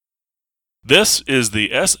This is the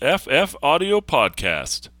SFF Audio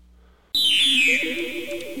Podcast.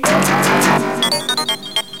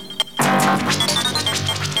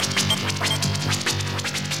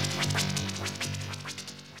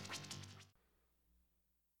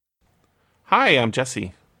 Hi, I'm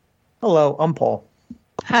Jesse. Hello, I'm Paul.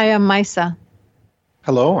 Hi, I'm Misa.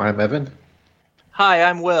 Hello, I'm Evan. Hi,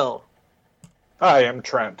 I'm Will. Hi, I'm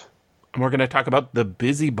Trent. And we're going to talk about The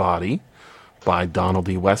Busybody by Donald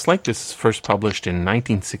E. Westlake. This is first published in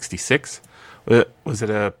 1966. Was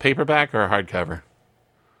it a paperback or a hardcover?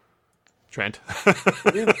 Trent?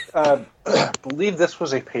 I believe this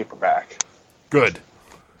was a paperback. Good.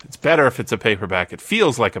 It's better if it's a paperback. It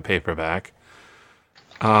feels like a paperback.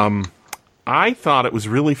 I thought it was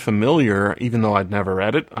really familiar, even though I'd never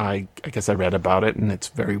read it. I guess I read about it, and it's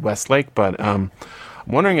very Westlake, but I'm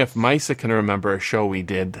wondering if Misa can remember a show we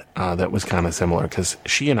did that was kind of similar, because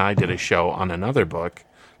she and I did a show on another book,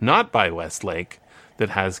 not by Westlake, that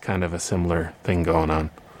has kind of a similar thing going on.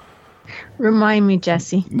 Remind me,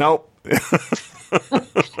 Jesse. Nope.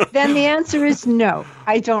 Then the answer is no.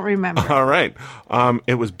 I don't remember. All right.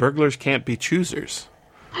 It was Burglars Can't Be Choosers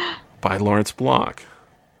by Lawrence Block.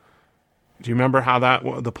 Do you remember how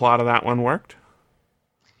the plot of that one worked?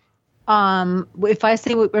 If I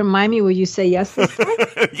say remind me, will you say yes this time?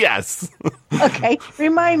 Yes. Okay,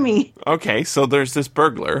 remind me. Okay, so there's this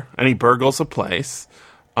burglar, and he burgles a place.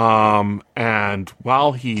 And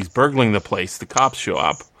while he's burgling the place, the cops show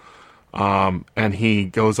up. And he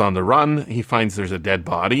goes on the run. He finds there's a dead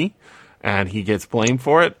body, and he gets blamed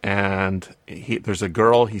for it. And there's a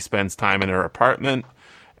girl. He spends time in her apartment.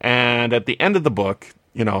 And at the end of the book,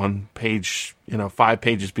 on page, 5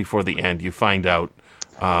 pages before the end, you find out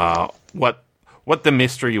what the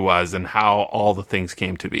mystery was and how all the things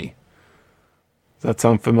came to be. Does that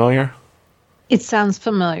sound familiar? It sounds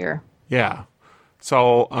familiar. Yeah.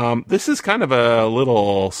 So this is kind of a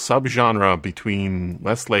little subgenre between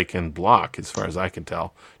Westlake and Block, as far as I can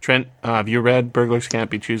tell. Trent, have you read Burglars Can't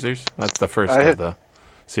Be Choosers? That's the first of the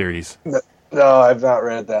series. No, I've not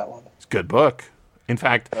read that one. It's a good book. In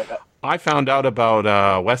fact, I found out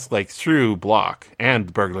about Westlake through Block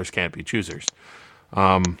and Burglars Can't Be Choosers.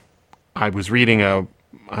 I was reading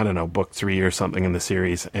book 3 or something in the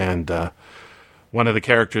series, and one of the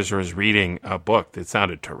characters was reading a book that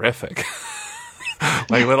sounded terrific.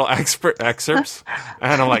 Like little excerpts.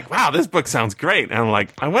 And I'm like, wow, this book sounds great. And I'm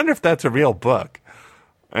like, I wonder if that's a real book.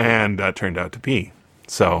 And turned out to be.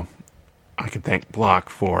 So I can thank Block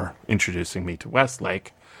for introducing me to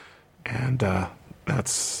Westlake. And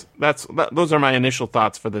those are my initial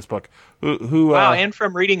thoughts for this book. Wow, and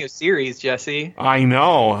from reading a series, Jesse. I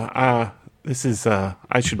know. This is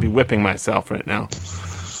I should be whipping myself right now.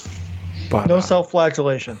 But, no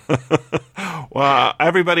self-flagellation. Well,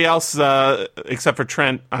 everybody else except for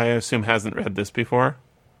Trent, I assume, hasn't read this before.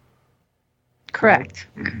 Correct.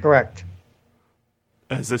 Correct.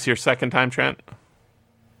 Is this your second time, Trent?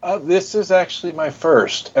 This is actually my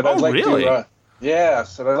first. And I'd like really?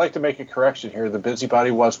 Yes, and I'd like to make a correction here. The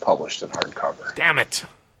Busybody was published in hardcover. Damn it.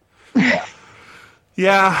 Yeah.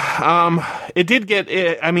 Yeah, it did get...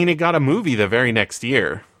 it got a movie the very next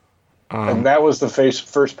year. And that was the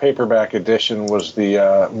first paperback edition, was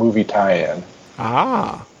the movie tie-in.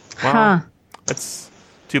 Ah. Well, That's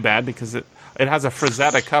too bad, because it has a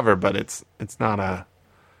Frazetta cover, but it's not a...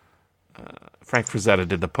 Frank Frazetta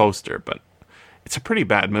did the poster, but it's a pretty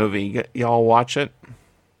bad movie. Y'all watch it?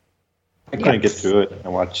 I couldn't get through it. I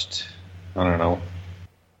watched, 20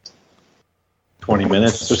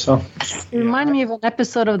 minutes or so. It reminded me of an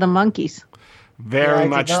episode of The Monkees. Very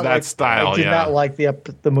much that style, I did not like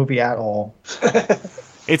the movie at all.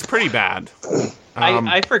 It's pretty bad.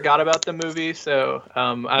 I forgot about the movie, so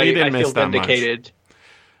I feel vindicated.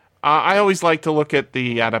 I always like to look at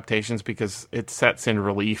the adaptations because it sets in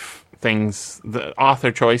relief things, the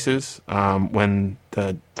author choices, when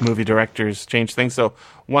the movie directors change things. So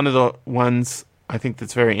one of the ones I think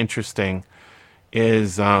that's very interesting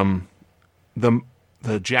is the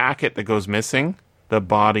jacket that goes missing, the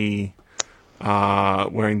body...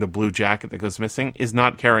 wearing the blue jacket that goes missing is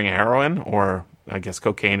not carrying heroin or I guess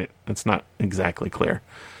cocaine. It's not exactly clear.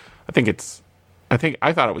 I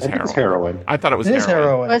thought it was heroin. It's heroin. I thought it was It is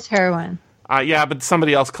heroin. It was heroin. Yeah, but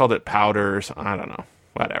somebody else called it powder. I don't know.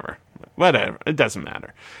 Whatever. It doesn't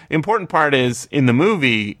matter. The important part is in the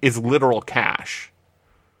movie is literal cash.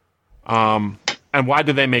 And why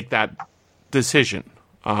do they make that decision?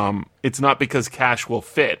 It's not because cash will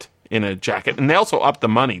fit in a jacket. And they also upped the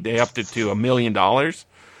money. They upped it to $1 million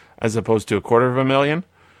as opposed to $250,000,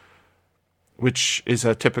 which is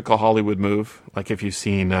a typical Hollywood move. Like if you've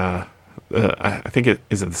seen, I think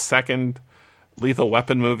is it the second Lethal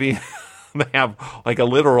Weapon movie? they have like a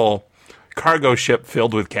literal cargo ship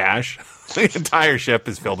filled with cash. The entire ship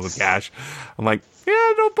is filled with cash. I'm like, yeah,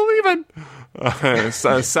 I don't believe it. It's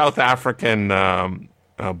a South African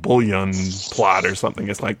bullion plot or something.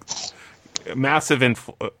 It's like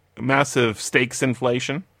massive stakes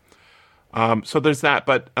inflation. So there's that.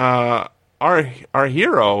 But our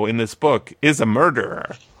hero in this book is a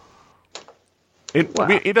murderer.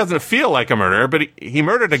 He doesn't feel like a murderer, but he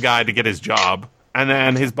murdered a guy to get his job, and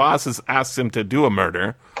then his boss asks him to do a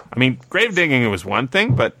murder. I mean, grave digging was one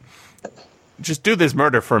thing, but just do this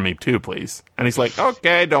murder for me too, please. And he's like,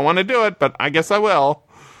 okay, don't want to do it, but I guess I will.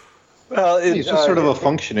 Well, he's just sort of a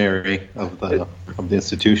functionary of the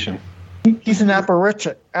institution. He's an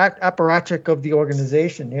apparatchik of the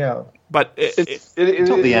organization, yeah. But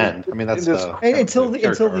until the end. I mean, that's until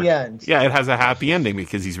the end. Yeah, it has a happy ending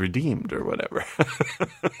because he's redeemed or whatever.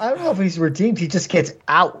 I don't know if he's redeemed. He just gets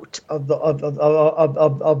out of the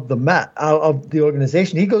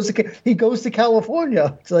organization. He goes to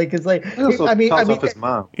California. It's like I mean, his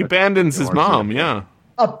mom. He abandons his mom. Yeah.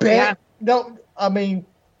 No, I mean,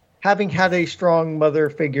 having had a strong mother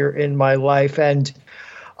figure in my life, and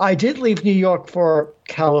I did leave New York for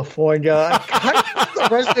California. I kind of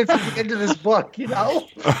arrested from the end of this book, you know?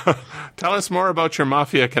 Tell us more about your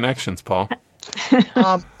mafia connections, Paul.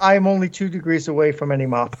 I'm only 2 degrees away from any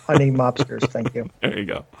mobsters. Thank you. There you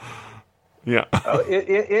go. Yeah.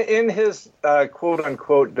 In his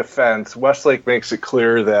quote-unquote defense, Westlake makes it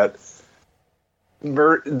clear that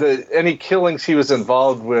any killings he was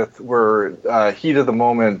involved with were heat of the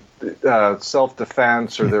moment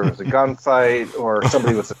self-defense, or there was a gunfight, or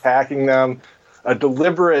somebody was attacking them. A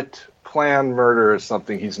deliberate planned murder is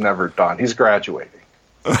something he's never done. He's graduating.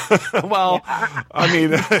 Well, I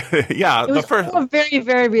mean, yeah. It was very,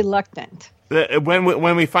 very reluctant.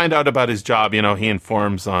 When we find out about his job, you know, he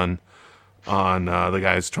informs on the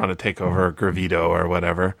guy who's trying to take over Gravito or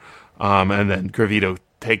whatever, and then Gravito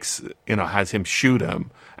has him shoot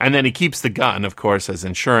him, and then he keeps the gun, of course, as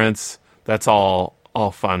insurance. That's all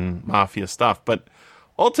fun mafia stuff. But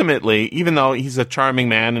ultimately, even though he's a charming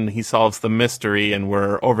man and he solves the mystery, and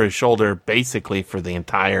we're over his shoulder basically for the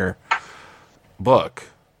entire book,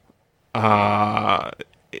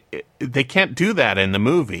 they can't do that in the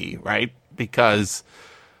movie, right? Because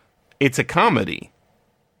it's a comedy,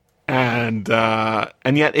 and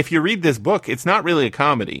yet if you read this book, it's not really a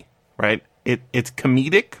comedy, right? It's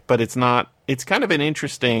comedic, but it's not. It's kind of an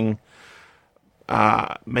interesting,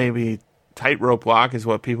 maybe tightrope walk is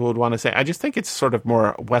what people would want to say. I just think it's sort of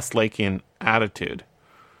more Westlakean attitude.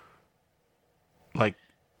 Like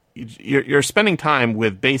you're spending time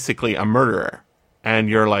with basically a murderer, and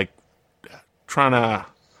you're like trying to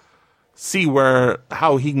see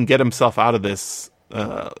how he can get himself out of this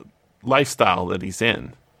lifestyle that he's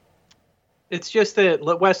in. It's just that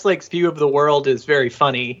Westlake's view of the world is very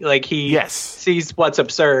funny. Like he sees what's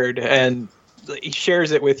absurd and he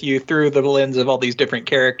shares it with you through the lens of all these different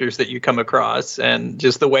characters that you come across, and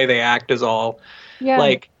just the way they act is all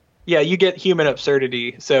you get human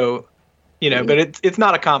absurdity. So, but it's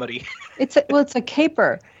not a comedy. It's a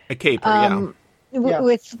caper. A caper,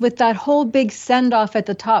 With that whole big send off at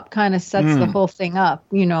the top kind of sets the whole thing up.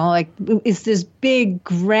 Like it's this big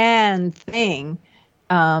grand thing.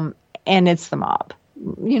 And it's the mob,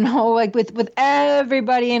 like with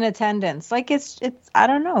everybody in attendance. Like it's I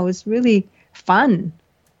don't know, it's really fun.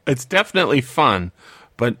 It's definitely fun,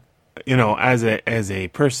 but as a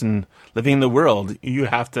person living in the world, you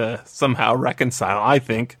have to somehow reconcile. I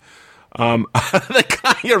think the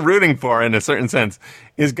guy you're rooting for, in a certain sense,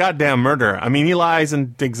 is goddamn murder. I mean, he lies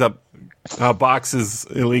and digs up boxes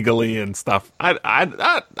illegally and stuff.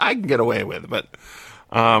 I can get away with, but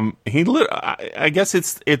I guess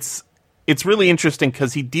it's really interesting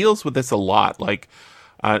because he deals with this a lot. Like,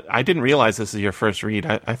 I didn't realize this is your first read.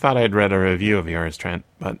 I thought I'd read a review of yours, Trent,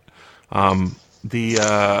 but there's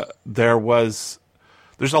a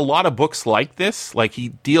lot of books like this. Like, he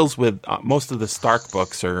deals with most of the Stark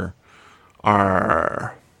books are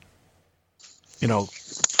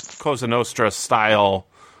Cosa Nostra style.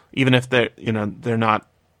 Even if they're not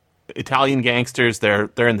Italian gangsters, they're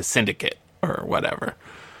in the syndicate or whatever.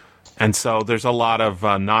 And so there's a lot of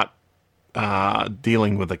not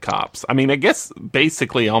dealing with the cops. I mean, I guess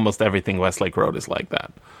basically almost everything Westlake wrote is like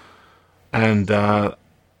that.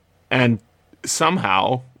 And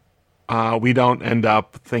somehow we don't end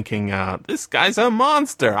up thinking, this guy's a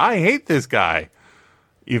monster. I hate this guy.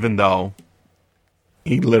 Even though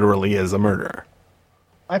he literally is a murderer.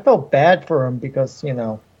 I felt bad for him because,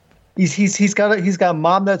 he's got a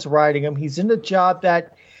mom that's riding him. He's in a job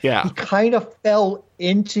that Yeah. he kind of fell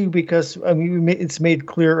into, because I mean it's made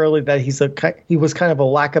clear early that he was kind of a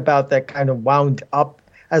wackabout that kind of wound up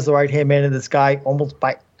as the right hand man of this guy almost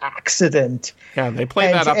by accident. Yeah, they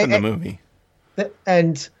play that up in the movie.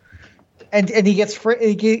 And he gets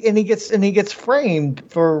framed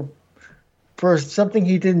for something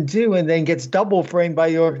he didn't do, and then gets double framed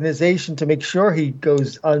by the organization to make sure he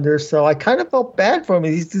goes under. So I kind of felt bad for him.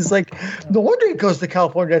 He's like, no wonder he goes to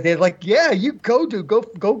California. They're like, yeah, you go get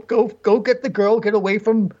the girl, get away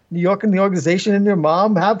from New York and the organization and your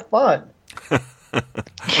mom, have fun.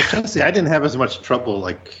 See, I didn't have as much trouble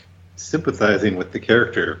like sympathizing with the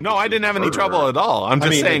character. No, I didn't have any trouble at all. I'm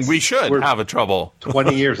just saying we should have a trouble.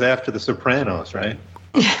 20 years after The Sopranos, right?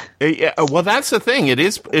 Yeah, well, that's the thing. It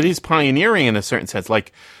is pioneering in a certain sense.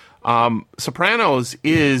 Like, Sopranos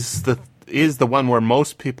is the one where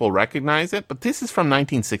most people recognize it, but this is from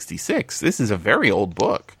 1966. This is a very old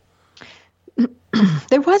book.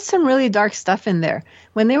 There was some really dark stuff in there.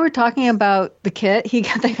 When they were talking about the kid,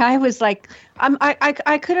 the guy was like,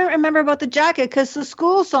 I couldn't remember about the jacket because the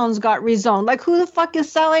school zones got rezoned. Like, who the fuck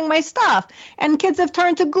is selling my stuff? And kids have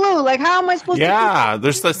turned to glue. Like, how am I supposed to? Yeah,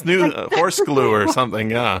 there's this new horse glue or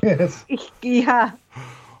something. Yeah. Yeah.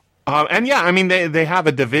 And yeah, I mean, they have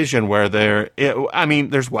a division where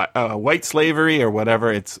there's white slavery or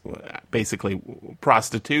whatever. It's basically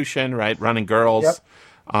prostitution, right? Running girls. Yep.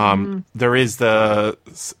 There is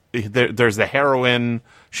there's the heroin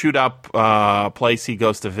shoot up place he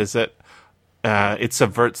goes to visit. It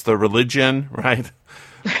subverts the religion, right?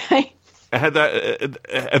 Right.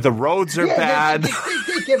 The roads are bad.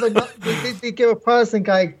 They give a Protestant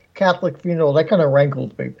guy Catholic funeral. That kind of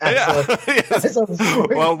rankled me. Yeah. Yes.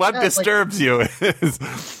 Well, what disturbs you is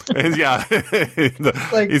he's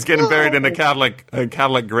getting buried in a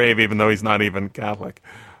Catholic grave, even though he's not even Catholic.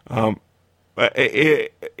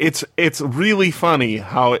 It's really funny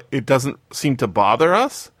how it doesn't seem to bother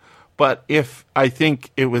us, but if I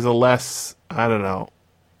think it was a less, I don't know,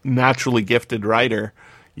 naturally gifted writer,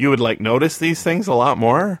 you would notice these things a lot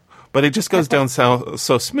more, but it just goes down so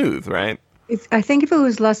smooth, right? I think if it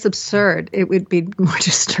was less absurd, it would be more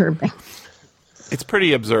disturbing. It's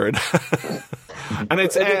pretty absurd. And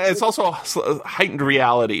it's also heightened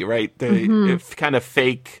reality, right? It's kind of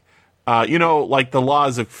fake. The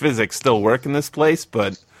laws of physics still work in this place,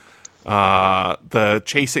 but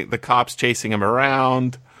the cops chasing him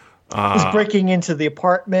around. He's breaking into the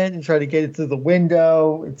apartment and trying to get it through the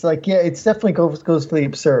window. It's like, yeah, it's definitely goes for the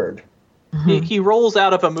absurd. He rolls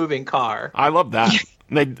out of a moving car. I love that.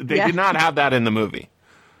 They did not have that in the movie.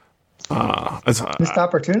 Missed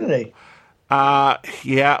opportunity.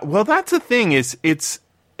 Yeah. Well, that's the thing.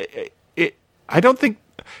 I don't think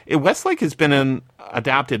Westlake has been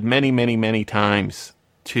adapted many, many, many times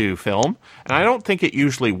to film, and I don't think it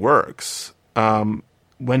usually works.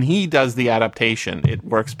 When he does the adaptation, it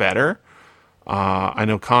works better. I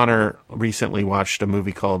know Connor recently watched a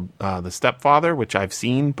movie called The Stepfather, which I've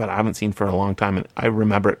seen, but I haven't seen for a long time, and I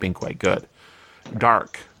remember it being quite good.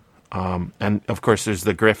 Dark. And of course, there's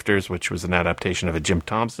The Grifters, which was an adaptation of a Jim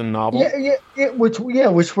Thompson novel. Which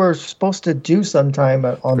we're supposed to do sometime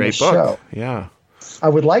on the show. Yeah, I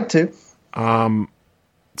would like to.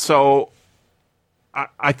 So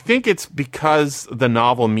I think it's because the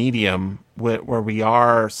novel medium, where we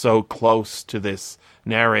are so close to this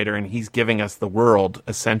narrator and he's giving us the world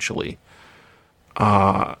essentially.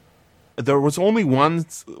 There was only one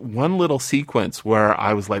little sequence where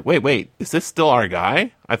I was like, wait, is this still our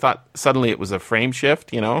guy? I thought suddenly it was a frame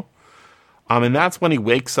shift, and that's when he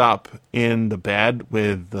wakes up in the bed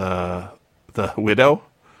with the widow.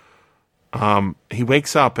 He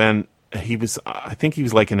wakes up and I think he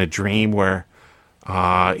was in a dream where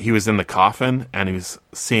he was in the coffin and he was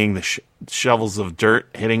seeing the shovels of dirt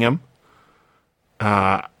hitting him,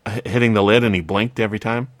 hitting the lid, and he blinked every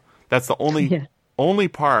time. That's the only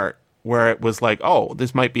part where it was like, oh,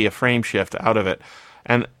 this might be a frame shift out of it.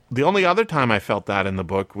 And the only other time I felt that in the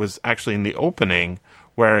book was actually in the opening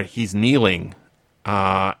where he's kneeling.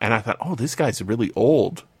 And I thought, oh, this guy's really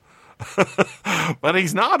old. But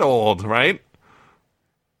he's not old, right?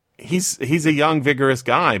 He's a young, vigorous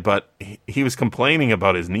guy, but he was complaining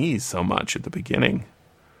about his knees so much at the beginning.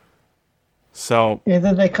 So yeah,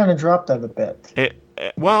 then they kind of dropped that a bit. It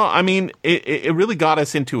really got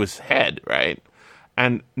us into his head, right?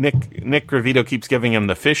 And Nick Gravito keeps giving him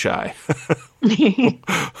the fisheye,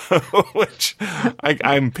 which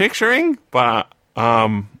I'm picturing, but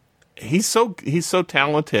he's so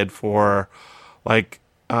talented for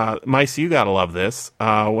Mice, you gotta love this.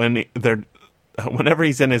 Whenever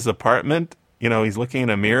he's in his apartment, he's looking in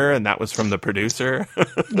a mirror, and that was from the producer.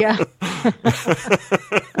 Yeah.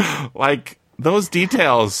 those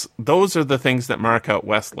details, those are the things that mark out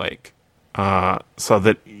Westlake, so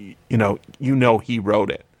that you know he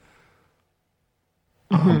wrote it.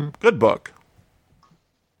 Good book.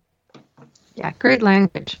 Yeah, great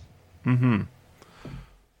language. Mm-hmm.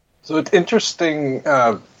 So it's interesting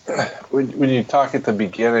when you talk at the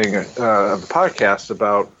beginning of the podcast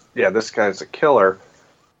about, this guy's a killer.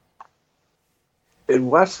 In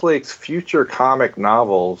Westlake's future comic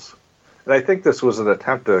novels, and I think this was an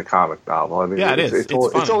attempt at a comic novel. I mean, it is.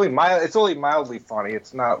 It's only mildly funny.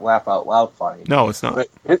 It's not laugh out loud funny. No, it's not.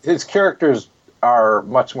 But his characters are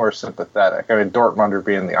much more sympathetic. I mean, Dortmunder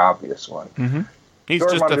being the obvious one. Mm-hmm. He's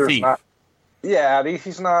just a thief.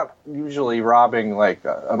 He's not usually robbing like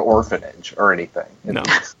an orphanage or anything. No.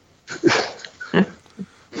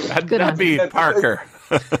 That'd be Parker.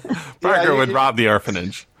 Parker would rob the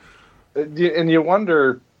orphanage. And you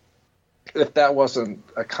wonder if that wasn't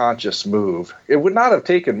a conscious move. It would not have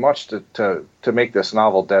taken much to make this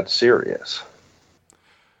novel dead serious.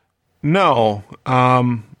 No.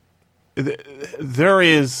 There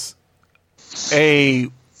is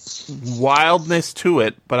a wildness to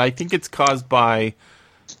it, but I think it's caused by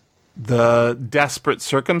the desperate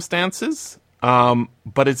circumstances,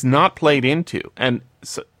 but it's not played into. And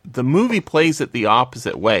so the movie plays it the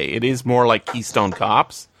opposite way. It is more like Keystone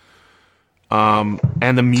Cops. And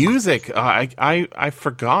the music, I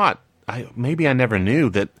forgot. Maybe I never knew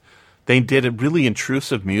that they did a really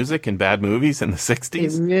intrusive music in bad movies in the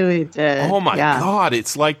 60s. They really did. Oh my God.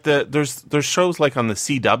 It's like there's shows like on the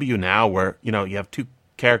CW now where, you have two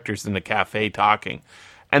characters in the cafe talking,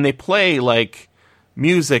 and they play like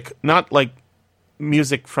music, not like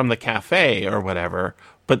music from the cafe or whatever,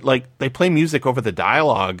 but like they play music over the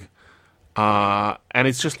dialogue, and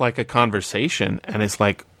it's just like a conversation, and it's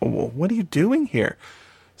like, what are you doing here?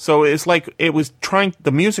 So it's like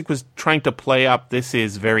the music was trying to play up, this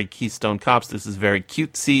is very Keystone Cops, this is very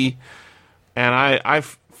cutesy, and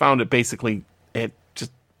I've found it basically, it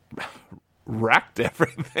just wrecked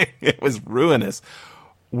everything. It was ruinous.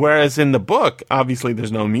 Whereas in the book, obviously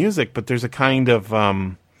there's no music, but there's a kind of,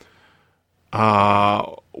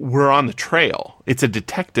 we're on the trail. It's a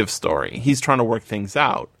detective story. He's trying to work things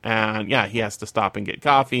out. And he has to stop and get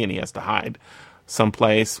coffee, and he has to hide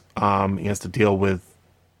someplace. He has to deal with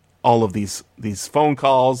all of these phone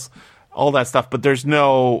calls, all that stuff. But there's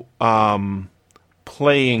no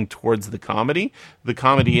playing towards the comedy. The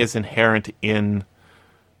comedy is inherent in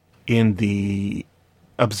the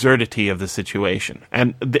absurdity of the situation.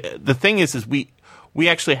 And the thing is we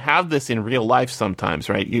actually have this in real life sometimes,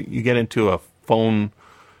 right? You get into a phone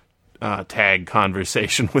tag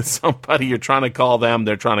conversation with somebody. You're trying to call them,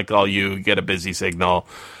 they're trying to call you. You get a busy signal.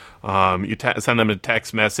 You send them a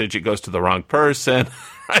text message. It goes to the wrong person.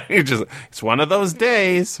 It's one of those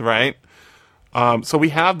days, right? So we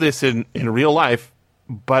have this in real life,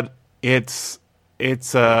 but it's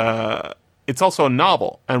also a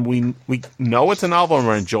novel, and we know it's a novel, and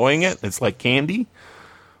we're enjoying it. It's like candy.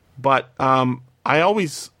 But I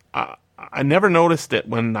never noticed it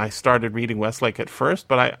when I started reading Westlake at first,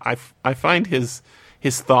 but I find his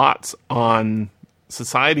thoughts on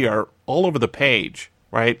society are all over the page,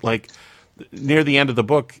 right? Like near the end of the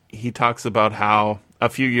book, he talks about how a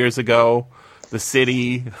few years ago the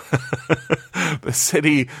city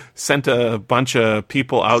sent a bunch of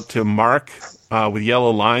people out to mark with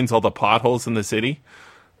yellow lines all the potholes in the city,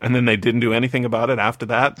 and then they didn't do anything about it after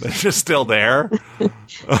that. They're just still there.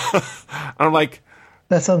 I'm like,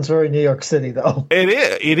 that sounds very New York City, though.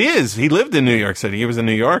 It is. He lived in New York City. He was a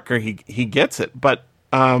New Yorker. He gets it. But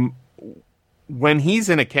when he's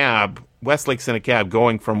in a cab, Westlake's in a cab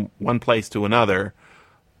going from one place to another,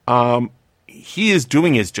 he is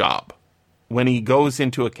doing his job. When he goes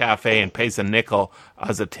into a cafe and pays a nickel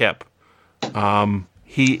as a tip,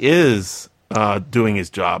 he is doing his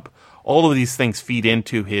job. All of these things feed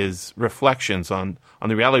into his reflections on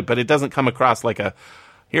the reality, but it doesn't come across like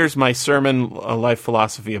here's my sermon, life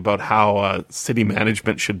philosophy about how city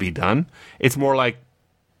management should be done. It's more like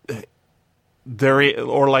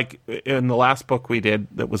or like in the last book we did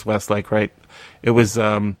that was Westlake, right? It was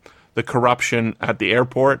the corruption at the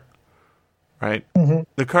airport, right? Mm-hmm.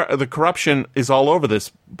 The corruption is all over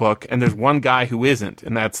this book, and there's one guy who isn't,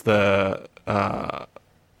 and that's the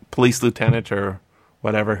police lieutenant or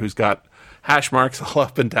whatever who's got hash marks all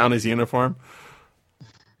up and down his uniform.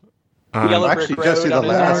 Actually, Jesse, the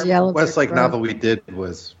last Westlake Road. novel we did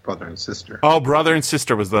was Brother and Sister. Oh, Brother and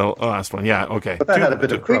Sister was the last one. Yeah, okay. But that had a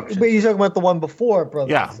bit of corruption. But you're talking about the one before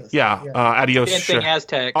Brother and Sister. Yeah. Adios. Dancing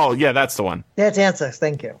Aztecs. Oh, yeah, that's the one. That's Aztecs.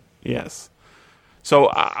 Thank you. Yes. So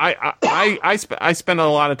I spend a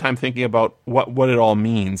lot of time thinking about what it all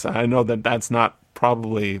means. I know that that's not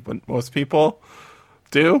probably what most people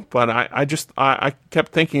do. But I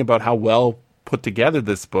kept thinking about how well put together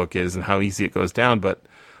this book is and how easy it goes down. But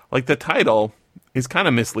like the title is kind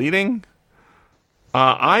of misleading.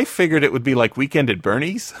 I figured it would be like Weekend at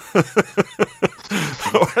Bernie's, where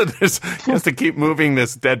he has to keep moving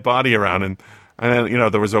this dead body around, and then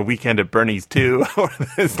there was a Weekend at Bernie's 2, or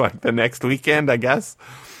it's like the next weekend, I guess.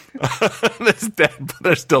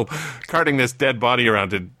 They're still carting this dead body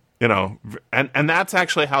around, and that's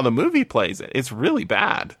actually how the movie plays it. It's really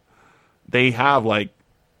bad. They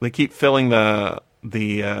keep filling the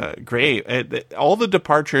grave. All the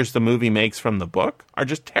departures the movie makes from the book are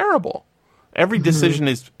just terrible. Every decision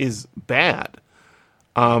is bad,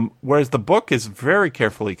 whereas the book is very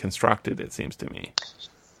carefully constructed, it seems to me.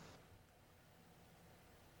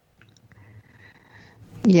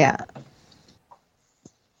 Yeah.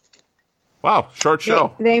 Wow, short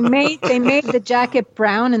show. They made the jacket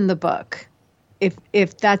brown in the book,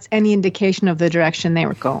 if that's any indication of the direction they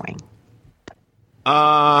were going.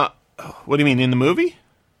 What do you mean, in the movie?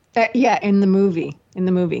 Yeah, in the movie.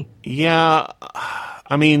 Yeah,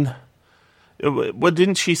 I mean... What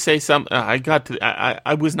didn't she say?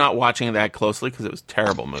 I was not watching that closely because it was a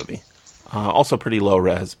terrible movie. Also pretty low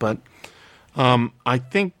res, but I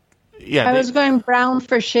think I was going brown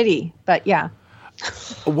for shitty, but yeah.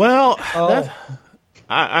 Well,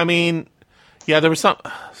 I mean, yeah, there was some.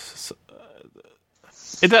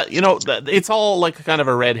 It's all like kind of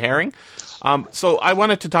a red herring. So I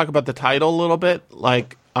wanted to talk about the title a little bit,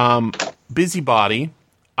 like Busybody.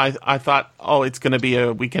 I thought, it's going to be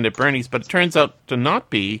a Weekend at Bernie's, but it turns out to not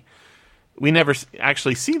be. We never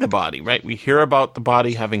actually see the body, right? We hear about the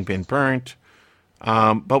body having been burnt,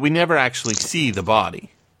 but we never actually see the body.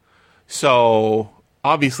 So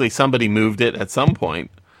obviously somebody moved it at some point,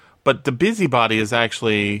 but the busybody is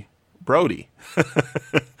actually Brody,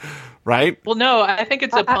 right? Well, no, I think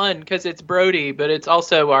it's a pun because it's Brody, but it's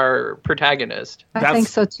also our protagonist. I think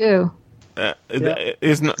so too.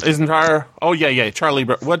 Isn't our Charlie?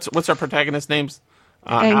 What's our protagonist names?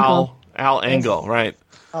 Engel. Al Engel, right?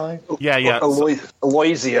 Yeah.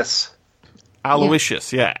 Aloysius.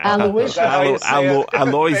 Aloysius, yeah.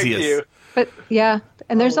 Aloysius. But yeah,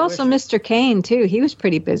 and there's also Mr. Kane too. He was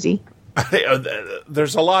pretty busy.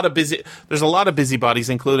 There's a lot of busybodies,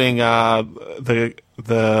 including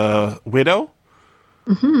the widow.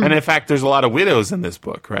 Mm-hmm. And in fact, there's a lot of widows in this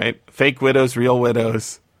book, right? Fake widows, real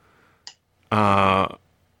widows. So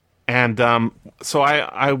I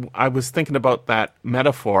was thinking about that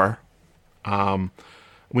metaphor.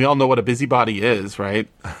 We all know what a busybody is, right?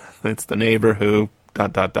 It's the neighbor who ...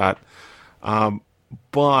 But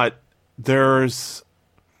there's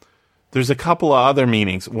a couple of other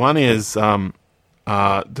meanings. One is there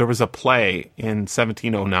was a play in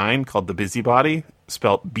 1709 called The Busybody,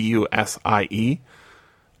 spelled B-U-S-I-E.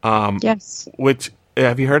 Yes. Which,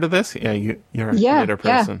 have you heard of this? Yeah, you're a theater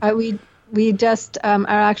person. Yeah, we just are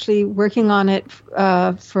actually working on it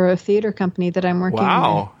for a theater company that I'm working with.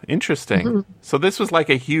 Wow, interesting. Mm-hmm. So this was like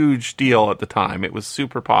a huge deal at the time. It was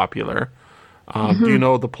super popular. Do you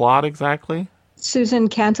know the plot exactly? Susan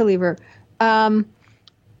Cantilever.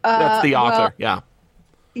 That's the author, yeah.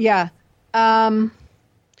 Yeah. No,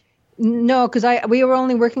 because we were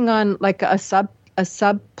only working on like a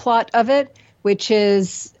subplot of it, which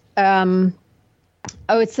is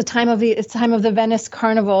it's the time of the Venice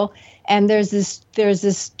Carnival, and there's this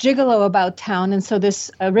gigolo about town, and so this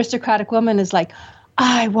aristocratic woman is like,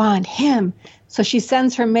 I want him. So she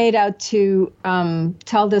sends her maid out to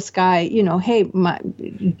tell this guy, hey,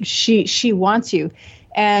 she wants you,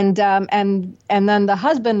 and then the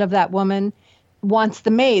husband of that woman wants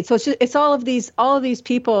the maid. So it's all of these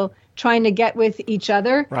people trying to get with each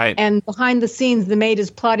other, right? And behind the scenes, the maid is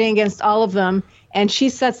plotting against all of them, and she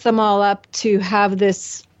sets them all up to have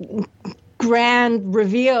this grand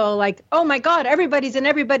reveal, like, oh my God, everybody's in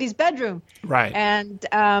everybody's bedroom, right?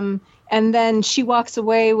 And then she walks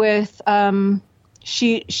away with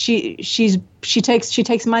she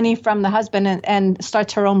takes money from the husband and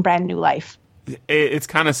starts her own brand new life. It's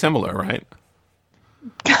kind of similar, right?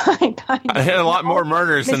 Kind of. I had a lot more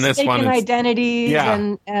murders in this one. Identities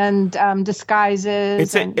and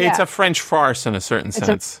disguises. It's a French farce in a certain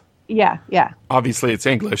sense. Yeah. Obviously, it's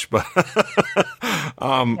English, but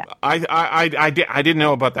I didn't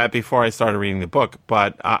know about that before I started reading the book.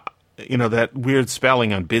 But that weird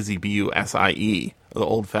spelling on busy, B-U-S-I-E, the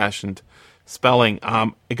old-fashioned spelling.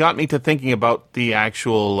 It got me to thinking about the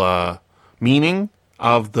actual meaning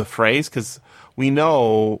of the phrase, because we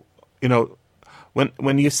know,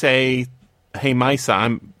 when you say, "Hey, Misa,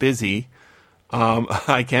 I'm busy,"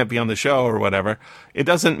 I can't be on the show or whatever. It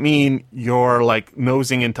doesn't mean you're like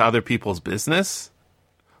nosing into other people's business,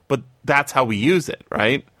 but that's how we use it,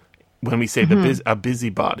 right? When we say a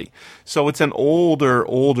busybody. So it's an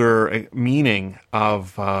older meaning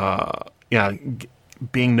of,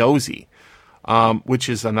 being nosy, which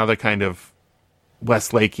is another kind of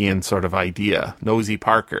Westlakean sort of idea. Nosy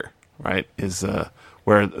Parker, right, is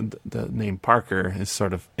where the name Parker is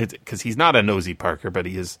sort of, because he's not a nosy Parker, but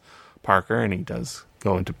he is Parker, and he does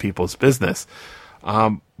go into people's business.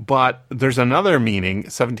 But there's another meaning,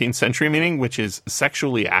 17th century meaning, which is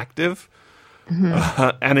sexually active,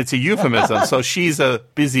 and it's a euphemism. So she's a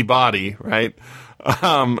busybody, right?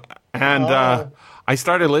 I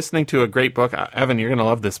started listening to a great book. Evan, you're going to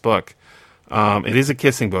love this book. It is a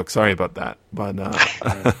kissing book. Sorry about that, but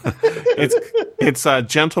it's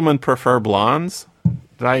Gentlemen Prefer Blondes.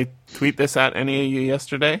 Did I tweet this at any of you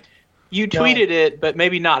yesterday? You tweeted it, but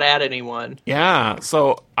maybe not at anyone. Yeah.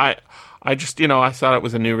 So I just, I thought it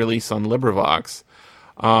was a new release on LibriVox.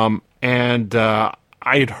 And I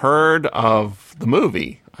had heard of the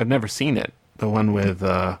movie. I've never seen it. The one with,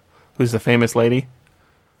 who's the famous lady?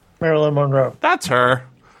 Marilyn Monroe. That's her.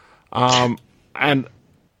 And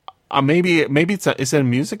maybe is it a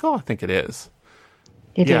musical? I think it is.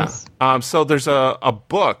 It is. So there's a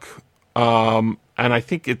book, and I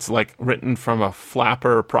think it's like written from a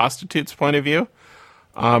flapper prostitute's point of view.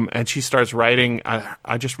 And she starts writing.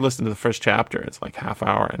 I just listened to the first chapter. It's like half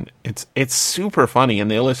hour, and it's super funny,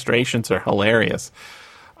 and the illustrations are hilarious.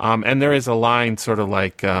 And there is a line sort of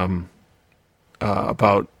like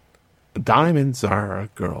about diamonds are a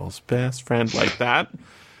girl's best friend, like that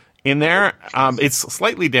in there. It's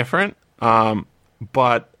slightly different,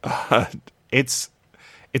 but it's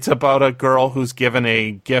about a girl who's given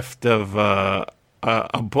a gift of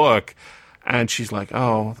a book, and she's like,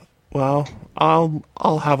 oh, well,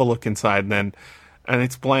 I'll have a look inside, and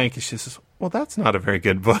it's blank, and she says, well, that's not a very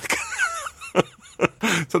good book.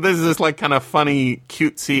 So there's this like kind of funny,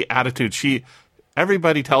 cutesy attitude.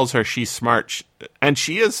 Everybody tells her she's smart, and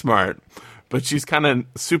she is smart, but she's kind of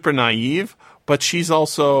super naive. But she's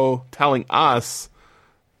also telling us.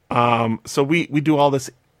 So we do all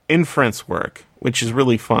this inference work, which is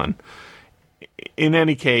really fun. In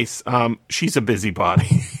any case, she's a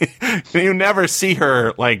busybody. You never see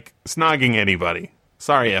her like snogging anybody.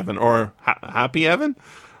 Sorry, Evan, or happy Evan.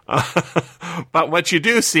 But what you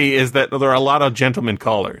do see is that there are a lot of gentleman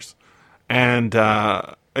callers, and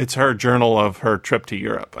it's her journal of her trip to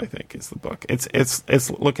Europe, I think, is the book. It's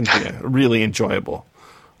looking to be a really enjoyable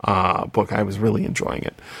book. I was really enjoying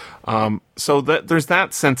it. So there's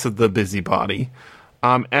that sense of the busybody.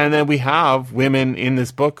 And then we have women in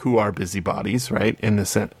this book who are busybodies, right? In the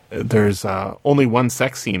sense, there's only one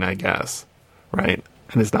sex scene, I guess, right?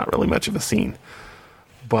 And it's not really much of a scene.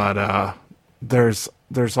 But there's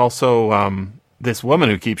also this woman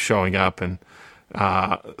who keeps showing up and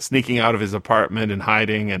sneaking out of his apartment and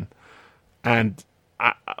hiding, and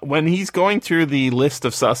when he's going through the list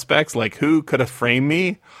of suspects, like who could have framed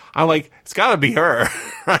me, I'm like, it's got to be her,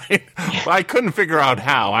 right? But I couldn't figure out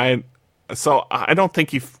how. So I don't think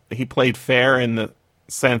he played fair in the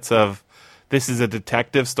sense of this is a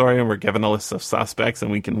detective story and we're given a list of suspects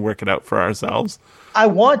and we can work it out for ourselves. I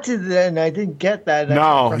wanted it and I didn't get that.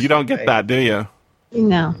 No, you don't get that, do you?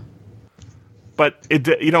 No. But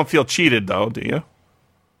you don't feel cheated, though, do you?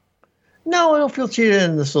 No, I don't feel cheated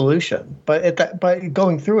in the solution. But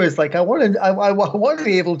going through it's like I want to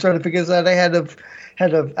be able to try to figure this out. I had of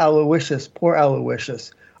Aloysius, poor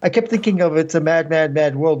Aloysius. I kept thinking of It's a Mad, Mad,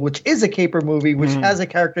 Mad World, which is a caper movie, which has a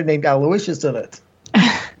character named Aloysius in it.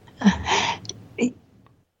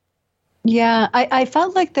 Yeah, I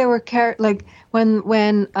felt like there were like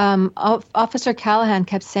when Officer Callahan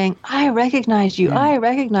kept saying, "I recognize you, I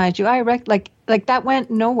recognize you, like that went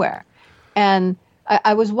nowhere," and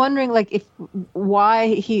I was wondering like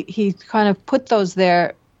why he kind of put those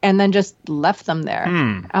there and then just left them there.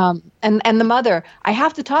 And the mother, I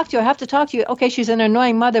have to talk to you. Okay, she's an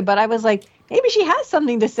annoying mother, but I was like, maybe she has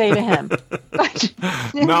something to say to him.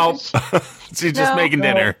 No, she's just making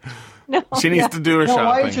dinner. No, she needs to do her shopping.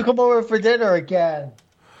 Why didn't you come over for dinner again?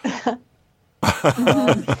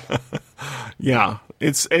 Yeah,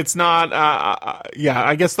 it's not.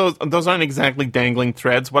 I guess those aren't exactly dangling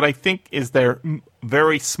threads. What I think is they're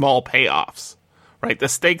very small payoffs, right? The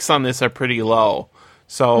stakes on this are pretty low.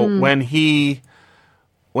 So when he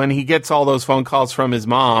gets all those phone calls from his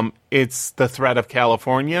mom, it's the threat of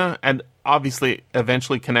California, and obviously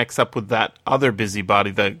eventually connects up with that other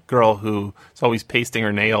busybody, the girl who is always pasting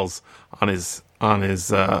her nails on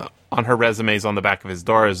her resumes on the back of his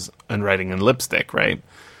doors and writing in lipstick, right?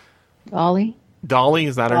 Dolly,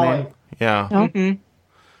 is that her name? Yeah. Mm-hmm.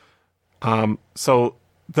 So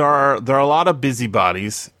there are a lot of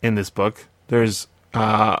busybodies in this book. There's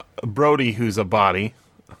Brody, who's a body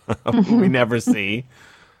who we never see,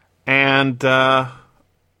 and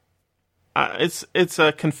it's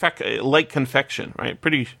a light confection, right?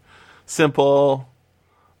 Pretty simple,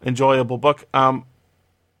 enjoyable book.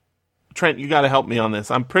 Trent, you got to help me on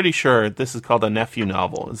this. I'm pretty sure this is called a nephew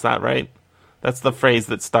novel. Is that right? That's the phrase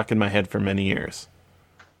that stuck in my head for many years.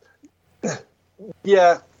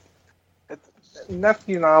 Yeah.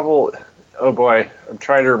 Nephew novel, oh boy, I'm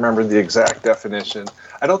trying to remember the exact definition.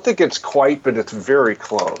 I don't think it's quite, but it's very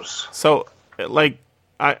close. So, like,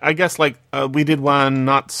 I guess, like, we did one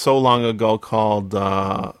not so long ago called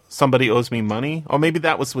Somebody Owes Me Money. Or maybe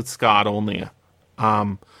that was with Scott only.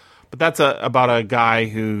 But that's about a guy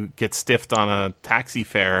who gets stiffed on a taxi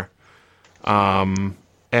fare.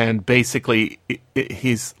 And basically,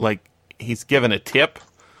 he's given a tip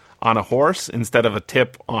on a horse instead of a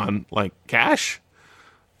tip on, like, cash.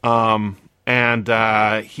 And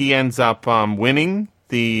he ends up winning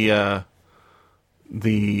the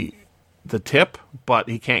tip, but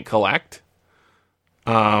he can't collect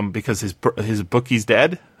because his bookie's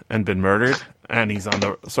dead and been murdered, and he's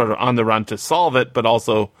on the run to solve it, but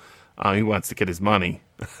also he wants to get his money.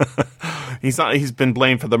 He's been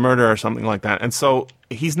blamed for the murder or something like that, and so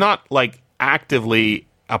he's not like actively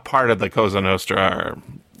a part of the Cosa Nostra.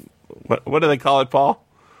 Or what do they call it, Paul?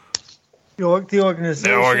 The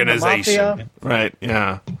organization. The organization. The mafia. Right,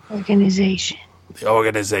 yeah. Organization. The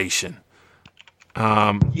organization.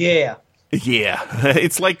 Yeah. Yeah.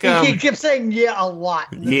 It's like He keeps saying yeah a lot.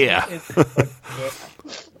 Yeah.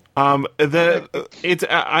 I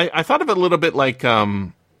thought of it a little bit like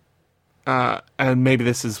and maybe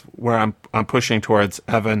this is where I'm pushing towards,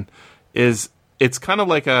 Evan, is it's kind of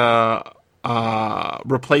like a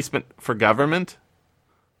replacement for government.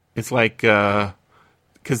 It's like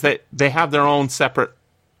because they have their own separate,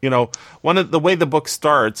 one of the way the book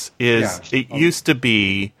starts is it used to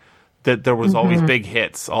be that there was always big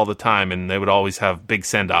hits all the time, and they would always have big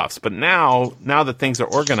send-offs. But now that things are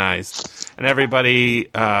organized and everybody,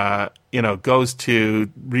 goes to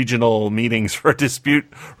regional meetings for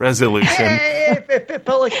dispute resolution. It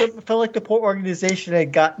felt like the poor organization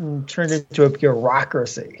had gotten turned into a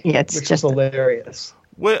bureaucracy. Yeah, it's which just is hilarious.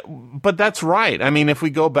 Well, but that's right. I mean, if we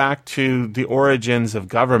go back to the origins of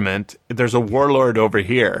government, there's a warlord over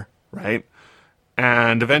here, right?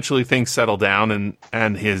 And eventually things settle down,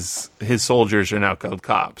 and his soldiers are now called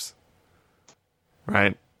cops,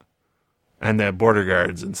 right? And the border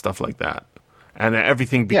guards and stuff like that. And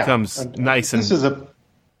everything becomes nice. This is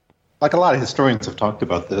like a lot of historians have talked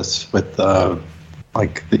about this with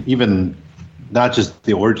even not just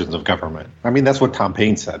the origins of government. I mean, that's what Tom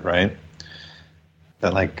Paine said, right?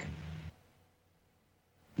 That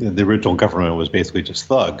the original government was basically just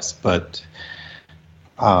thugs, but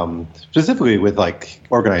specifically with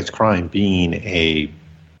organized crime being a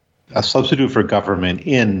substitute for government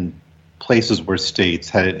in places where states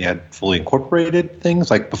had fully incorporated things,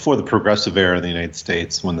 like before the progressive era in the United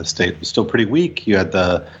States, when the state was still pretty weak. You had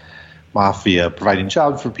the mafia providing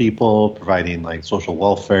jobs for people, providing social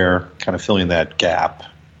welfare, kind of filling that gap,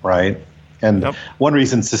 right? And one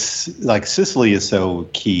reason Sicily is so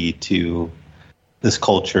key to this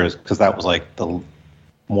culture is because that was the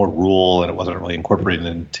more rural, and it wasn't really incorporated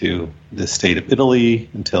into the state of Italy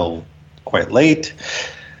until quite late.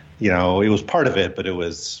 It was part of it, but it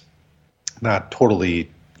was not totally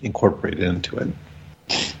incorporated into it.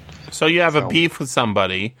 So you have a beef with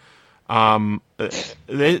somebody.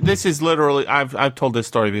 This is literally, I've told this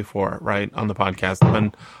story before, right, on the podcast.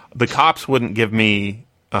 When the cops wouldn't give me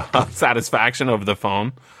satisfaction over the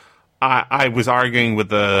phone, I was arguing with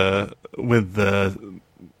the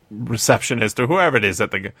receptionist or whoever it is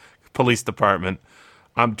at the police department.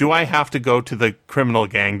 Do I have to go to the criminal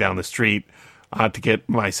gang down the street to get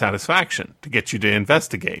my satisfaction, to get you to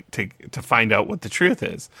investigate, to find out what the truth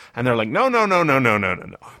is? And they're like, no,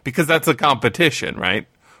 because that's a competition, right?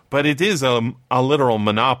 But it is a literal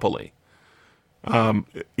monopoly.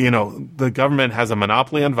 The government has a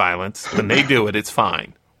monopoly on violence. When they do it, it's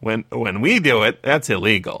fine. When we do it, that's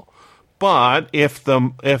illegal. But if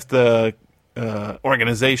the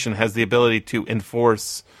organization has the ability to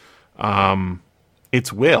enforce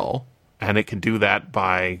its will, and it can do that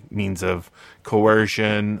by means of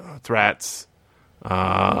coercion, threats,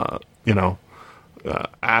 asking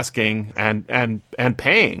and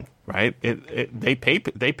paying, right? They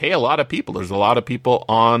pay a lot of people. There's a lot of people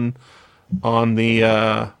on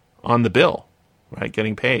the bill, right,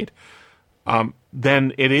 getting paid.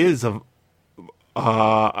 Then it is a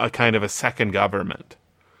kind of a second government.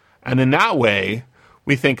 And in that way,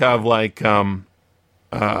 we think of like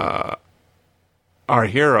our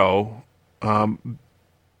hero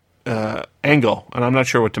Engel, and I'm not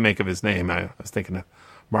sure what to make of his name. I was thinking of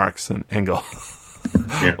Marx and Engel.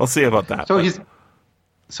 Yeah. We'll see about that. So he's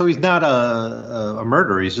not a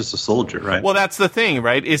murderer. He's just a soldier, right? Well, that's the thing,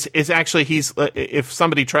 right? Is actually he's if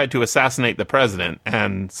somebody tried to assassinate the president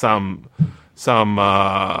and some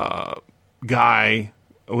guy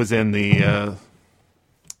was in the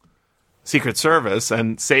Secret Service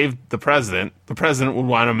and saved the president would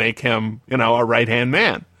want to make him, a right-hand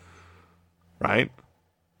man, right?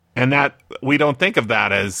 And that we don't think of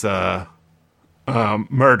that as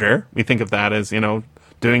murder. We think of that as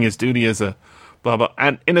doing his duty as a blah blah.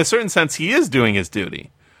 And in a certain sense, he is doing his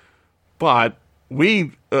duty. But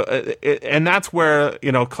and that's where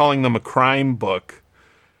calling them a crime book.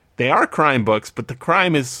 They are crime books, but the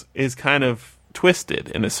crime is kind of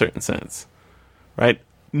twisted in a certain sense, right?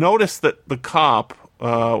 Notice that the cop,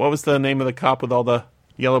 what was the name of the cop with all the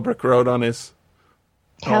yellow brick road on his?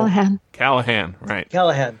 Callahan. Callahan, right.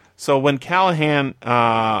 Callahan. So when Callahan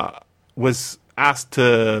was asked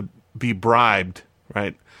to be bribed,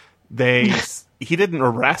 right, he didn't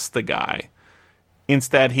arrest the guy.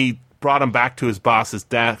 Instead, he brought him back to his boss's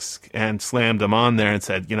desk and slammed him on there and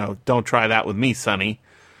said, don't try that with me, Sonny.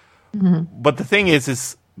 Mm-hmm. But the thing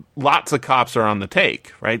is lots of cops are on the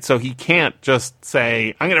take, right? So he can't just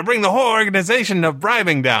say, I'm going to bring the whole organization of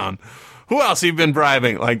bribing down. Who else have you been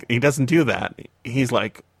bribing? Like, he doesn't do that. He's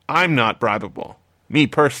like, I'm not bribable, me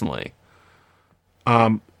personally.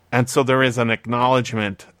 And so there is an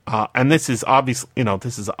acknowledgement, and this is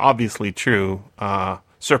obviously true.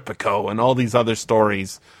 Serpico and all these other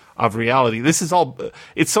stories of reality. This is all.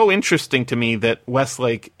 It's so interesting to me that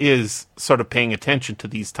Westlake is sort of paying attention to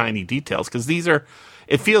these tiny details because these are.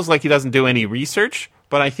 It feels like he doesn't do any research,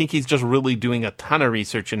 but I think he's just really doing a ton of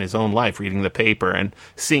research in his own life, reading the paper and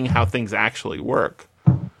seeing how things actually work.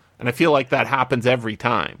 And I feel like that happens every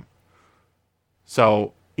time.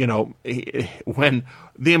 So, when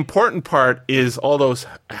the important part is all those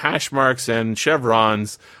hash marks and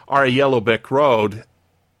chevrons are a yellow brick road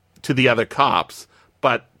to the other cops,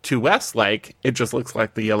 but to Westlake, it just looks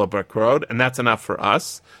like the yellow brick road, and that's enough for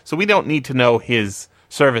us. So we don't need to know his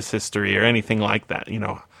service history or anything like that.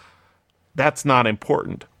 That's not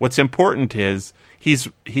important. What's important is he's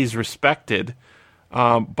respected,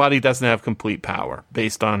 but he doesn't have complete power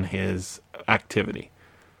based on his activity.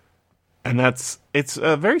 And it's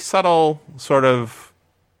a very subtle sort of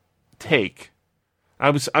take. I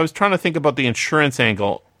was trying to think about the insurance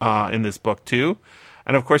angle in this book too,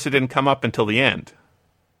 and of course it didn't come up until the end.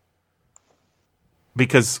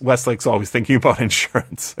 Because Westlake's always thinking about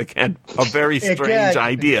insurance. Again, a very strange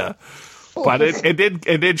idea. But it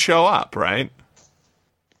did show up, right?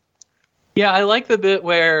 Yeah, I like the bit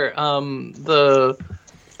where the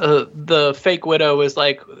fake widow is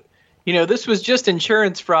like, this was just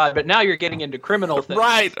insurance fraud, but now you're getting into criminal things.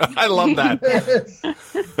 Right. I love that.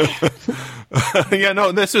 Yeah,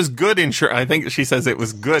 no, this was good insurance. I think she says it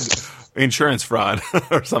was good insurance fraud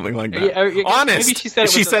or something like that. Yeah, honest. Maybe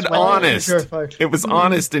she said honest. It was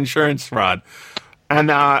honest insurance fraud.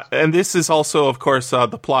 And this is also, of course,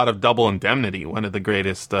 the plot of Double Indemnity, one of the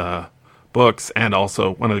greatest books and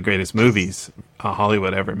also one of the greatest movies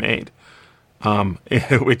Hollywood ever made,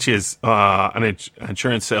 which is an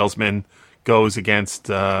insurance salesman goes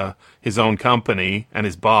against his own company and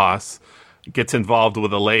his boss, gets involved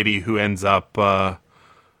with a lady who ends up,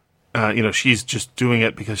 she's just doing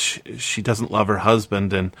it because she doesn't love her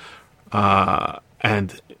husband,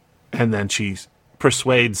 and then she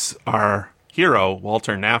persuades our hero,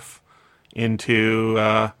 Walter Neff,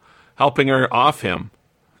 into helping her off him,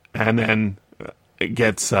 and then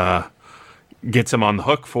gets him on the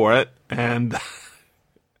hook for it. And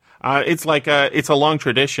it's a long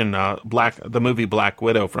tradition. The movie Black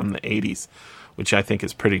Widow from the 80s, which I think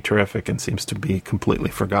is pretty terrific and seems to be completely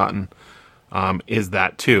forgotten, is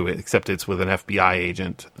that too, except it's with an FBI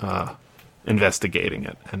agent investigating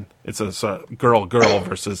it. And it's a girl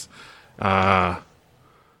versus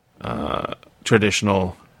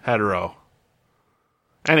traditional hetero.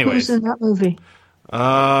 Anyways. Who's in that movie?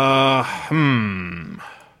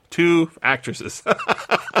 Two actresses.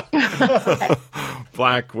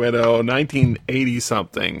 Black Widow, 1980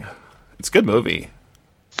 something. It's a good movie.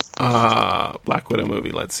 Black Widow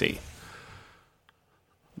movie. Let's see.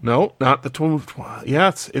 No, not the 12. Yeah,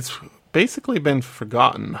 it's basically been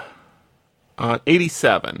forgotten.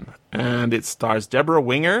 87, and it stars Deborah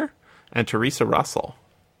Winger and Teresa Russell.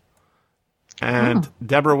 And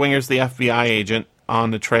Deborah Winger's the FBI agent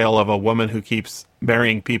on the trail of a woman who keeps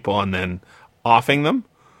marrying people and then offing them.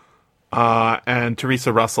 and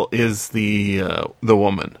Teresa Russell is the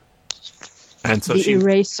woman, and so the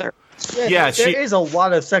eraser. There is a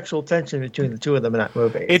lot of sexual tension between the two of them in that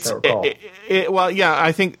movie.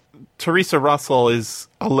 I think Teresa Russell is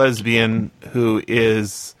a lesbian who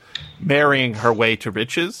is marrying her way to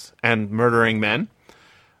riches and murdering men,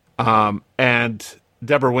 and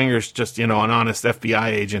Deborah Winger's just an honest FBI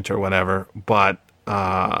agent or whatever, but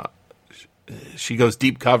she goes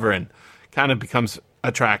deep cover and kind of becomes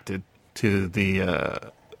attracted to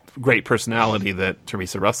the great personality that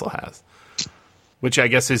Teresa Russell has. Which I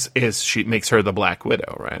guess is she makes her the Black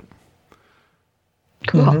Widow, right?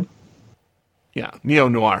 Cool. Mm-hmm. Yeah,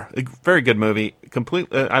 neo-noir. A very good movie.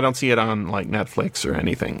 I don't see it on like Netflix or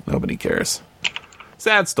anything. Nobody cares.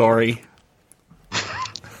 Sad story.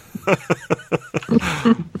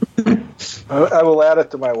 I will add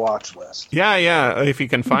it to my watch list. Yeah. If you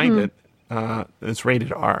can find it, it's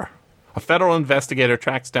rated R. A federal investigator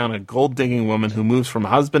tracks down a gold-digging woman who moves from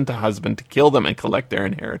husband to husband to kill them and collect their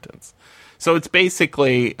inheritance. So it's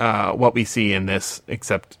basically what we see in this,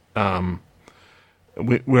 except we're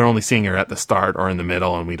only seeing her at the start or in the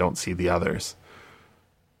middle, and we don't see the others.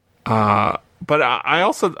 But I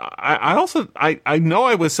know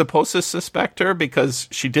I was supposed to suspect her because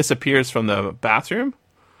she disappears from the bathroom.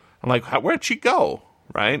 I'm like, where'd she go?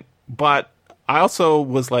 Right? But I also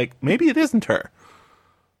was like, maybe it isn't her.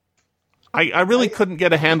 I really couldn't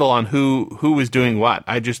get a handle on who was doing what.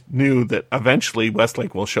 I just knew that eventually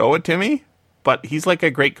Westlake will show it to me. But he's like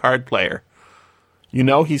a great card player.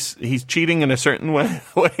 He's cheating in a certain way,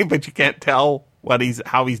 but you can't tell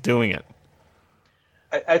how he's doing it.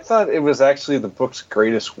 I thought it was actually the book's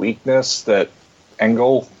greatest weakness that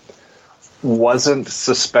Engel wasn't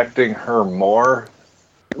suspecting her more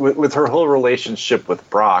with her whole relationship with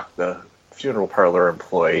Brock, the funeral parlor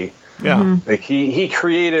employee. Yeah, like he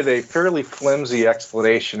created a fairly flimsy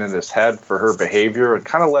explanation in his head for her behavior and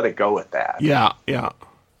kind of let it go at that. Yeah.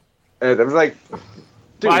 And I'm like,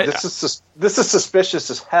 dude, this is suspicious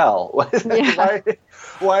as hell. Yeah.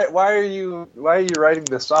 Why are you writing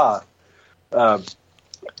this off?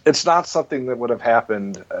 It's not something that would have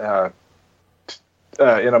happened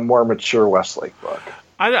in a more mature Westlake book.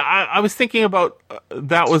 I was thinking about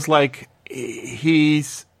that was like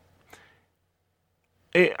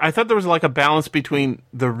I thought there was like a balance between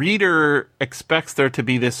the reader expects there to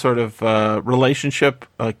be this sort of relationship,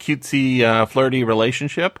 cutesy, flirty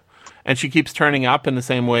relationship, and she keeps turning up in the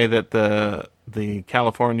same way that the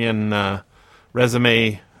Californian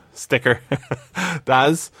resume sticker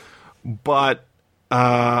does. But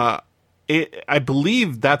I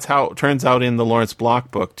believe that's how it turns out in the Lawrence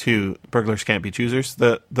Block book too. Burglars Can't Be Choosers.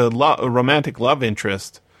 The romantic love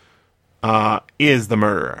interest is the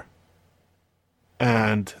murderer,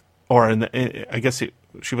 I guess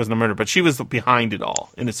she wasn't a murderer, but she was behind it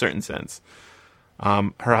all in a certain sense.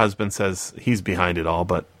 Her husband says he's behind it all,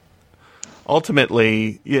 but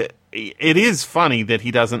ultimately, it is funny that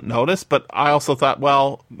he doesn't notice, but I also thought,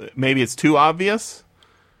 well, maybe it's too obvious.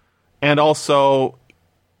 And also,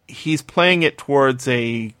 he's playing it towards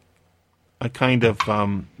a kind of,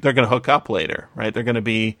 they're going to hook up later, right?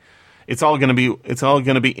 It's all going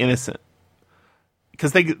to be innocent.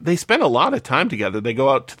 Because they spend a lot of time together. They go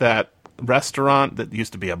out to that restaurant that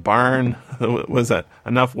used to be a barn. Was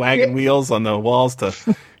enough wagon wheels on the walls to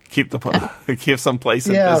keep some place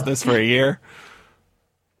in business for a year?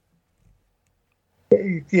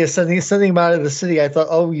 Yeah, sending him out of the city. I thought,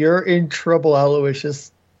 oh, you're in trouble,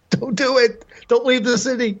 Aloysius. Don't do it. Don't leave the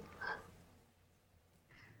city.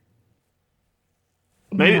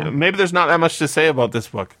 Maybe there's not that much to say about this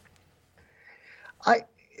book.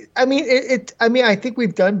 I mean, I think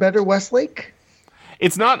we've done better, Westlake.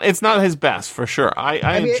 It's not his best for sure.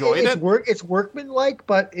 I enjoyed it. It's workmanlike,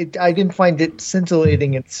 but I didn't find it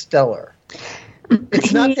scintillating and stellar.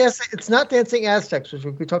 It's not Dancing Aztecs, which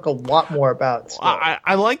we could talk a lot more about.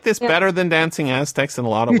 I like this better than Dancing Aztecs in a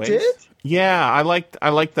lot of ways. You did? Yeah, I like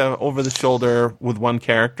the over the shoulder with one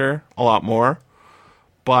character a lot more,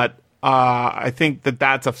 but I think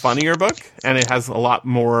that's a funnier book and it has a lot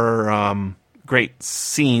more great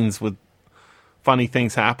scenes with funny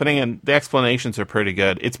things happening, and the explanations are pretty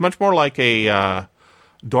good. It's much more like a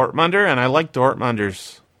Dortmunder, and I like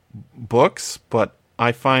Dortmunder's books, but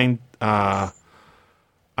I find them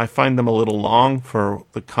a little long for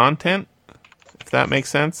the content, if that makes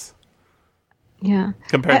sense. Yeah.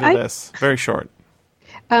 Compared to this, very short.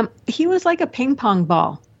 He was like a ping pong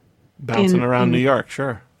ball, bouncing around New York.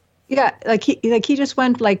 Sure. Yeah, he just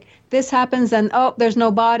went like this happens, and oh, there's no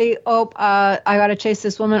body. Oh, I gotta chase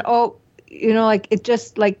this woman. Oh, it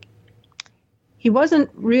just like he wasn't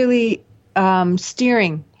really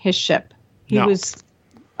steering his ship. He was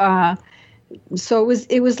So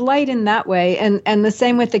it was light in that way, and the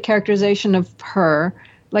same with the characterization of her.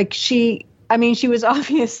 Like she was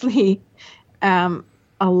obviously a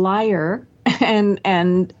liar and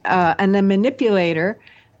a manipulator,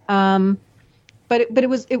 but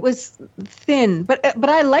it was thin. But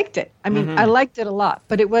I liked it. I mean, I liked it a lot.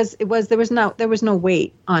 But there was no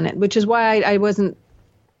weight on it, which is why I wasn't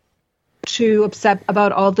too upset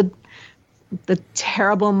about all the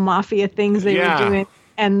terrible mafia things they were doing.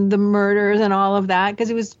 And the murders and all of that,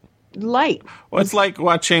 because it was light. Well, it's like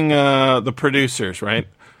watching The Producers, right?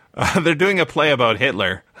 They're doing a play about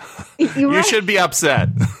Hitler. You should be upset,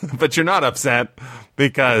 but you're not upset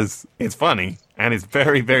because it's funny and it's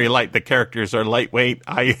very, very light. The characters are lightweight,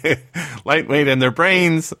 lightweight in their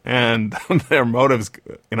brains, and their motives,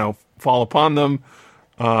 fall upon them.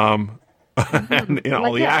 And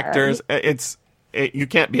all the actors, you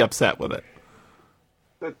can't be upset with it.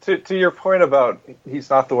 To your point about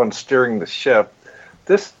he's not the one steering the ship,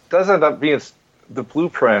 this does end up being the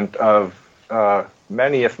blueprint of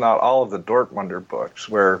many, if not all, of the Dortmunder books,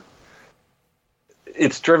 where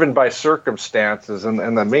it's driven by circumstances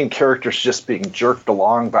and the main character's just being jerked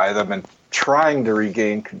along by them and trying to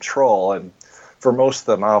regain control, and for most of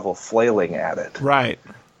the novel, flailing at it. Right.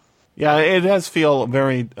 Yeah, it does feel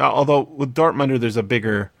very... although with Dortmunder, there's a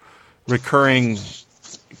bigger recurring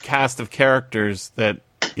cast of characters that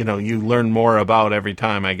you learn more about every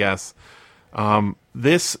time, I guess.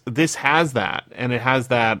 This has that, and it has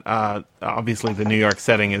that. Obviously, the New York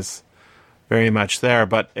setting is very much there,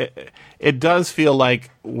 but it does feel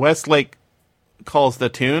like Westlake calls the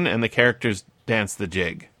tune, and the characters dance the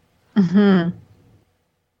jig. Mm-hmm.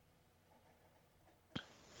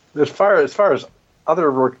 As far as other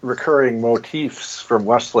recurring motifs from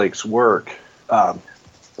Westlake's work,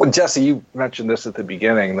 Jesse, you mentioned this at the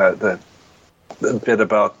beginning, the bit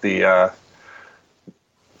about the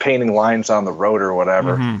painting lines on the road or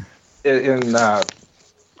whatever. Mm-hmm. In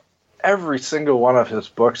every single one of his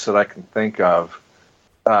books that I can think of,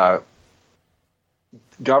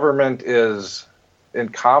 government is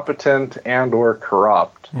incompetent and or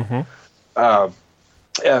corrupt. Mm-hmm.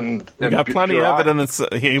 And we got plenty of evidence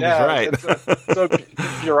he was right. So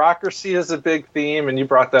bureaucracy is a big theme, and you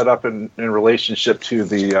brought that up in relationship to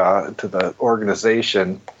the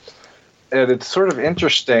organization. And it's sort of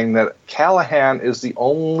interesting that Callahan is the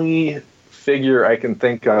only figure I can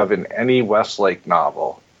think of in any Westlake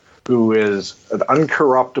novel who is an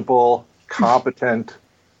uncorruptible, competent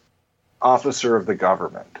officer of the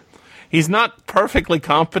government. He's not perfectly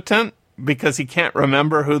competent because he can't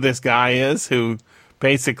remember who this guy is, who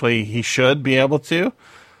basically he should be able to,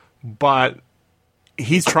 but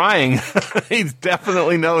he's trying. He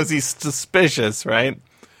definitely knows he's suspicious, right?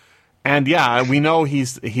 And yeah, we know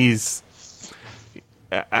he's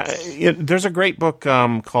there's a great book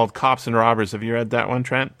called Cops and Robbers. Have you read that one,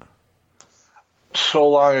 Trent? So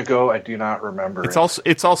long ago, I do not remember. It's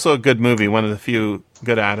also a good movie, one of the few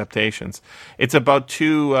good adaptations. It's about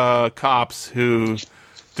two cops who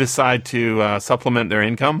decide to supplement their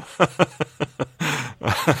income.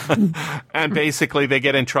 And basically they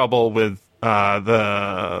get in trouble with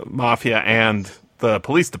the mafia and the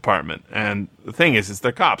police department. And the thing is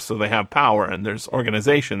they're cops, so they have power and there's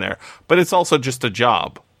organization there. But it's also just a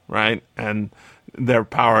job, right? And their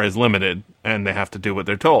power is limited and they have to do what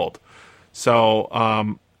they're told.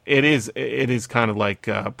 So it is kind of like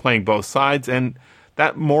playing both sides. And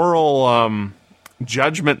that moral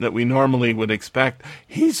judgment that we normally would expect,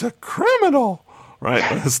 he's a criminal, right?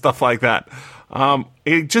 Stuff like that.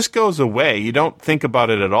 It just goes away. You don't think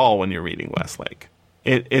about it at all when you're reading Westlake.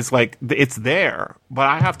 It's like, it's there, but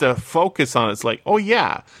I have to focus on it. It's like, oh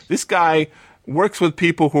yeah, this guy works with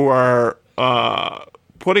people who are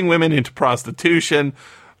putting women into prostitution,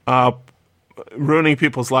 ruining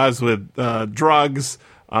people's lives with drugs,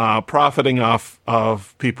 profiting off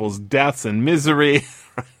of people's deaths and misery,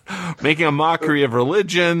 making a mockery of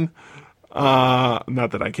religion. Not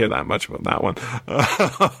that I care that much about that one.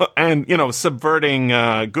 And, subverting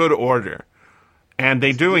good order. And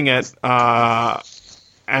they doing it,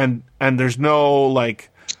 and there's no, like,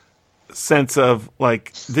 sense of,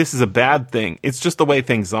 like, this is a bad thing. It's just the way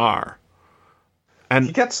things are. And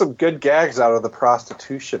you get some good gags out of the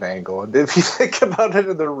prostitution angle. And if you think about it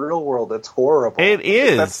in the real world, it's horrible. It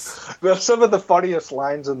is. That's some of the funniest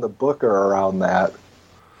lines in the book are around that.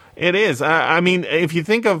 It is. I mean, if you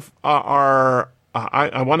think of I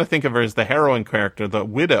want to think of her as the heroine character, the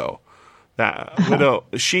widow. That widow,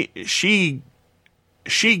 she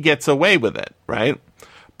gets away with it, right?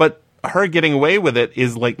 But her getting away with it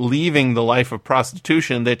is like leaving the life of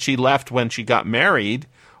prostitution that she left when she got married.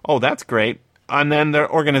 Oh, that's great. And then the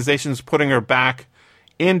organization's putting her back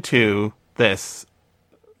into this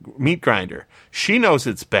meat grinder. She knows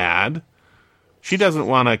it's bad. She doesn't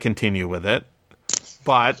want to continue with it.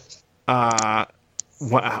 But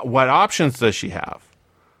what options does she have?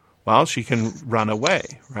 Well, she can run away,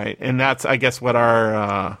 right? And that's, I guess, what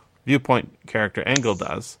our viewpoint character Engel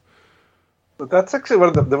does. But that's actually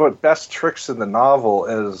one of the best tricks in the novel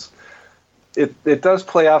is it does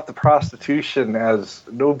play off the prostitution as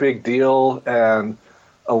no big deal and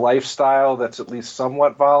a lifestyle that's at least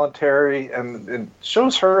somewhat voluntary, and it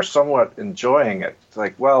shows her somewhat enjoying it. It's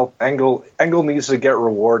like, well, Engel needs to get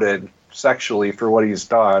rewarded sexually for what he's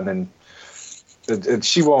done, and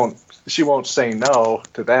she won't say no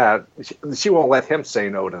to that. She won't let him say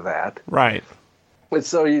no to that. Right. And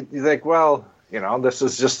so you think, well, this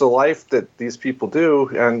is just the life that these people do,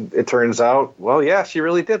 and it turns out, well, yeah, she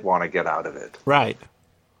really did want to get out of it. Right.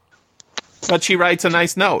 But she writes a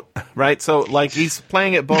nice note, right? So, like, he's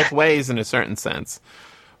playing it both ways in a certain sense.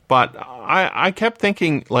 But I kept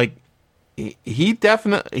thinking, like, he's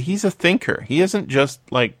a thinker. He isn't just,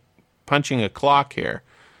 like, punching a clock here.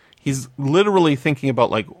 He's literally thinking about,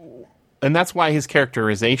 like, and that's why his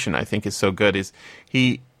characterization, I think, is so good, is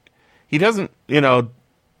he doesn't,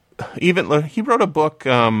 even, he wrote a book,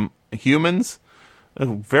 Humans, a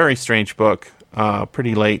very strange book,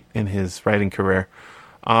 pretty late in his writing career,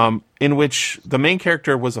 in which the main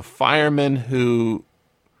character was a fireman who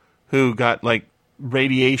got, like,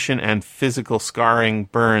 radiation and physical scarring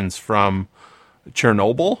burns from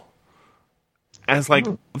Chernobyl. And it's like,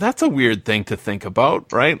 that's a weird thing to think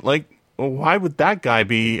about, right? Like, why would that guy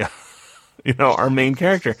be, our main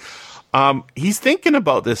character? He's thinking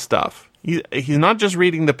about this stuff. He's not just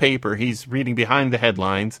reading the paper. He's reading behind the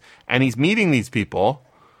headlines, and he's meeting these people,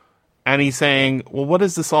 and he's saying, well, what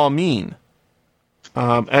does this all mean?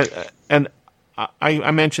 And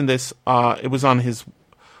I mentioned this. It was on his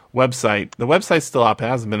website. The website's still up. It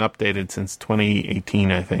hasn't been updated since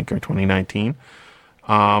 2018, I think, or 2019.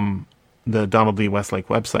 The Donald D. Westlake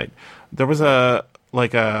website. There was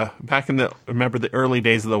back in remember the early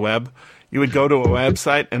days of the web, you would go to a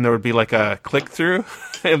website and there would be like a click through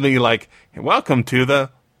and be like, welcome to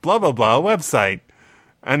the blah, blah, blah website.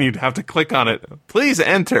 And you'd have to click on it. Please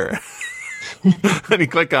enter. And you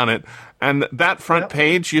click on it. And that front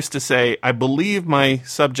page used to say, I believe my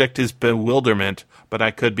subject is bewilderment, but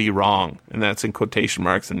I could be wrong. And that's in quotation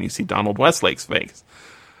marks. And you see Donald Westlake's face.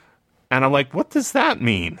 And I'm like, what does that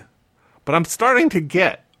mean? But I'm starting to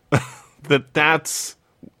get that's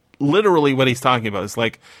literally what he's talking about. It's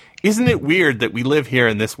like, isn't it weird that we live here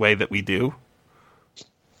in this way that we do?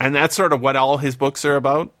 And that's sort of what all his books are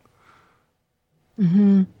about.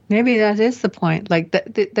 Mm-hmm. Maybe that is the point. Like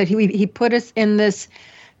that he put us in this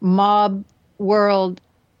mob world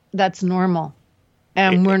that's normal.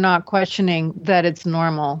 And we're not questioning that it's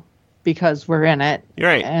normal because we're in it.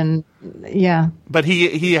 Right. And yeah. But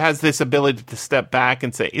he has this ability to step back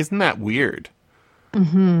and say, isn't that weird?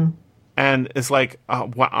 Mm-hmm. And it's like,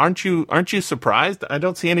 aren't you surprised? I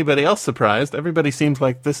don't see anybody else surprised. Everybody seems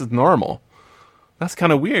like this is normal. That's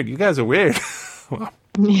kind of weird. You guys are weird. Well,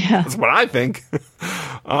 yeah, that's what I think.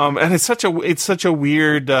 And it's such a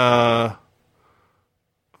weird,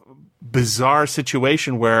 bizarre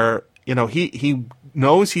situation where he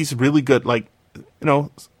knows he's really good. Like,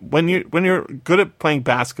 when you're good at playing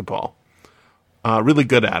basketball, really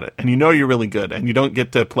good at it, and you're really good, and you don't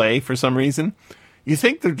get to play for some reason. You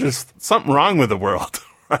think there's just something wrong with the world,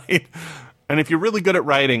 right? And if you're really good at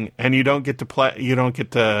writing and you don't get to play, you don't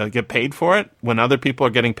get to get paid for it when other people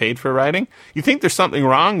are getting paid for writing, you think there's something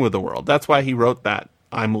wrong with the world. That's why he wrote that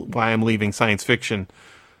why I'm leaving science fiction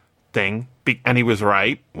thing. And he was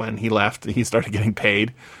right. When he left, he started getting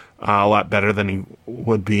paid a lot better than he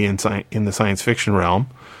would be in the science fiction realm.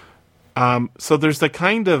 So there's the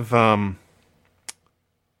kind of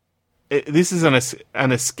this is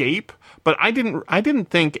an escape. But I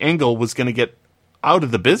didn't think Engel was going to get out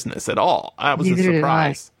of the business at all. That was a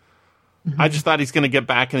surprise. I just thought he's going to get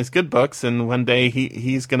back in his good books, and one day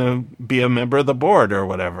he's going to be a member of the board or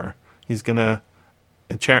whatever. He's going to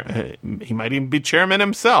he might even be chairman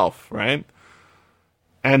himself, right?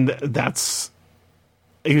 And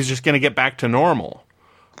he was just going to get back to normal.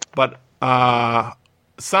 But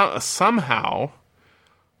somehow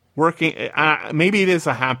working, maybe it is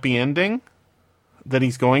a happy ending that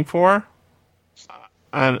he's going for.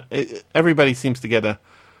 And everybody seems to get a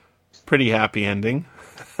pretty happy ending.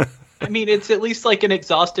 I mean, it's at least like an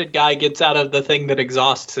exhausted guy gets out of the thing that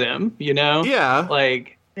exhausts him, Yeah.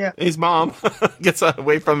 Like, yeah. His mom gets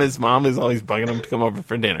away from his mom, who's always bugging him to come over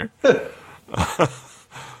for dinner.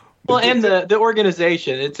 Well, and the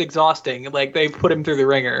organization, it's exhausting. Like, they put him through the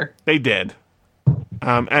ringer. They did.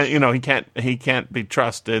 And he can't be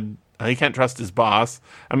trusted. He can't trust his boss.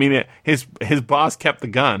 I mean, his boss kept the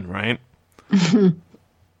gun, right?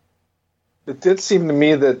 It did seem to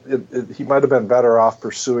me that he might have been better off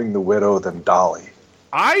pursuing the widow than Dolly.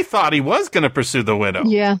 I thought he was going to pursue the widow.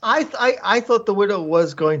 Yeah. I thought the widow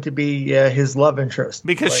was going to be his love interest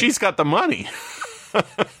because she's got the money.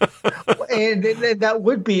 And that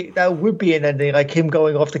would be an ending, like him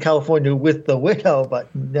going off to California with the widow, but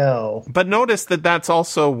no. But notice that's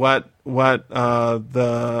also what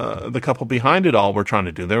the couple behind it all were trying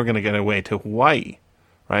to do. They were going to get away to Hawaii,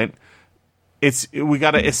 right? We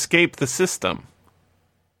got to escape the system,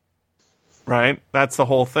 right? That's the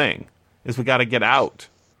whole thing. Is we got to get out,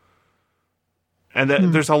 and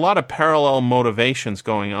there's a lot of parallel motivations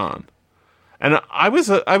going on. And I was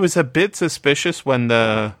a bit suspicious when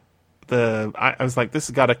I was like, this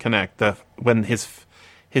has got to connect. When his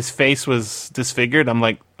face was disfigured, I'm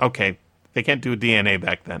like, okay, they can't do DNA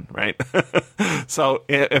back then, right? So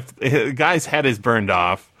if the guy's head is burned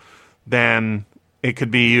off, then it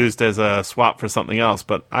could be used as a swap for something else.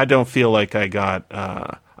 But I don't feel like I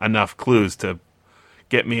got enough clues to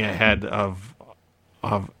get me ahead of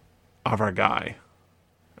our guy.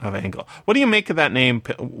 Of Angle. What do you make of that name,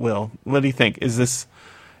 Will? What do you think? Is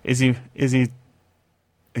he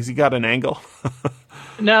got an angle?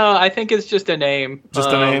 No, I think it's just a name. Just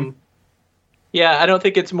a name? Yeah, I don't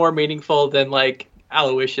think it's more meaningful than like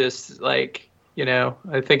Aloysius. Like, I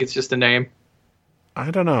think it's just a name. I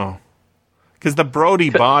don't know. Because the Brody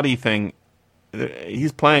body thing,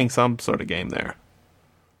 he's playing some sort of game there.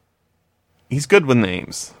 He's good with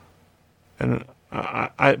names. And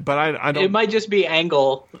I don't. It might just be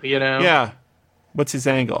Angle, Yeah. What's his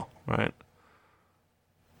angle, right?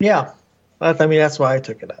 Yeah. That's why I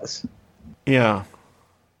took it as. Yeah.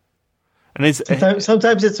 And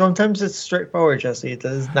sometimes it's straightforward, Jesse. It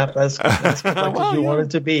does not as complex as you want it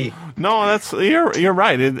to be. No, you're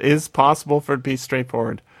right. It is possible for it to be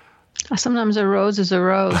straightforward. Sometimes a rose is a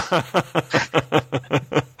rose.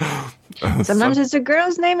 Sometimes it's a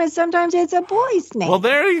girl's name, and sometimes it's a boy's name. Well,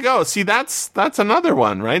 there you go. See, that's another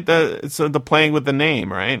one, right? It's the playing with the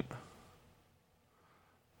name, right?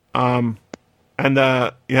 And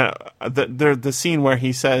the scene where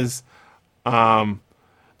he says, "There's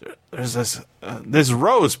this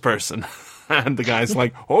Rose person," and the guy's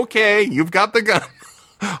like, "Okay, you've got the gun."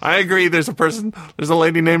 I agree. There's a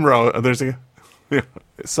lady named Rose.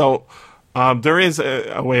 So there is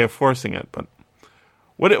a way of forcing it, but.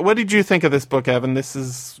 What did you think of this book, Evan? This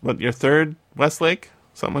is, your third Westlake?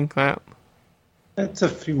 Something like that? It's a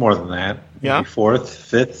few more than that. Yeah? Maybe fourth,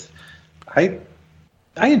 fifth. I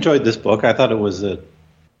enjoyed this book. I thought it was it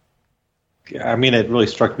really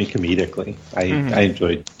struck me comedically. I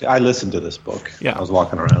listened to this book. Yeah. I was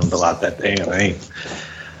walking around a lot that day, and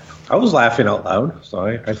I was laughing out loud, so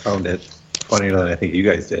I found it funnier than I think you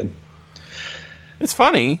guys did. It's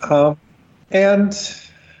funny. And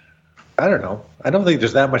I don't know. I don't think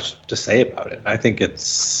there's that much to say about it. I think the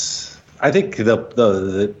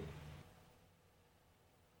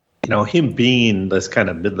him being this kind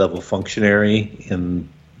of mid-level functionary in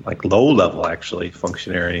like low-level actually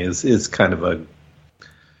functionary is kind of a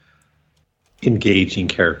engaging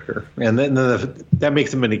character, and then that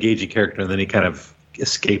makes him an engaging character, and then he kind of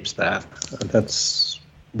escapes that. That's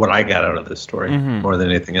what I got out of this story more than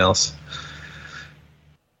anything else.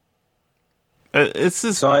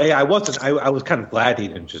 So I was kind of glad he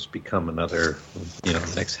didn't just become another,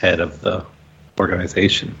 next head of the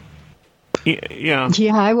organization. Yeah.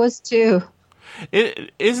 Yeah, I was too.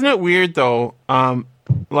 Isn't it weird though?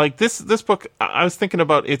 Like this book, I was thinking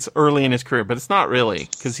about it's early in his career, but it's not really,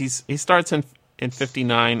 because he starts in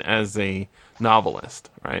 1959 as a novelist,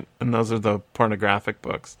 right? And those are the pornographic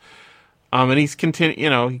books. And he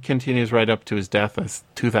continues right up to his death as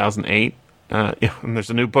 2008. And there's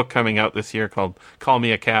a new book coming out this year called "Call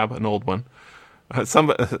Me a Cab," an old one. I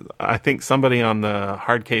think somebody on the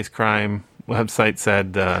Hard Case Crime website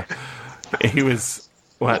said he was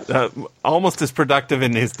almost as productive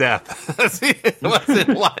in his death as he was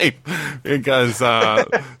in life, because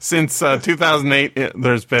since 2008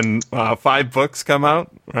 there's been 5 books come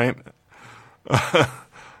out, right? I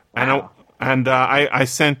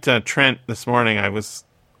sent Trent this morning. I was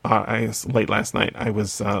late last night. I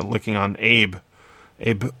was looking on Abe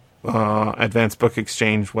Advanced Book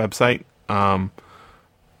Exchange website,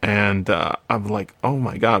 and I'm like, oh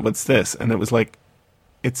my god, what's this? And it was like,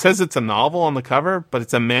 it says it's a novel on the cover, but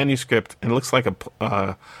it's a manuscript, and it looks like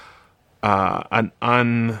an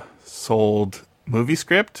unsold movie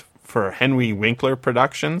script for Henry Winkler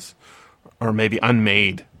Productions, or maybe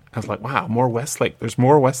Unmade. I was like, wow, more Westlake. There's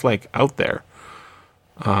more Westlake out there.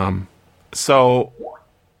 So,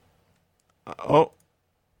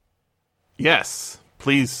 yes,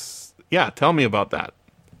 please, tell me about that.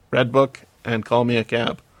 Redbook and Call Me a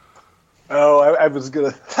Cab. Oh, I was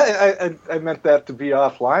gonna. I meant that to be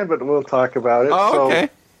offline, but we'll talk about it. Oh, okay.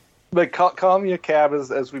 But Call Me a Cab,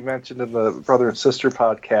 as we mentioned in the Brother and Sister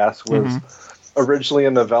podcast, was originally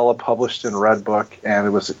a novella published in Redbook, and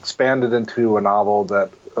it was expanded into a novel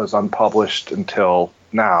that was unpublished until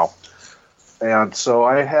now. And so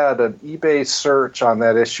I had an eBay search on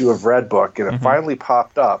that issue of Redbook, and it finally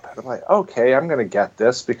popped up. And I'm like, okay, I'm going to get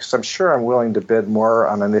this because I'm sure I'm willing to bid more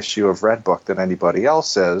on an issue of Redbook than anybody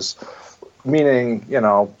else is, meaning,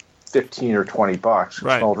 $15 or $20 for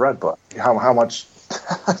an old Redbook. How much?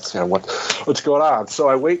 What's going on? So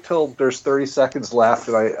I wait till there's 30 seconds left,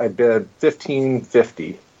 and I bid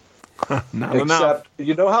 $15.50. Not enough.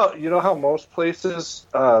 You know how most places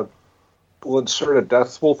will insert a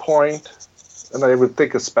decimal point, and I would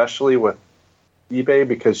think especially with eBay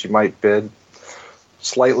because you might bid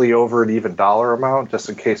slightly over an even dollar amount just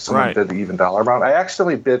in case someone bid the even dollar amount. I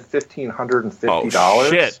accidentally bid $1,550. Oh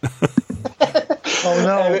shit! Oh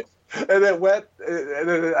no! And it went.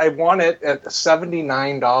 And I won it at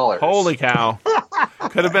 $79. Holy cow!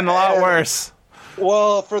 Could have been a lot worse.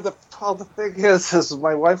 Well, the thing is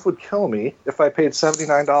my wife would kill me if I paid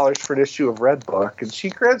 $79 for an issue of Redbook, and she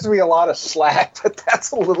grants me a lot of slack, but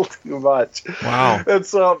that's a little too much. Wow. And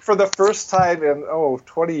so for the first time in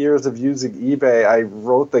 20 years of using eBay, I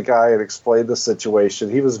wrote the guy and explained the situation.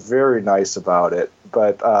 He was very nice about it,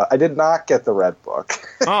 but I did not get the Redbook.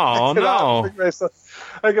 Oh, no.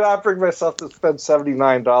 I cannot bring myself to spend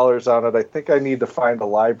 $79 on it. I think I need to find a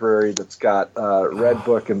library that's got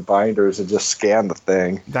Redbook and binders and just scan the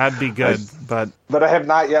thing. That'd be good, but I have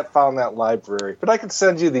not yet found that library. But I can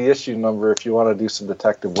send you the issue number if you want to do some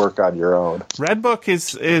detective work on your own. Redbook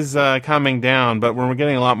is coming down, but we're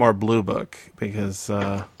getting a lot more Blue Book because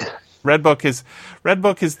Redbook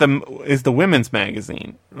is the women's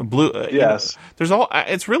magazine. Yes.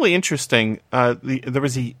 It's really interesting. There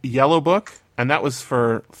was a Yellow Book, and that was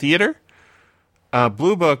for theater.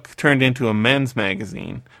 Blue Book turned into a men's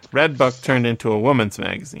magazine. Red Book turned into a woman's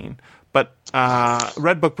magazine. But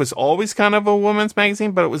Red Book was always kind of a woman's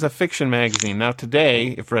magazine, but it was a fiction magazine. Now today,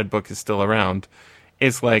 if Red Book is still around,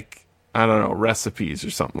 it's like, I don't know, recipes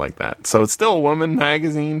or something like that. So it's still a woman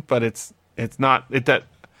magazine, but it's not that.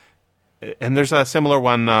 And there's a similar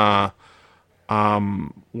one.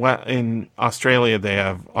 In Australia, they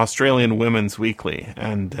have Australian Women's Weekly,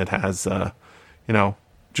 and it has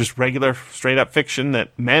just regular straight up fiction that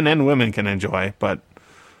men and women can enjoy. But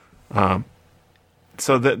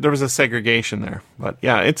so there was a segregation there. But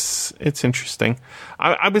yeah, it's interesting.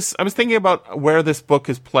 I was thinking about where this book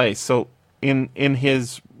is placed. So in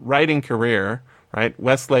his writing career, right,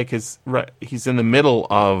 Westlake he's in the middle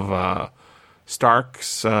of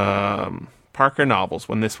Stark's Parker novels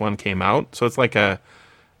when this one came out. So it's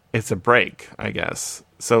a break, I guess.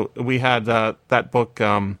 So we had that book,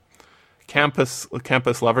 Campus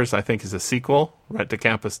Lovers, I think is a sequel, right, to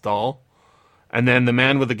Campus Doll. And then The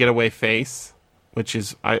Man with the Getaway Face, which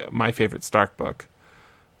is my favorite Stark book,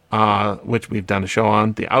 which we've done a show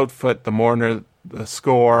on. The Outfit, The Mourner, The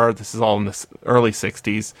Score, this is all in the early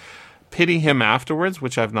 60s. Pity Him Afterwards,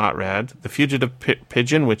 which I've not read. The Fugitive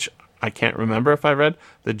Pigeon, which I can't remember if I read.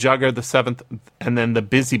 The Jugger, The Seventh, and then The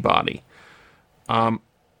Busybody.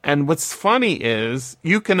 And what's funny is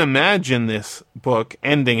you can imagine this book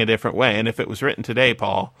ending a different way. And if it was written today,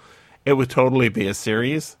 Paul, it would totally be a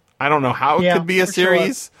series. I don't know how it could be a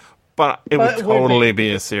series, but it would totally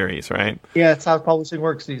be a series, right? Yeah, it's how publishing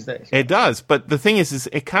works these days. It does. But the thing is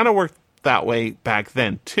it kind of worked that way back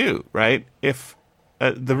then too, right? If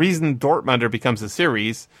the reason Dortmunder becomes a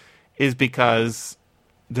series is because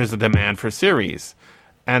there's a demand for series.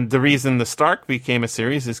 And the reason the Stark became a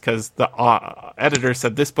series is because the editor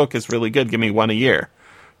said, this book is really good, give me one a year,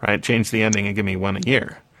 right? Change the ending and give me one a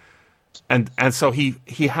year. And so he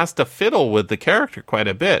has to fiddle with the character quite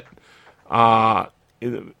a bit. I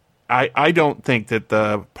don't think that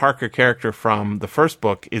the Parker character from the first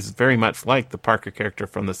book is very much like the Parker character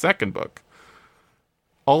from the second book.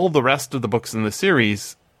 All the rest of the books in the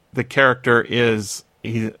series, the character is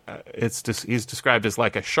he's described as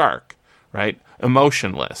like a shark, right?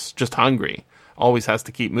 Emotionless, just hungry, always has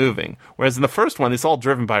to keep moving. Whereas in the first one, it's all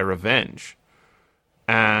driven by revenge,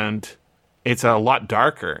 and it's a lot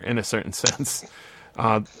darker in a certain sense.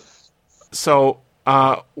 So,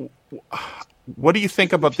 what do you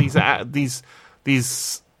think about these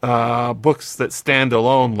books that stand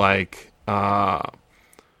alone, like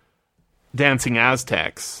Dancing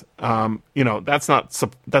Aztecs? That's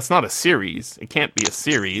not a series. It can't be a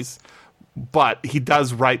series. but he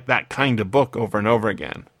does write that kind of book over and over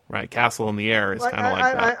again, right? Castle in the Air is kind of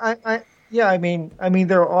like that. Yeah, I mean,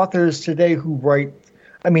 there are authors today who write.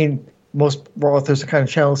 I mean, most authors are kind of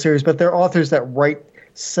channel series, but there are authors that write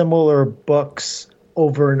similar books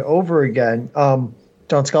over and over again. John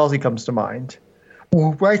Scalzi comes to mind,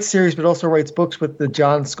 who writes series but also writes books with the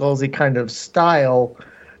John Scalzi kind of style. I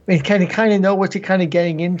mean, kind of know what you're kind of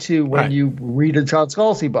getting into when you read a John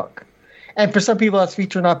Scalzi book. And for some people, that's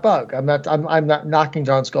feature not bug. I'm not knocking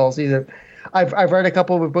John Scalzi. I've read a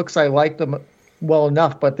couple of his books. I like them well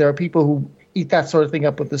enough, but there are people who eat that sort of thing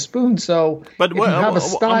up with a spoon. So, if you have a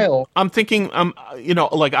style, I'm thinking,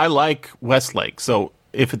 like I like Westlake. So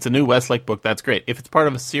if it's a new Westlake book, that's great. If it's part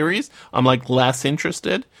of a series, I'm like less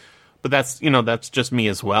interested. But that's just me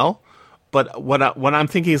as well. But what I'm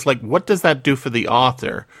thinking is like, what does that do for the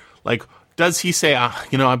author? Like, does he say,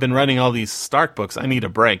 I've been writing all these Stark books. I need a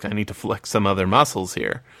break. I need to flex some other muscles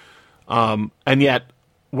here. And yet,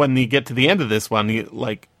 when you get to the end of this one, you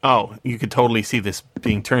could totally see this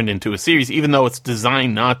being turned into a series, even though it's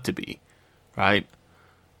designed not to be, right?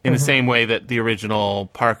 In the same way that the original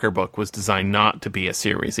Parker book was designed not to be a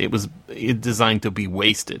series. It was designed to be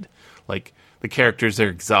wasted. Like, the characters are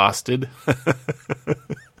exhausted.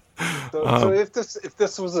 So if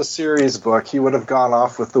this was a series book, he would have gone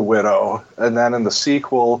off with the widow, and then in the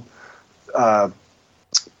sequel,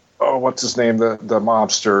 what's his name? The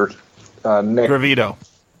mobster, Nick Gravito.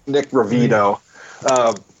 Nick Gravito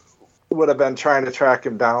would have been trying to track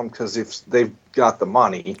him down because if they've got the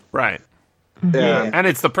money, right? And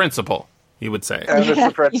it's the principal, he would say. And it's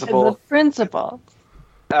the principal. Yeah, the principal.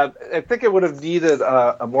 I think it would have needed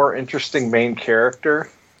a more interesting main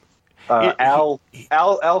character. Al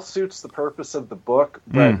suits the purpose of the book,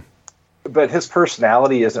 but his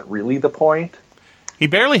personality isn't really the point. He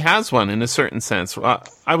barely has one in a certain sense.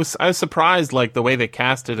 I was surprised, like the way they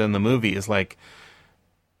cast it in the movie is like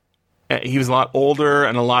he was a lot older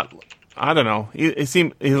and a lot. I don't know. He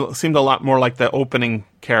seemed a lot more like the opening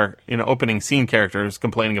scene characters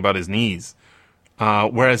complaining about his knees,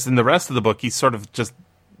 whereas in the rest of the book he's sort of just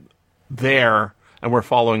there and we're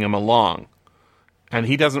following him along. And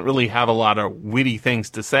he doesn't really have a lot of witty things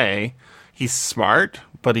to say. He's smart,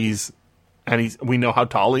 but we know how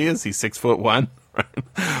tall he is. He's 6'1",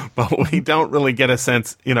 right? But we don't really get a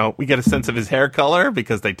sense, we get a sense of his hair color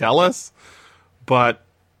because they tell us. But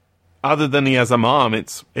other than he has a mom,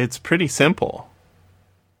 it's pretty simple.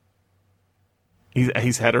 He's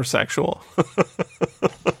heterosexual.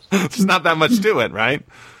 There's not that much to it, right?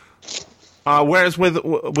 Whereas with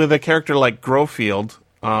a character like Grofield,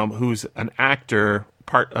 who's an actor,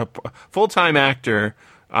 full-time actor,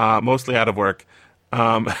 mostly out of work,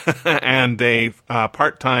 and a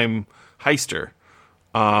part-time heister.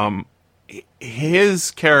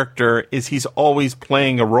 His character is he's always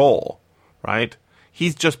playing a role, right?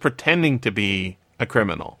 He's just pretending to be a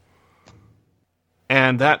criminal.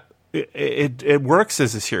 And that it works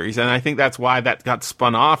as a series, and I think that's why that got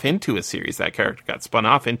spun off into a series. That character got spun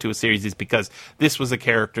off into a series is because this was a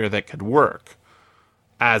character that could work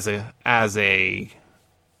as a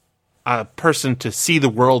person to see the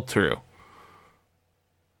world through.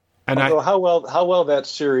 And although how well that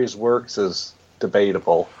series works is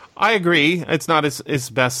debatable. I agree. It's not his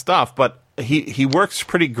best stuff, but he works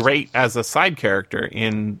pretty great as a side character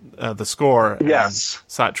in the score. Yes.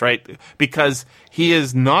 Such, right? Because he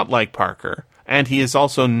is not like Parker, and he is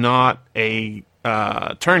also not a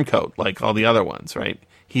turncoat like all the other ones, right?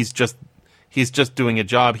 He's just doing a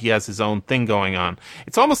job. He has his own thing going on.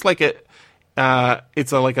 It's almost like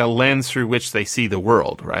like a lens through which they see the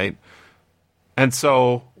world, right? And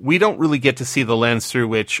so we don't really get to see the lens through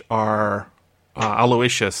which our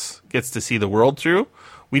Aloysius gets to see the world through.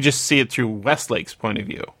 We just see it through Westlake's point of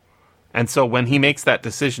view. And so when he makes that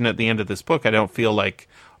decision at the end of this book, I don't feel like,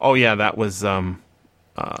 oh yeah, that was, I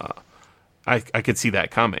could see that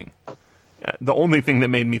coming. The only thing that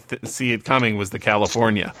made me see it coming was the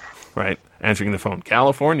California, right? Answering the phone,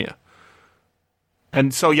 California.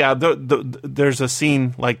 And so, yeah, there's a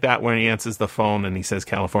scene like that where he answers the phone and he says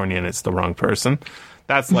California and it's the wrong person.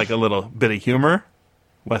 That's like a little bit of humor,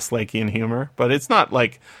 Westlakean humor, but it's not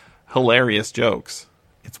like hilarious jokes.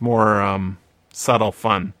 It's more subtle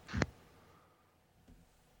fun.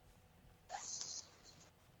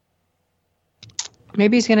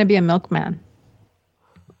 Maybe he's going to be a milkman.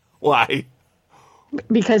 Why?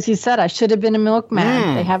 Because he said, I should have been a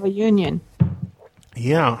milkman. They have a union.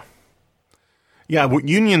 Yeah. Yeah,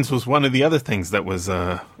 unions was one of the other things that was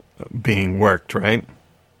being worked, right?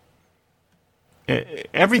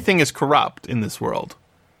 Everything is corrupt in this world.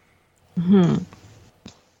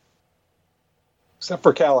 Except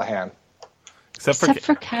for Callahan. Except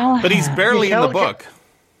for Callahan. But he's barely in the book,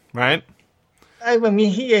 right? I mean,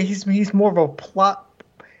 he's more of a plot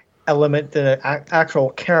element than an actual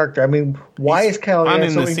character. I mean, why is Callahan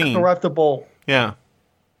so incorruptible? Yeah.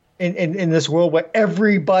 In this world where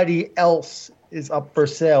everybody else is up for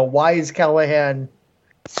sale, why is Callahan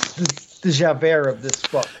the Javert of this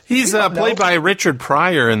book? He's played by Richard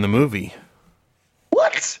Pryor in the movie.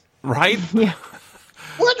 What? Right? Yeah.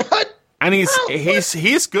 What? And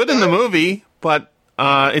he's good in the movie, but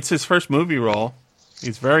it's his first movie role.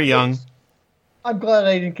 He's very young. I'm glad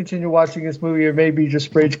I didn't continue watching this movie, or maybe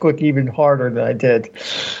just rage quit even harder than I did.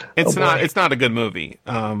 It's not a good movie.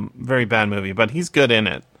 Very bad movie, but he's good in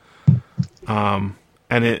it.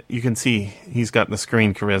 And you can see he's got the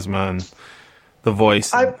screen charisma and the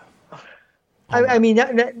voice. I mean,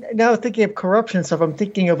 now thinking of corruption stuff, I'm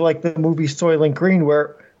thinking of like the movie Soylent Green,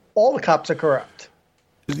 where all the cops are corrupt.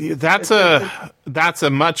 That's a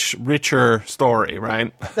much richer story,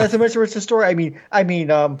 right? That's a much richer story. I mean,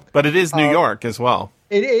 but it is New York as well.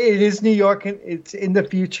 It is New York, and it's in the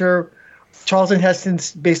future. Charlton Heston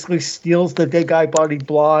basically steals the dead guy body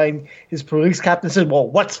blind. His police captain says, "Well,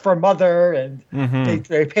 what's for mother?" And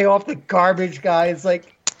they pay off the garbage guy. It's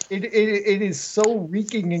like it is so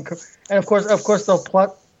reeking and of course the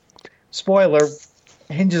plot spoiler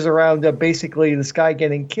hinges around basically this guy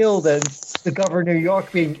getting killed and the governor of New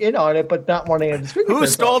York being in on it, but not wanting to distribute. Who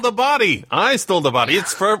stole the body? I stole the body.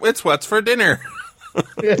 It's what's for dinner. I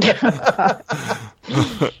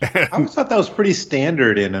always thought that was pretty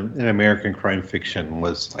standard in American crime fiction.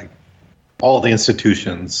 Was like all the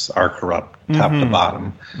institutions are corrupt, top to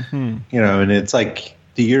bottom. You know, and it's like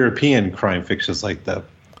the European crime fiction is like the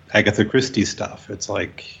Agatha Christie stuff. It's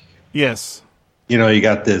like, yes, you know, you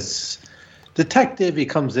got this detective. He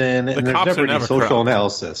comes in, and there's never any social corrupt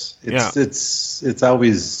analysis. It's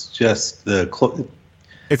always just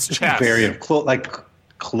it's chess. Very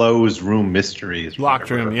closed room mysteries.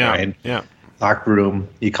 Locked room, yeah. Right? Yeah. Locked room.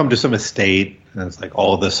 You come to some estate, and it's like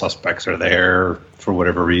all the suspects are there for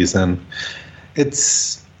whatever reason. It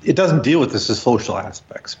doesn't deal with the social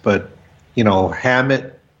aspects, but, you know,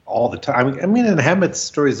 Hammett all the time. I mean, in Hammett's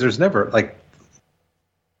stories, there's never, like,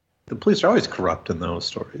 the police are always corrupt in those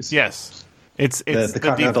stories. Yes. It's the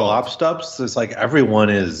Continental Op Stups, it's like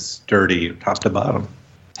everyone is dirty top to bottom.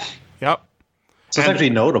 Yep. So it's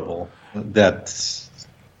actually notable that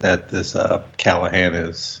this Callahan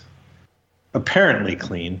is apparently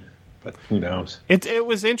clean, but who knows? It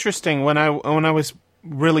was interesting when I was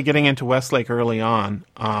really getting into Westlake early on,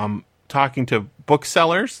 talking to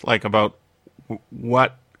booksellers like about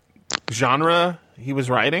what genre he was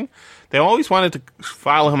writing. They always wanted to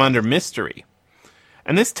file him under mystery,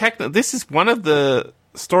 and this is one of the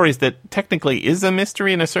stories that technically is a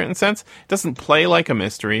mystery in a certain sense. It doesn't play like a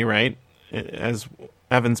mystery, right? As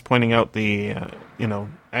Evan's pointing out, the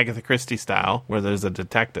Agatha Christie style, where there's a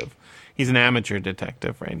detective. He's an amateur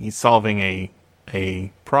detective, right? He's solving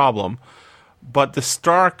a problem. But the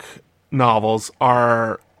Stark novels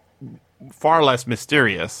are far less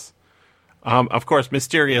mysterious. Of course,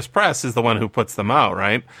 Mysterious Press is the one who puts them out,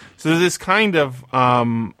 right? So there's this kind of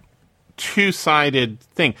two-sided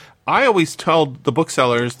thing. I always told the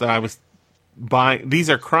booksellers that I was buying, these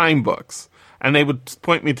are crime books. And they would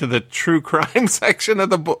point me to the true crime section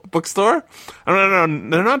of the bookstore. No,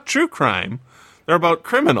 they're not true crime. They're about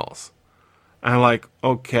criminals. And I'm like,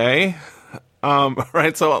 okay.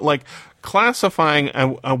 Right, so like classifying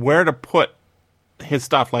where to put his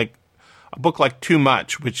stuff, like a book like Too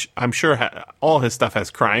Much, which I'm sure all his stuff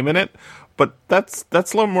has crime in it, but that's a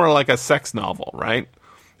little more like a sex novel, right?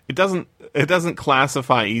 It doesn't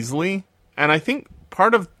classify easily. And I think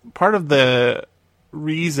part of the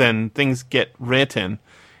reason things get written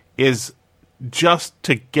is just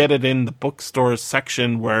to get it in the bookstore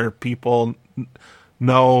section where people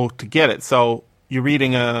know to get it. So you're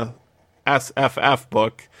reading a SFF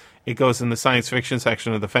book, it goes in the science fiction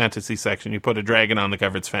section or the fantasy section. You put a dragon on the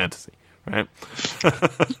cover, it's fantasy, right?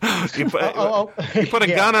 you put a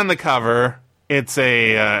gun on the cover, it's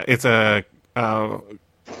a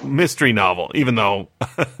mystery novel, even though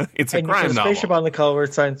it's a crime novel. Spaceship on the cover,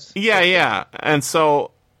 it's science. Yeah. And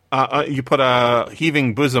so you put a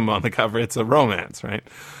heaving bosom on the cover, it's a romance, right?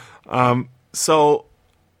 So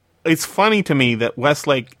it's funny to me that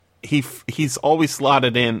Westlake, he's always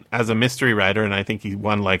slotted in as a mystery writer, and I think he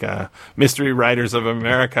won like a Mystery Writers of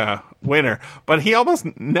America winner, but he almost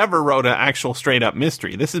never wrote an actual straight-up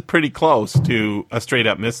mystery. This is pretty close to a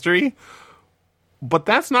straight-up mystery. But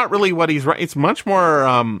that's not really what he's writing. It's much more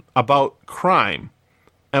about crime.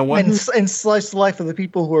 and slice the life of the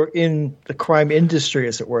people who are in the crime industry,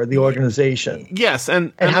 as it were, the organization. Yes,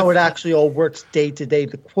 and how it actually all works day to day.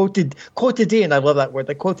 The quotidian, I love that word,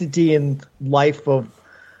 the quotidian life of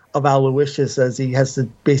Aloysius, as he has to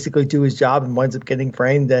basically do his job and winds up getting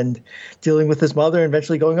framed and dealing with his mother and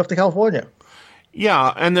eventually going off to California.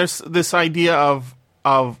 Yeah, and there's this idea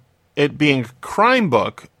of it being a crime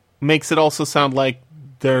book makes it also sound like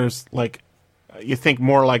there's like, you think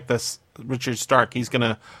more like this Richard Stark, he's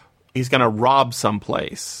gonna rob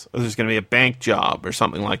someplace, or there's gonna be a bank job or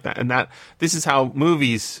something like that, and this is how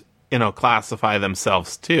movies classify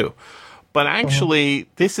themselves too. But actually,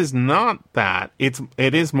 this is not that. It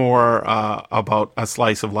is more about a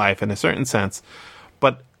slice of life in a certain sense,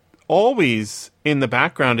 but always in the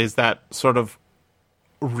background is that sort of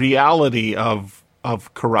reality of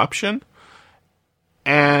corruption,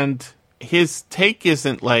 and his take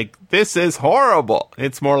isn't like, this is horrible.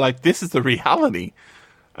 It's more like, this is the reality.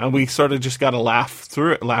 And we sort of just got to laugh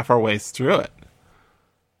our ways through it.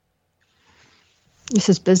 This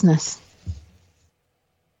is business.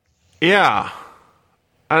 Yeah.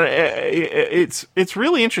 It's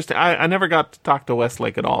really interesting. I never got to talk to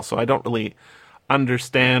Westlake at all, so I don't really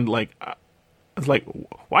understand, like, it's like,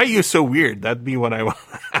 why are you so weird? That'd be what I want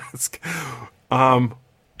to ask.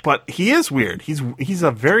 But he is weird. He's a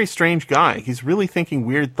very strange guy. He's really thinking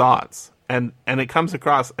weird thoughts, and it comes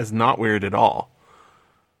across as not weird at all.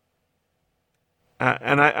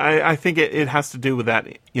 And I think it has to do with that,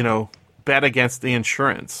 bet against the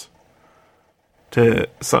insurance. There's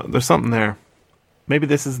something there. Maybe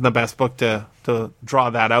this isn't the best book to draw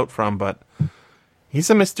that out from, but he's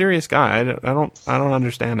a mysterious guy. I don't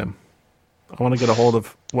understand him. I want to get a hold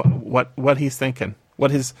of what he's thinking, what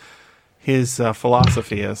his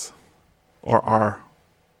philosophy is, or are.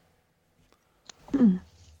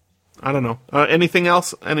 I don't know. Anything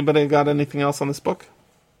else? Anybody got anything else on this book?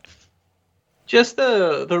 Just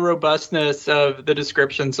the robustness of the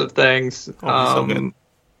descriptions of things. So good.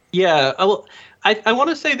 Yeah, I want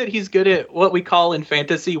to say that he's good at what we call in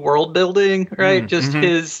fantasy world building, right? Just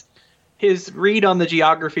his read on the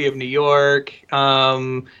geography of New York,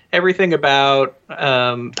 everything about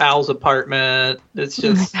Al's apartment. It's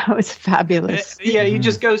just that was fabulous. He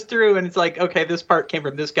just goes through and it's like, okay, this part came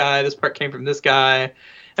from this guy, this part came from this guy.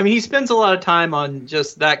 I mean, he spends a lot of time on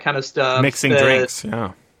just that kind of stuff. Mixing drinks,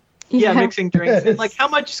 Yeah, mixing drinks. And, like, how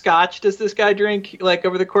much scotch does this guy drink, like,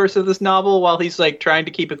 over the course of this novel while he's, like, trying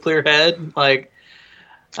to keep a clear head? Like,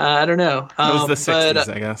 I don't know. It was the 60s,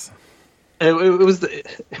 I guess. It was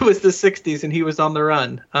the 60s, and he was on the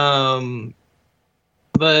run. I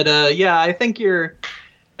think you're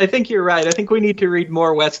right. I think we need to read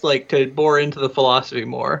more Westlake to bore into the philosophy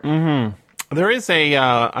more. Mm-hmm. There is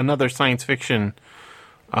another science fiction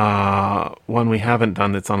one we haven't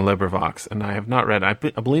done that's on LibriVox, and I have not read. I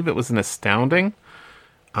believe it was an Astounding.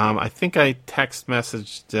 I think I text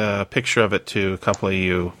messaged a picture of it to a couple of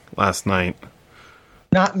you last night.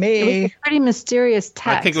 Not me. It was a pretty mysterious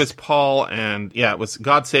text. I think it was Paul, and it was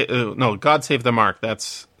God Save the Mark.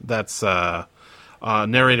 That's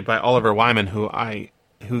narrated by Oliver Wyman,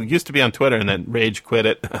 who used to be on Twitter and then rage quit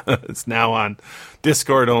it. It's now on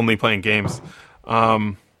Discord only playing games.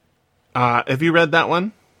 Have you read that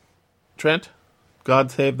one, Trent?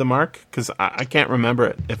 God Save the Mark? Because I can't remember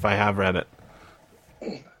it if I have read it.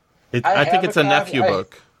 I think it's a nephew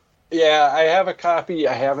book. Yeah, I have a copy.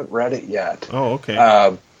 I haven't read it yet. Oh,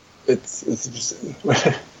 okay. It's just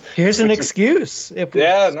here's an excuse. If we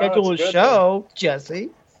schedule a show,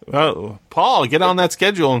 Jesse. Well, Paul, get on that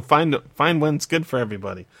schedule and find when's good for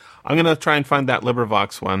everybody. I'm going to try and find that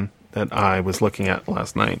LibriVox one that I was looking at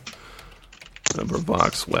last night.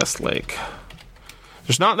 LibriVox Westlake.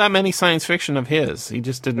 There's not that many science fiction of his. He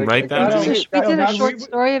just didn't write them. We did a short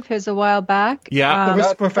story of his a while back. Yeah. The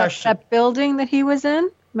Risk Profession. That building that he was in,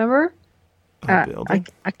 remember? Building?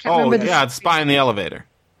 I can't remember. The Spy in the Elevator.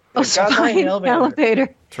 Oh, Spy in the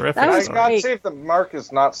Elevator. Terrific. That was God great. Save the Mark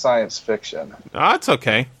is not science fiction. Oh, it's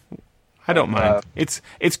okay. I don't mind. It's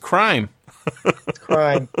crime. It's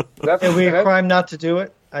crime. It would be a crime not to do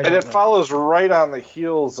it. And it follows right on the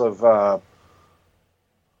heels of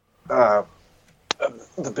The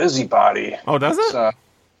Busybody. Oh, does it?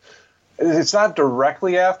 It's not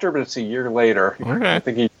directly after, but it's a year later. Okay. I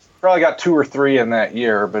think he probably got 2 or 3 in that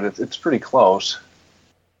year, but it's pretty close.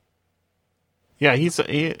 Yeah, How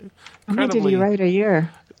many did he write a year?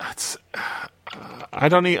 I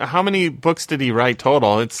don't know how many books did he write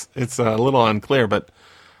total. It's a little unclear, but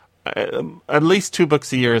at least 2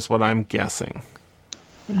 books a year is what I'm guessing.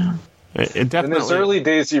 Yeah. It definitely. In his early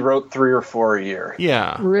days, he wrote 3 or 4 a year.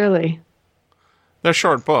 Yeah, Really? they're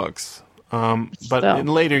short books. But in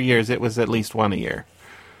later years, it was at least 1 a year.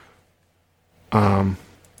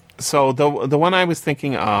 So the one I was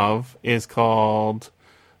thinking of is called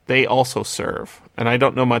They Also Serve, and I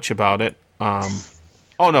don't know much about it. Oh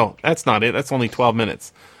no, that's not it. That's only 12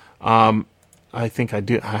 minutes. I think I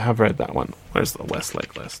have read that one. Where's the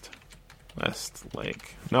Westlake list?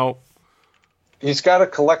 Westlake. No. He's got a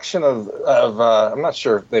collection of I'm not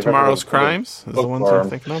sure if they've Tomorrow's Crimes is the ones I'm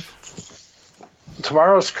thinking of.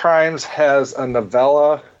 Tomorrow's Crimes has a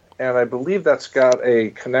novella, and I believe that's got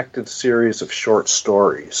a connected series of short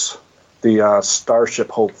stories. The Starship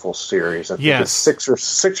Hopeful series. I think it's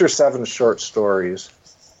six or seven short stories.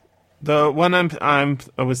 The one I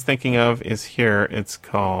was thinking of is here. It's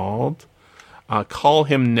called Call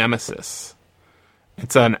Him Nemesis.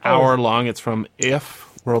 It's an hour long. It's from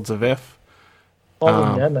Worlds of If.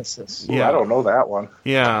 Call Him Nemesis. Ooh, I don't know that one.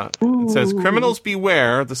 Yeah. It says, criminals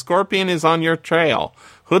beware, the scorpion is on your trail.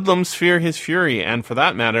 Hoodlums fear his fury, and for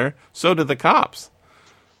that matter, so do the cops.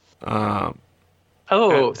 So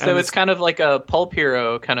it's kind of like a pulp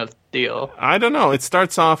hero kind of deal. I don't know. It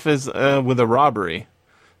starts off as with a robbery.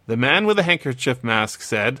 The man with a handkerchief mask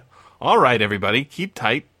said, "All right, everybody, keep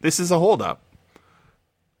tight. This is a holdup."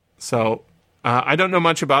 So I don't know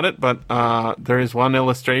much about it, but there is one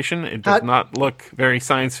illustration. It does not look very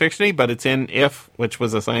science fiction-y, but it's in If, which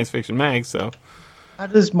was a science fiction mag. So how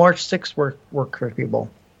does March 6th work for people?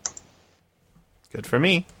 Good for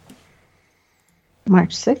me.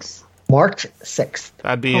 March 6th? March 6th.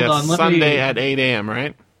 That'd be Sunday at 8 a.m.,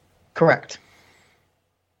 right? Correct.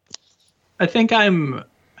 I think I'm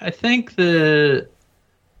out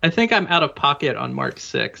of pocket on March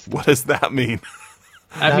 6th. What does that mean?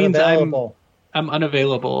 That means I'm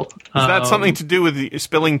unavailable. Is that something to do with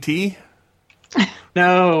spilling tea?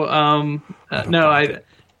 No, I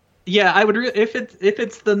would if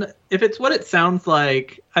it's what it sounds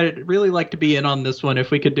like. I'd really like to be in on this one.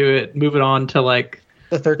 If we could do it, move it on to like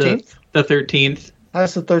the 13th. The 13th. How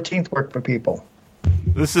does the 13th work for people?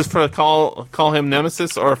 This is for call him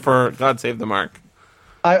Nemesis or for God Save the Mark?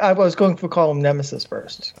 I was going for Call Him Nemesis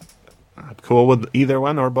first. I'm cool with either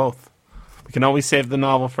one or both. We can always save the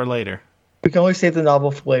novel for later. We can always save the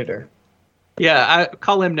novel for later. Yeah,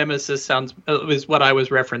 Call Him Nemesis is what I was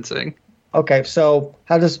referencing. Okay, so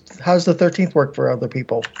how does the 13th work for other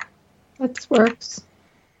people? That works.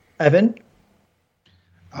 Evan?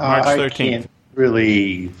 March 13th. I can't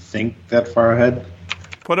really think that far ahead.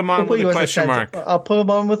 Put him on with a question mark. I'll put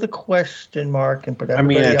him on with a question mark and put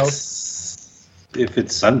everybody else. If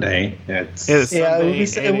it's Sunday, it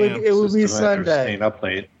would be Sunday. Staying up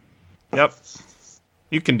late. Yep.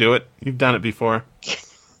 You can do it. You've done it before.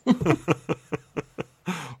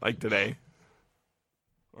 Like today.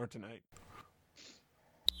 Or tonight.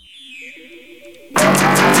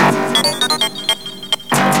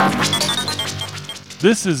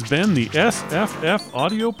 This has been the SFF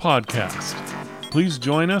Audio Podcast. Please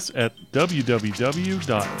join us at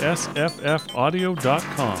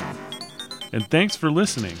www.sffaudio.com. And thanks for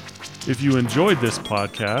listening. If you enjoyed this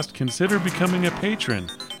podcast, consider becoming a patron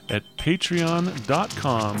at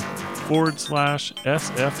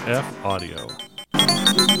patreon.com/SFFaudio.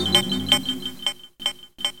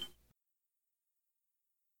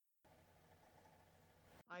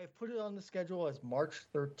 I have put it on the schedule as March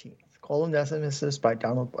 13th. Call Him Nemesis by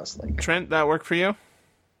Donald Westlake. Trent, that work for you?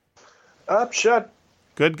 Shut.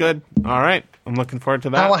 Good. All right. I'm looking forward to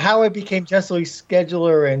that. How I became Jesse's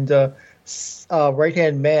scheduler and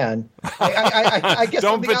right-hand man. I guess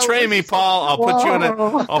don't betray me, Paul.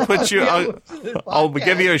 I'll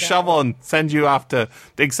give you a shovel and send you off to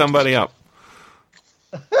dig somebody up.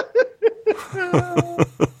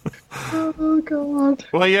 Oh God.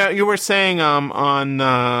 Well, yeah, you were saying on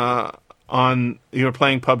you were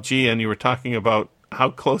playing PUBG and you were talking about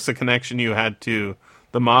how close a connection you had to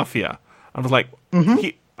the mafia. I was like,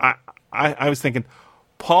 I was thinking,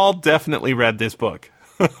 Paul definitely read this book.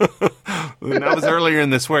 And that was earlier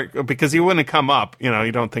in this work because he wouldn't come up. You know,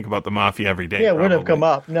 you don't think about the mafia every day. Yeah, it wouldn't have come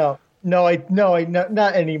up. No,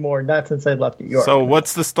 not anymore. Not since I left New York. So,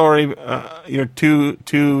 what's the story? You're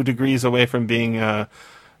two degrees away from being a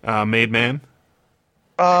made man.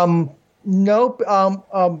 Nope.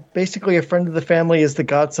 Basically, a friend of the family is the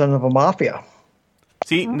godson of a mafia.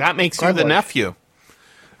 See, that makes you the nephew.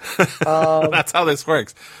 That's how this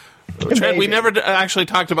works. Trent, we never actually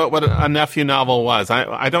talked about what a nephew novel was.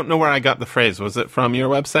 I don't know where I got the phrase. Was it from your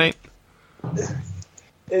website?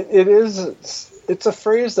 It is. It's a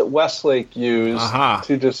phrase that Westlake used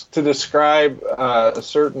to describe a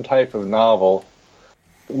certain type of novel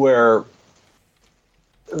where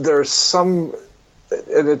there's some.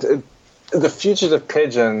 The Fugitive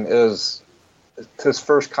Pigeon is his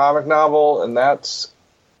first comic novel, and that's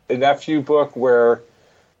a nephew book where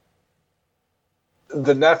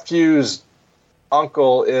the nephew's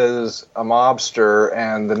uncle is a mobster,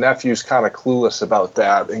 and the nephew's kind of clueless about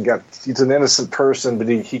that, and he's an innocent person, but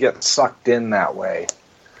he gets sucked in that way.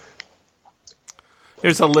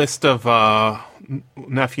 Here's a list of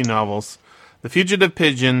nephew novels: The Fugitive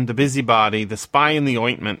Pigeon, The Busybody, The Spy in the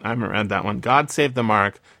Ointment. I haven't read that one. God Save the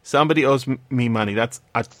Mark. Somebody Owes Me Money. That's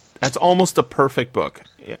almost a perfect book.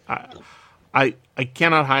 I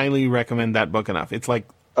cannot highly recommend that book enough. It's like,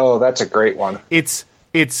 oh, that's a great one. It's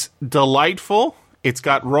delightful. It's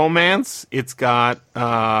got romance. It's got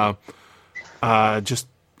just,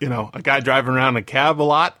 a guy driving around in a cab a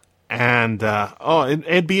lot, and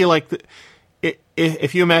it'd be like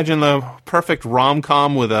if you imagine the perfect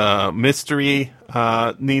rom-com with a mystery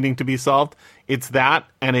needing to be solved. It's that,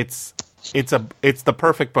 and it's the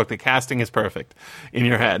perfect book. The casting is perfect in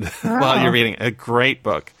your head while you're reading. A great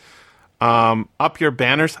book. Up Your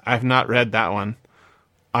Banners. I've not read that one.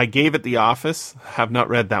 I Gave It the Office. Have not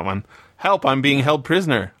read that one. Help, I'm Being Held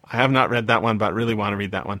Prisoner. I have not read that one, but really want to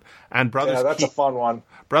read that one. And that's a fun one.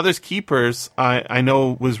 Brothers Keepers, I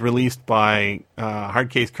know was released by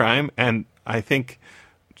Hard Case Crime, and I think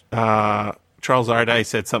Charles Ardai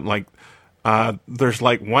said something like, there's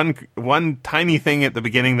like one tiny thing at the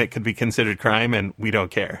beginning that could be considered crime, and we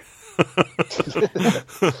don't care.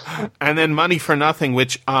 And then Money for Nothing,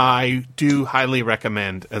 which I do highly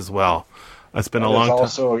recommend as well. It's been a long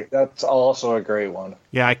time. That's also a great one.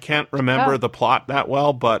 Yeah, I can't remember the plot that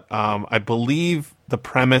well, but I believe the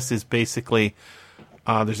premise is basically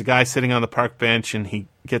there's a guy sitting on the park bench, and he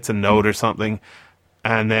gets a note or something,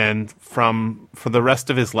 and then for the rest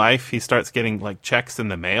of his life, he starts getting like checks in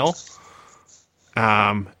the mail,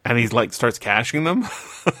 and he's like starts cashing them,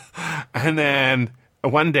 and then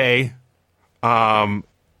one day,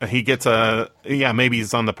 he gets maybe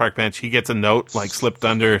he's on the park bench. He gets a note like slipped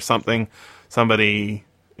under something. Somebody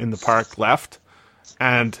in the park left,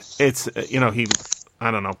 and it's, he,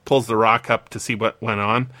 I don't know, pulls the rock up to see what went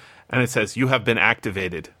on, and it says, "You have been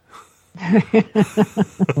activated."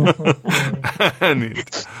 And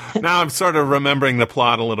now I'm sort of remembering the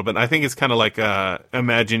plot a little bit. I think it's kind of like,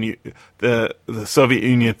 imagine the Soviet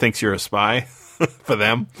Union thinks you're a spy for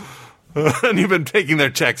them, and you've been taking their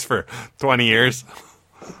checks for 20 years.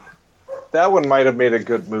 That one might have made a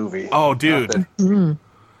good movie. Oh, dude.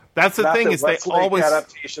 That's the thing, is they always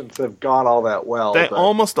adaptations have gone all that well. They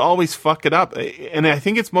almost always fuck it up, and I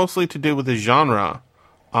think it's mostly to do with the genre,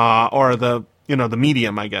 or the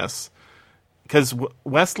medium, I guess. Because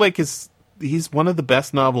Westlake he's one of the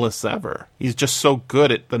best novelists ever. He's just so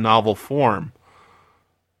good at the novel form,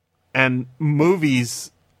 and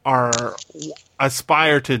movies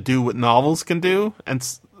aspire to do what novels can do,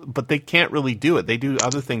 but they can't really do it. They do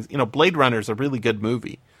other things. Blade Runner is a really good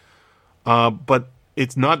movie, but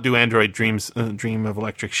it's not Do Android Dream of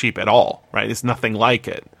Electric Sheep at all, right? It's nothing like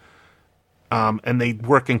it. And they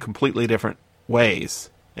work in completely different ways.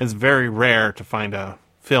 It's very rare to find a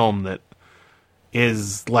film that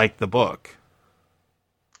is like the book.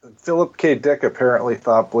 Philip K. Dick apparently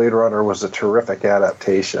thought Blade Runner was a terrific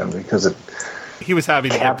adaptation because he was happy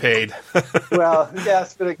to get paid. Well,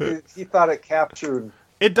 yes, but he thought it captured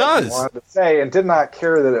it does. What he wanted to say, and did not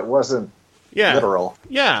care that it wasn't literal.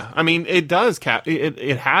 Yeah, I mean, it does.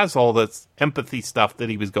 It has all this empathy stuff that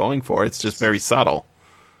he was going for. It's just very subtle.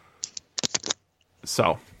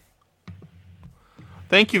 So,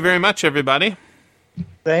 thank you very much, everybody.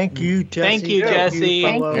 Thank you, Jesse. Thank you, Jesse.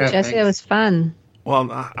 Thank you, Jesse. It was fun.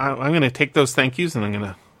 Well, I'm going to take those thank yous and I'm going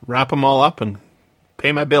to wrap them all up and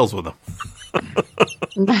pay my bills with them.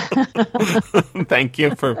 Thank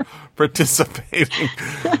you for participating.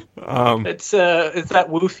 Is that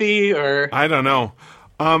Woofy or I don't know.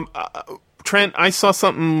 Trent, I saw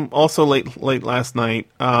something also late last night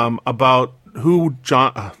about who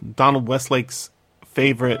Donald Westlake's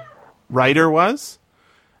favorite writer was,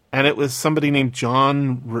 and it was somebody named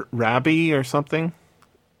John Raby or something.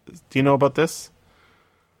 Do you know about this?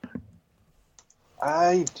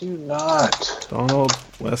 I do not. Donald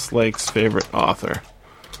Westlake's favorite author.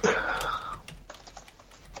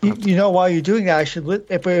 While you're doing that, I should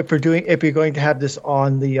if you're going to have this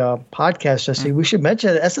on the podcast, Jesse, we should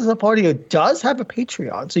mention that SFFaudio does have a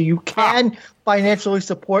Patreon, so you can financially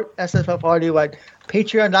support SFFaudio at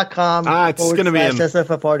patreon.com. It's going to be in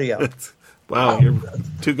SFFaudio. Wow, you're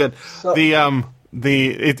too good. So,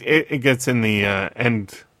 it gets in the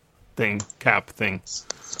end thing, cap thing.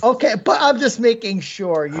 Okay, but I'm just making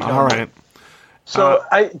sure you know. All right. So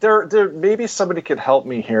there maybe somebody could help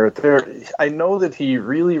me here. I know that he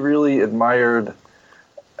really, really admired.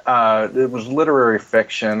 It was literary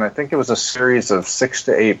fiction. I think it was a series of 6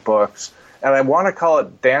 to 8 books, and I want to call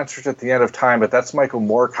it Dancers at the End of Time, but that's Michael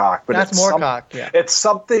Moorcock. But that's Moorcock, yeah. It's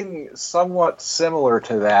something somewhat similar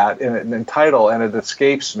to that in title, and it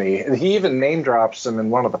escapes me. And he even name drops him in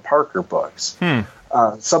one of the Parker books.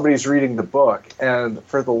 Somebody's reading the book, and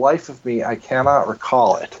for the life of me, I cannot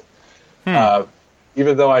recall it.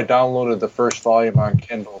 Even though I downloaded the first volume on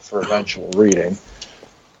Kindle for eventual reading.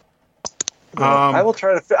 I will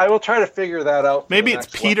try to figure that out. Maybe it's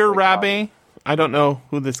Peter Rabe. I don't know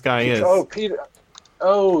who this guy is. Oh, Peter.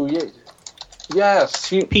 Oh, yeah. Yes,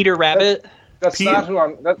 Peter Rabbit. That's not who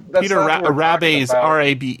I'm. That's Peter Rabe is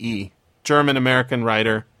Rabe, German American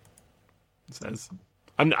writer. It says,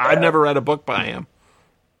 I've never read a book by him.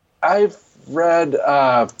 I've read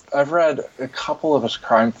a couple of his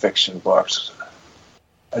crime fiction books.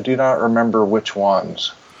 I do not remember which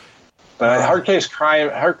ones. But Hard Case Crime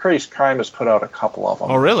has put out a couple of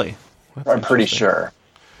them. Oh, really? I'm pretty sure.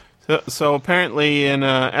 So apparently in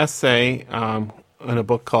an essay in a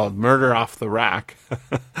book called Murder Off the Rack,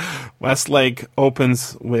 Westlake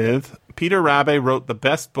opens with, Peter Rabe wrote the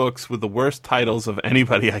best books with the worst titles of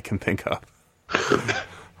anybody I can think of.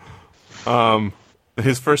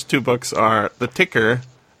 His first two books are The Ticker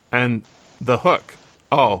and The Hook.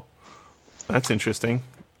 Oh, that's interesting.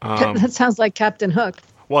 That sounds like Captain Hook.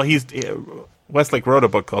 Well, Westlake wrote a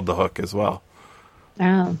book called The Hook as well.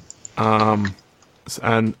 Oh.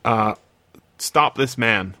 And Stop This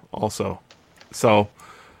Man also. So,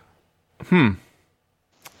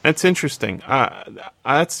 it's interesting.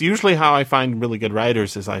 That's usually how I find really good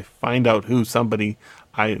writers, is I find out who somebody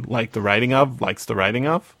I likes the writing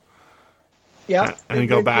of. Yeah. And you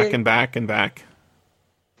go back and back and back.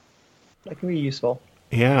 That can be useful.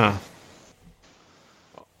 Yeah.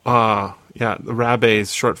 The Rabe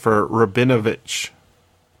is short for Rabinovich,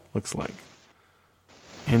 looks like.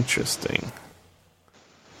 Interesting.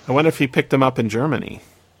 I wonder if he picked him up in Germany.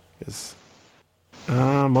 Is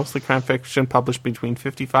mostly crime fiction published between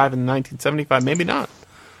 1955 and 1975. Maybe not.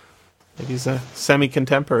 Maybe he's a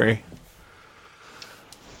semi-contemporary.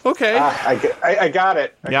 Okay. I got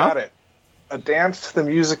it. I got it. A Dance to the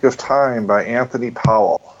Music of Time by Anthony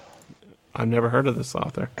Powell. I've never heard of this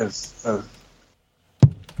author.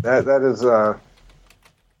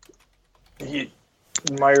 He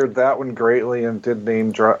admired that one greatly and did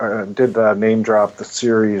name drop the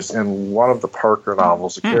series in one of the Parker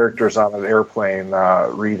novels. The character's on an airplane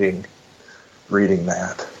reading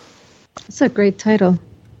that. It's a great title.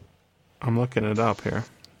 I'm looking it up here.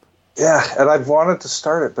 Yeah, and I've wanted to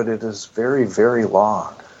start it, but it is very, very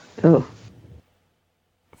long. Oh.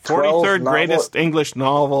 43rd greatest English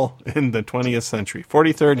novel in the 20th century.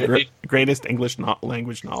 43rd greatest English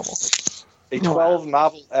language novel. A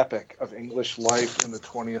 12-novel epic of English life in the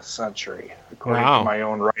 20th century, according to my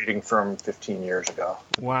own writing from 15 years ago.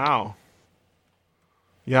 Wow.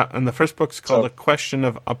 Yeah, and the first book's called A Question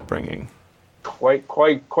of Upbringing. Quite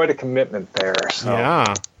a commitment there. So.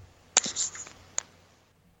 Yeah.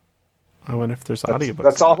 I wonder if there's audiobooks.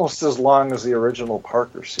 That's almost as long as the original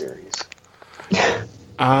Parker series. Yeah.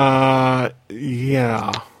 But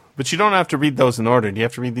you don't have to read those in order. Do you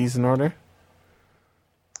have to read these in order?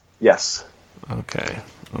 Yes. Okay.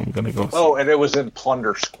 I'm going to go. Oh, and it was in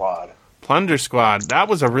Plunder Squad. Plunder Squad. That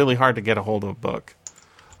was a really hard to get a hold of book.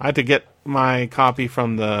 I had to get my copy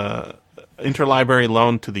from the interlibrary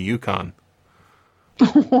loan to the Yukon.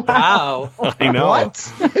 Wow. I know. What?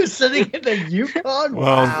 Sitting in the Yukon?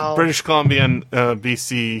 Well, wow. British Columbia and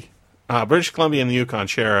BC... British Columbia and the Yukon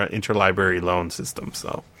share an interlibrary loan system,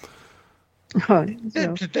 so... Oh,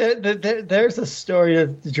 no. There's a story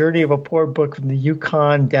of the journey of a poor book from the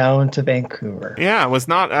Yukon down to Vancouver. Yeah, it was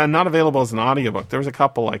not available as an audiobook. There was a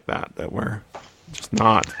couple like that were just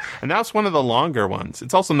not. And that's one of the longer ones.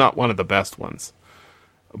 It's also not one of the best ones.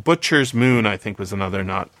 Butcher's Moon, I think, was another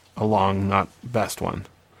not best one.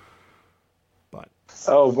 But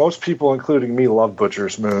most people, including me, love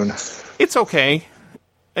Butcher's Moon. It's okay.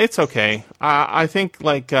 It's okay. I think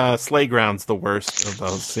Slayground's the worst of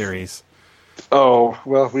those series. Oh,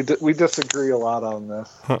 well, we disagree a lot on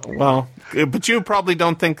this. Well, but you probably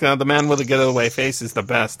don't think The Man with a Getaway Face is the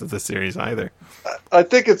best of the series either. I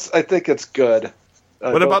think it's good.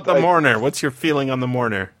 What about The Mourner? What's your feeling on The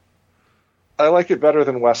Mourner? I like it better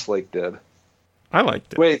than Westlake did. I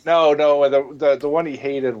liked it. Wait, no. The one he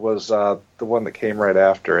hated was the one that came right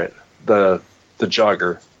after it. The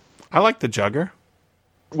Jugger. I like The Jugger.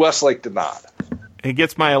 Westlake did not. It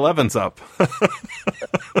gets my 11s up.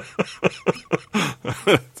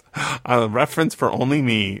 A reference for only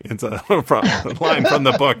me. It's a line from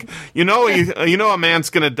the book. You know a man's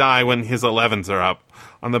going to die when his 11s are up.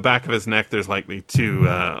 On the back of his neck, there's likely two,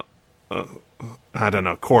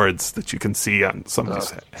 cords that you can see on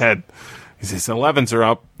somebody's head. He says 11s are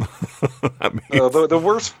up.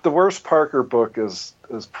 The worst Parker book is,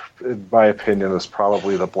 in my opinion, is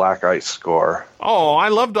probably the Black Ice score. Oh, I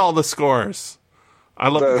loved all the scores. I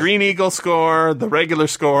love the Green Eagle score, the regular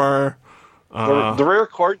score. The Rare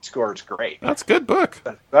Chord score is great. That's a good book.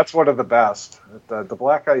 That's one of the best. The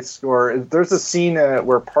Black Ice score. There's a scene in it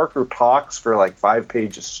where Parker talks for like 5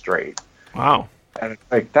 pages straight. Wow. And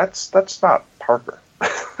like that's not Parker.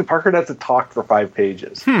 Parker doesn't talk for 5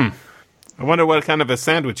 pages. I wonder what kind of a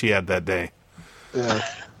sandwich he had that day. Yeah.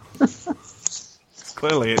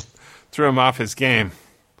 Clearly, it threw him off his game.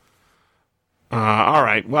 All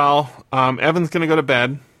right. Well, Evan's going to go to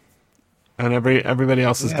bed, and everybody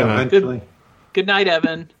else is going to. Good night,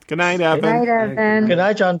 Evan. Good night, Evan. Good night, Evan. Good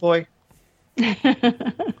night, John Boy.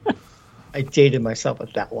 I dated myself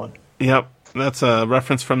with that one. Yep. That's a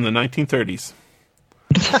reference from the 1930s.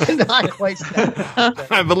 Not quite that.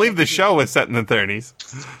 I believe the show was set in the 30s.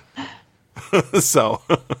 So,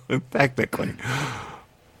 technically.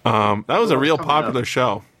 That was a real popular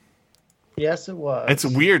show. Yes, it was. It's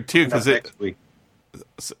weird, too, because next week.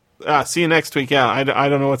 See you next week. Yeah, I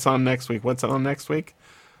don't know what's on next week. What's on next week?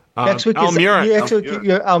 Next week is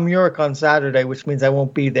Almuric on Saturday, which means I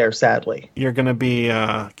won't be there, sadly. You're going to be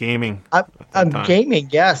gaming. I'm gaming,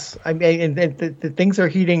 yes. I mean, and the things are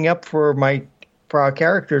heating up for our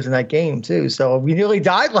characters in that game, too. So we nearly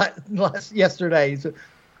died yesterday. So,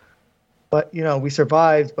 but, we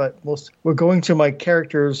survived. But we're going to my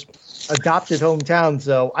character's adopted hometown,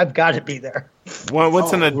 so I've got to be there. Well,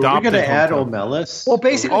 what's an adopted hometown? We're going to add hometown? O'Mellis. Well,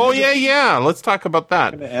 basically... Oh, yeah. Let's talk about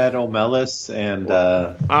that. We're going to add O'Mellis and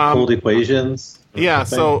cold equations. Yeah,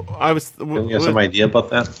 so I was... You have some idea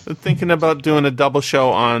about that? Thinking about doing a double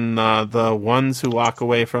show on the ones who walk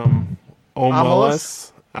away from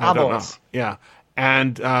O'Mellis. I don't know. Yeah,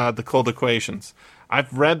 and the cold equations.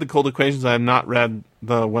 I've read the cold equations. I have not read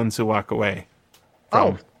the ones who walk away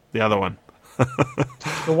from the other one.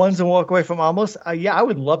 The ones that walk away from almost? Yeah, I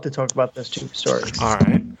would love to talk about those two stories. All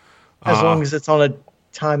right. As long as it's on a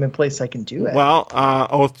time and place I can do it. Well,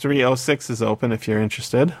 0306 is open if you're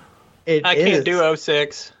interested. I can't do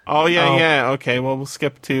 06. Oh, yeah. Okay, well, we'll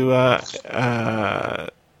skip to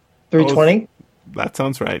 320? That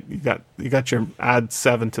sounds right. You got your add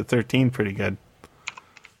 7 to 13 pretty good.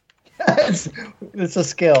 It's a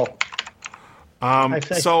skill.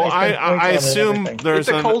 I assume there's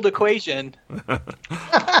a cold equation.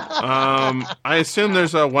 I assume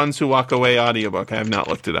there's a Ones Who Walk Away audiobook. I have not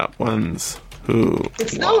looked it up. Ones Who.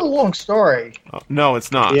 It's not a long story. No,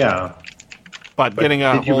 it's not. Yeah, but getting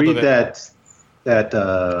a did you hold read of it.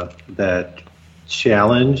 that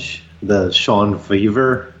challenge, the Sean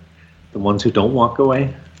Weaver, the Ones Who Don't Walk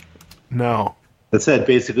Away? No. That said,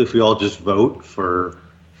 basically, if we all just vote for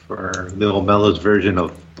Little Mellow's version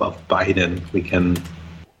of Biden, we can...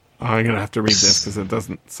 I'm going to have to read this because it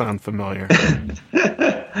doesn't sound familiar.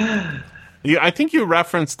 I think you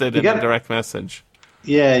referenced it in a direct message.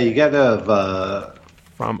 Yeah, you got to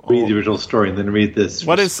read the original story and then read this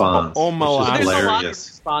response. There's a lot of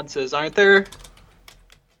responses, aren't there?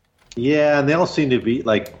 Yeah, and they all seem to be,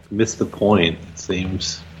 miss the point, it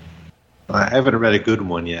seems. I haven't read a good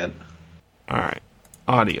one yet. All right.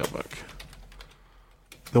 Audiobook.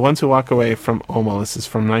 The Ones Who Walk Away from Omo. This is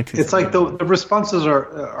from 19... It's like the responses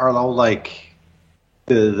are all like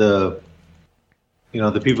the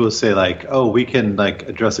people who say we can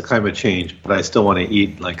address the climate change, but I still want to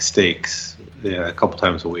eat steaks a couple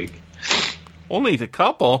times a week. Only a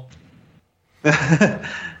couple? It's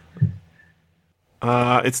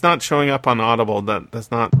not showing up on Audible. That does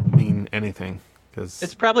not mean anything.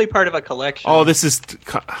 It's probably part of a collection. Oh,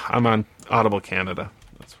 I'm on Audible Canada.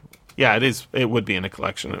 Yeah, it is. It would be in a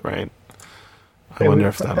collection, right? I wonder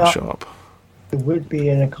if that'll show up. It would be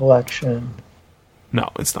in a collection. No,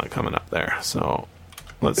 it's not coming up there. So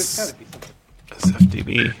let's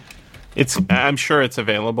SFDB. I'm sure it's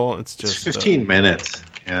available. It's just 15 minutes.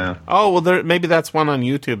 Yeah. Oh well, maybe that's one on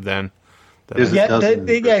YouTube then. There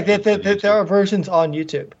are versions on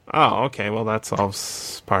YouTube. Oh, okay. Well, that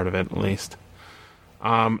solves part of it at least.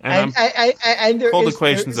 And Cold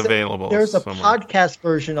Equations available. There's a somewhere. podcast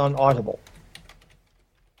version on Audible.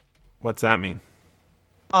 What's that mean?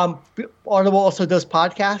 Audible also does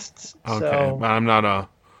podcasts. Okay, but I'm not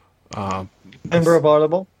a member of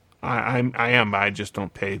Audible. I am, but I just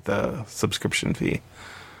don't pay the subscription fee.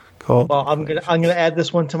 Cool. Well, I'm gonna add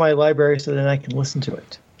this one to my library so then I can listen to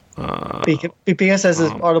it. Because as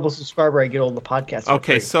an Audible subscriber, I get all the podcasts.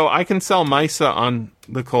 Okay, so I can sell Misa on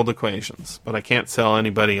the Cold Equations, but I can't sell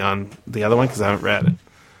anybody on the other one because I haven't read it.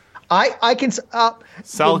 I can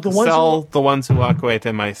sell the Ones Who Walk Away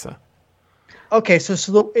to Misa. Okay,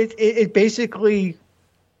 so it basically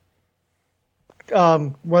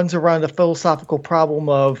runs around the philosophical problem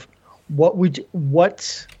of what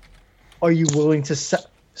are you willing to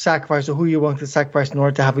sacrifice, or who you're willing to sacrifice in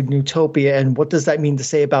order to have a utopia, and what does that mean to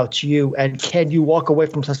say about you, and can you walk away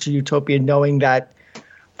from such a utopia knowing that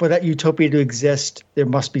for that utopia to exist, there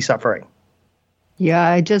must be suffering? Yeah,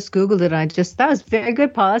 I just Googled it. That was very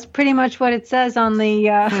good, Paul. That's pretty much what it says on the...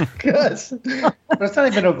 Yes. But it's not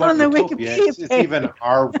even a On the utopia. Wikipedia It's even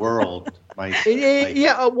our world.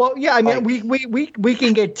 I mean, we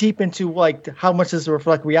can get deep into like how much does it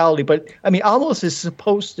reflect reality, but I mean, Almost is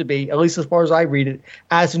supposed to be, at least as far as I read it,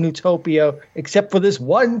 as an utopia, except for this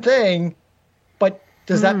one thing. But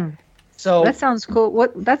does that? So that sounds cool.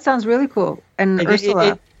 That sounds really cool. And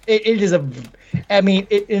Ursula, it is a. I mean,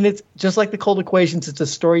 and it's just like the cold equations. It's a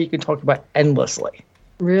story you can talk about endlessly.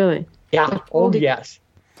 Really? Yeah. Oh yes.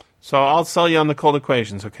 So I'll sell you on the cold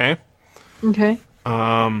equations, okay? Okay.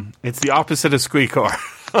 It's the opposite of Squeakcore.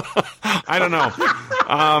 I don't know.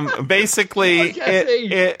 Basically,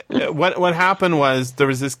 what happened was there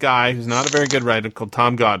was this guy who's not a very good writer called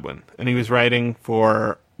Tom Godwin, and he was writing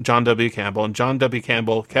for John W. Campbell, and John W.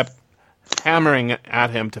 Campbell kept hammering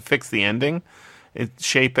at him to fix the ending,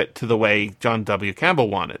 shape it to the way John W. Campbell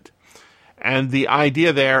wanted. And the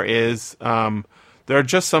idea there is there are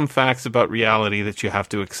just some facts about reality that you have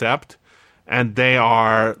to accept. And they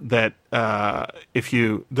are that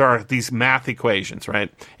there are these math equations,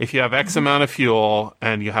 right? If you have X amount of fuel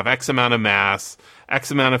and you have X amount of mass,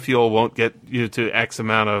 X amount of fuel won't get you to X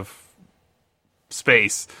amount of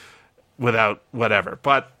space without whatever.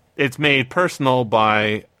 But it's made personal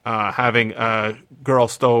by having a girl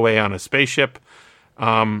stow away on a spaceship.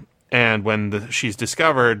 And when she's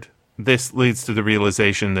discovered, this leads to the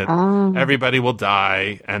realization that everybody will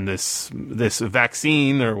die, and this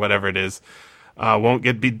vaccine or whatever it is won't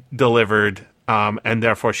be delivered, and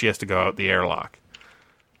therefore she has to go out the airlock.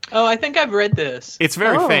 Oh, I think I've read this. It's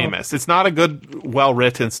very famous. It's not a good,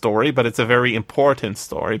 well-written story, but it's a very important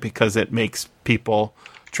story because it makes people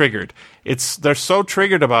triggered. They're so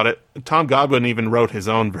triggered about it, Tom Godwin even wrote his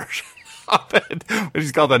own version of it, which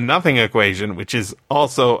is called the Nothing Equation, which is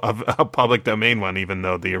also a public domain one, even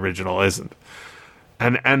though the original isn't.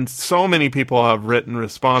 And so many people have written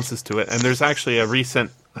responses to it, and there's actually a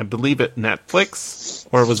recent, I believe it Netflix,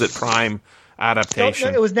 or was it Prime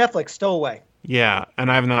adaptation? No, it was Netflix, Stowaway. Yeah,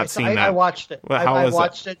 and I have not seen that. I watched it. Well, I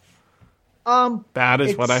watched it. Bad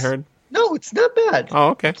is what I heard? No, it's not bad. Oh,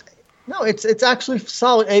 okay. No, it's actually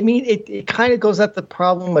solid. I mean, it kind of goes at the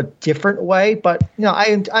problem a different way, but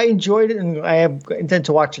I enjoyed it, and I intend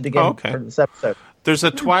to watch it again for this episode. There's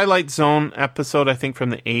a Twilight Zone episode, I think, from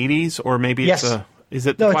the 80s, or maybe is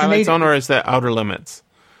it the Twilight Zone, or is that Outer Limits?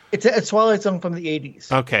 It's a Twilight Zone from the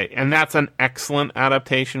 80s. Okay, and that's an excellent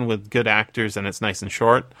adaptation with good actors, and it's nice and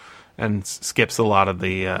short, and skips a lot of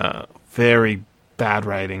the very bad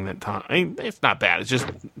writing that Tom. I mean, it's not bad. It's just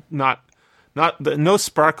no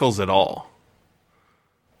sparkles at all.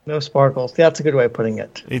 No sparkles. That's a good way of putting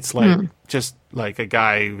it. It's like just like a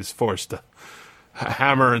guy who's forced to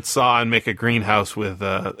hammer and saw and make a greenhouse with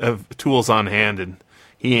tools on hand, and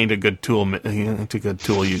he ain't a good tool. He ain't a good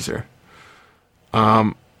tool user.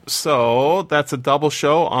 So that's a double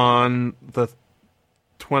show on the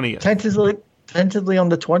 20th. Tentatively on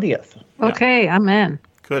the 20th. Okay, I'm in.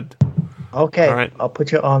 Good. Okay, all right. I'll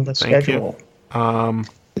put you on the schedule.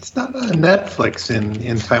 It's not on Netflix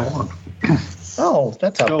in Taiwan. Oh,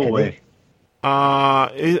 that's a pity. Away.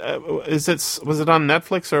 Was it on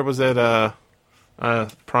Netflix or was it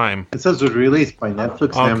Prime? It says it was released by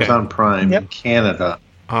Netflix and Amazon Prime in Canada.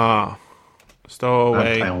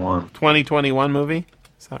 Stowaway. Taiwan. 2021 movie?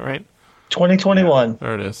 Is that right? 2021.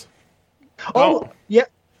 There it is. Oh, yeah.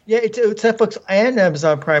 Yeah, it's Netflix and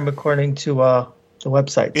Amazon Prime according to the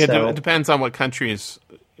website. It depends on what country is.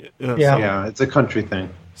 Yeah, it's a country thing.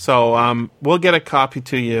 So we'll get a copy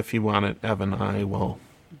to you if you want it, Evan. I will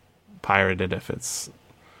pirate it if it's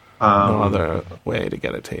no other way to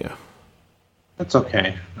get it to you. That's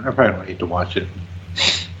okay. I probably don't need to watch it.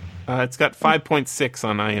 It's got 5.6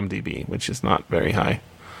 on IMDb, which is not very high.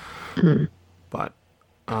 But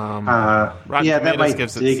that might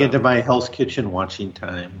dig into my Hell's Kitchen watching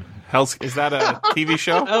time. Is that a TV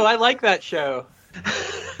show? Oh, I like that show.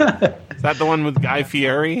 Is that the one with Guy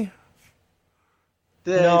Fieri?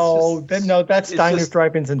 No, that's Diners,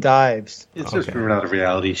 Drive-Ins, and Dives. It's just not a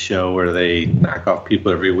reality show where they knock off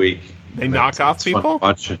people every week. They knock off people?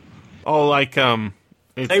 Oh, like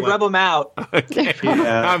they rub them out. Okay.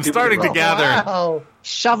 Yeah, I'm starting to gather. Wow.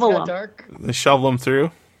 Shovel them. They shovel them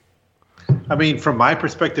through. I mean, from my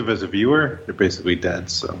perspective as a viewer, they're basically dead.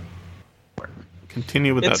 So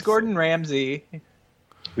continue with that. It's Gordon Ramsay.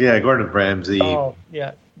 Yeah, Gordon Ramsay. Oh,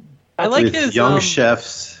 yeah. I like with his young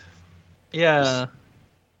chefs. Yeah.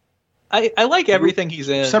 I like everything he's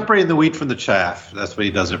in. Separating the wheat from the chaff. That's what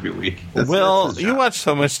he does every week. That's you watch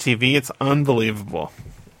so much TV, it's unbelievable.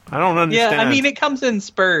 I don't understand. Yeah, I mean, it comes in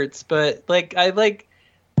spurts, but like I like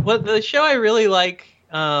what the show I really like.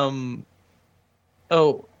 But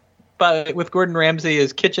with Gordon Ramsay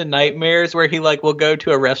is Kitchen Nightmares, where he like will go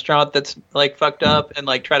to a restaurant that's like fucked up and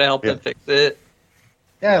like try to help them fix it.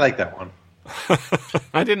 Yeah, I like that one.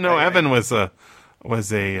 I didn't know Evan was a I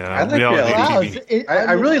like reality TV.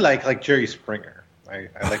 I really like Jerry Springer. I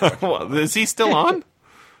like. Well, is he still on?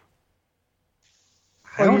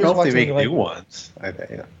 I don't know if they make new ones.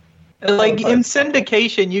 Like in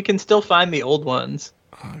syndication, you can still find the old ones.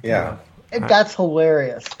 Okay. Yeah. And that's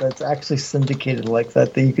hilarious. That's actually syndicated like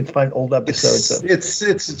that you can find old episodes of.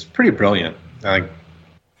 It's pretty brilliant. And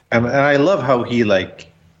I love how he like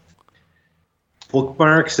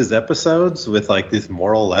bookmarks his episodes with like these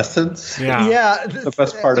moral lessons. Yeah. The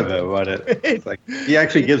best part of it about it. It's like he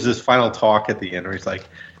actually gives his final talk at the end where he's like,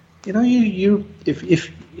 you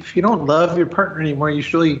if you don't love your partner anymore, you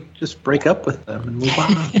should really just break up with them and move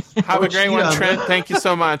on. Have a great one, Trent. Thank you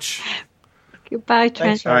so much. Goodbye,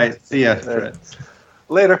 Trent. Thanks, All right, see ya, Trent.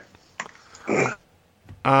 Later.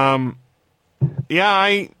 Yeah,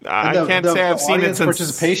 I can't say I've seen it since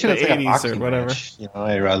participation the is like 80s or whatever. Match.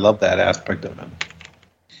 I love that aspect of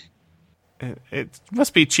it. It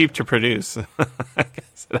must be cheap to produce. I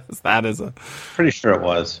guess it has that as a. Pretty sure it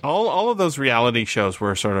was. All of those reality shows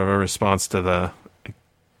were sort of a response to the,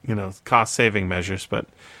 cost saving measures, but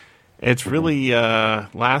it's really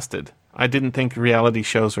lasted. I didn't think reality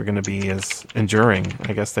shows were going to be as enduring.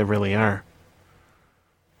 I guess they really are.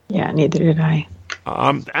 Yeah, neither did I.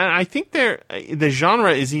 And I think the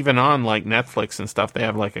genre is even on like Netflix and stuff. They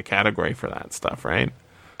have like a category for that stuff, right?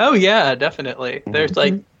 Oh yeah, definitely. There's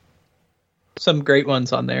like some great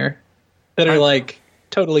ones on there that are like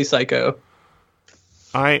totally psycho.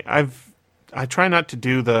 I try not to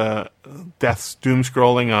do the death doom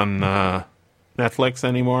scrolling on Netflix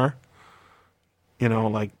anymore.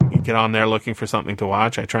 Like you get on there looking for something to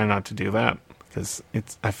watch. I try not to do that because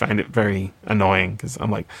I find it very annoying because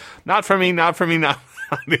I'm like, not for me, not for me, not.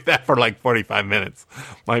 I do that for like 45 minutes.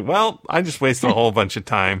 Like, well, I just wasted a whole bunch of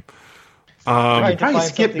time. You probably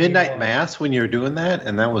skip Midnight Mass when you're doing that,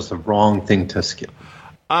 and that was the wrong thing to skip.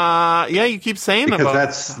 Yeah, you keep saying because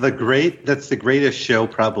that's the greatest show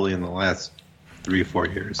probably in the last 3 or 4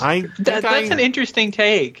 years. That's an interesting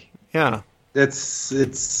take. Yeah. I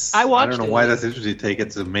watched don't know why that's an interesting take.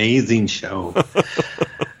 It's an amazing show.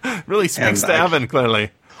 Really speaks to Evan,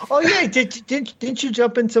 clearly. Oh yeah, didn't you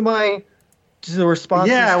jump into the response?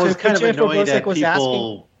 Yeah, I was kind of annoyed at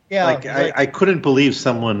people. Yeah, I couldn't believe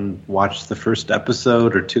someone watched the first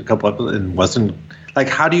episode or couple episodes and wasn't like.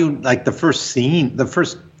 How do you like the first scene? The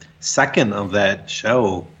first second of that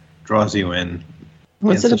show draws you in.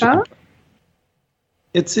 What's it about?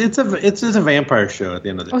 It's a vampire show at the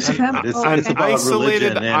end of the day. It's An about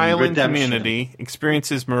isolated island redemption. community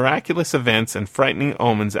experiences miraculous events and frightening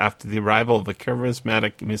omens after the arrival of a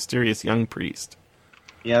charismatic, mysterious young priest.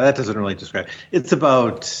 Yeah, that doesn't really describe. It's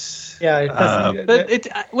about. Yeah, it doesn't. But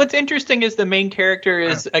what's interesting is the main character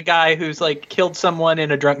is a guy who's like killed someone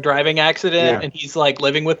in a drunk driving accident, and he's like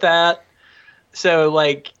living with that. So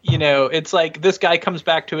like it's like this guy comes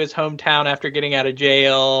back to his hometown after getting out of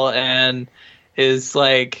jail and is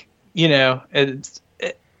like it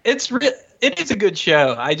is a good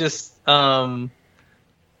show. I just now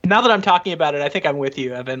that I'm talking about it, I think I'm with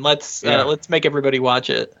you, Evan. Let's make everybody watch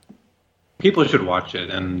it. People should watch it,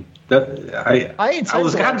 and I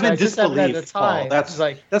was kind of in disbelief. Paul. That's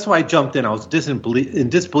why I jumped in. I was in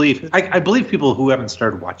disbelief. I believe people who haven't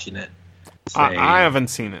started watching it. I haven't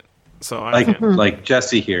seen it, so like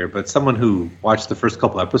Jesse here, but someone who watched the first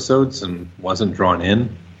couple episodes and wasn't drawn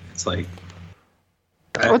in. It's like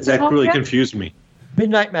that really confused me.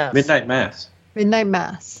 Midnight Mass. Midnight Mass.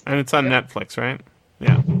 And it's on Netflix, right?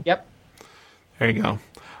 Yeah. Yep. There you go.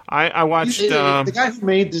 I watched. The guy who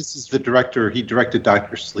made this is the director. He directed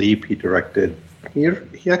Dr. Sleep. He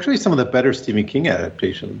actually some of the better Stephen King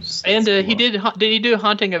adaptations. And did he do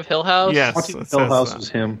Haunting of Hill House? Yes, Haunting of Hill House was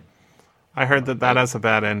him. I heard that has a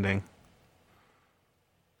bad ending.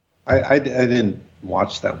 I didn't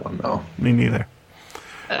watch that one though. Me neither.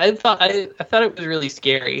 I thought it was really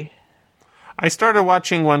scary. I started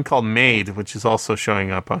watching one called Maid, which is also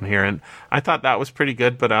showing up on here, and I thought that was pretty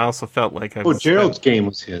good, but I also felt like Gerald's Game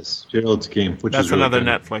was his. Gerald's Game, which that's is really another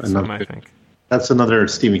good. Netflix one, I think. That's another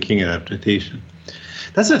Stephen King adaptation.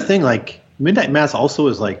 That's the thing, like Midnight Mass also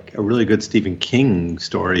is like a really good Stephen King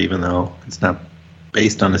story, even though it's not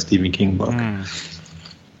based on a Stephen King book.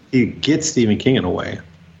 He gets Stephen King in a way.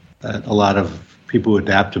 that a lot of people who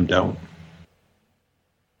adapt them don't.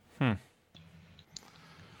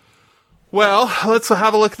 Well, let's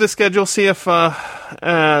have a look at the schedule, see if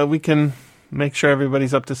we can make sure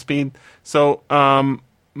everybody's up to speed. So,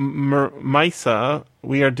 MISA,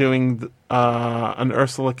 we are doing an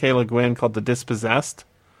Ursula K. Le Guin called The Dispossessed,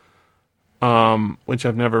 which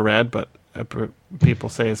I've never read, but people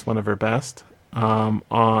say is one of her best,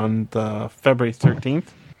 on the February 13th.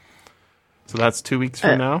 So that's 2 weeks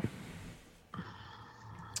from now.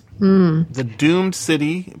 The Doomed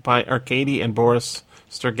City by Arkady and Boris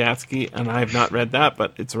Strugatsky, and I have not read that,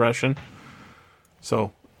 but it's Russian,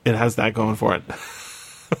 so it has that going for it.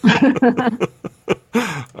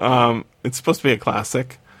 It's supposed to be a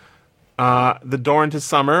classic. The Door into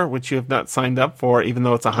Summer, which you have not signed up for, even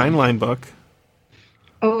though it's a Heinlein book.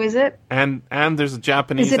 Oh, is it? And there's a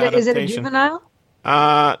Japanese adaptation. Is it a juvenile?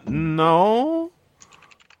 No.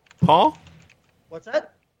 Paul? What's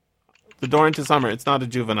that? The Door into Summer. It's not a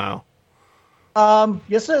juvenile.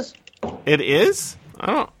 Yes, it is. It is? I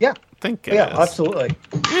don't think it is. Yeah, absolutely.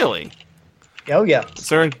 Really? Oh, yeah. Is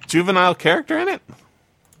there a juvenile character in it?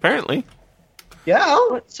 Apparently.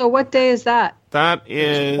 Yeah. So what day is that? That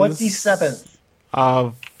is 27th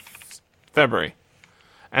of February.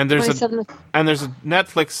 And there's a 27th.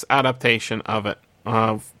 Netflix adaptation of it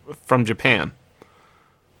from Japan.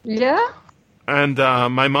 Yeah? And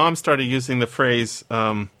my mom started using the phrase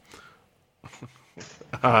the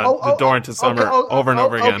door into summer over and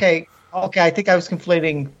over again. Okay, I think I was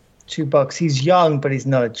conflating two books. He's young, but he's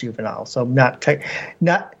not a juvenile, so not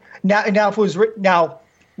now. If it was written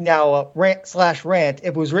rant/rant, if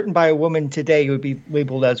it was written by a woman today, it would be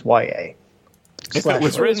labeled as YA. If it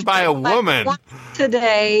was written by a woman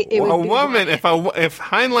today, it would be woman. If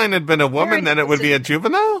Heinlein had been a woman, then it would be a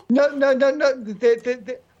juvenile. No.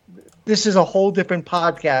 This is a whole different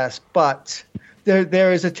podcast, but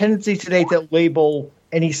there is a tendency today to label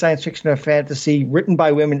any science fiction or fantasy written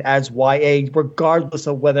by women as YA, regardless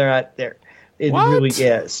of whether or not it really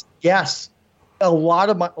is. Yes, a lot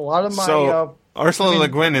of my. So Ursula Le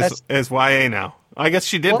Guin is YA now. I guess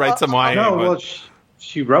she did write some YA. No, well,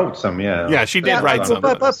 she wrote some. Yeah. Yeah, she did write some.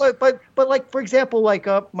 But like, for example, like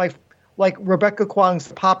Rebecca Kwong's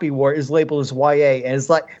The Poppy War is labeled as YA, and it's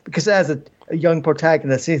like because it has a young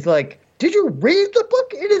protagonist. He's like, did you read the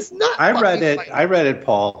book? It is not. I read it,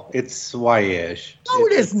 Paul. It's YA-ish. No,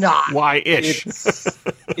 it is not. Y-ish.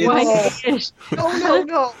 Y-ish.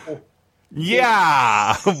 No.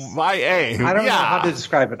 Yeah, YA. I don't know how to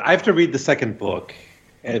describe it. I have to read the second book,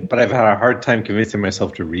 but I've had a hard time convincing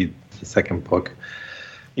myself to read the second book,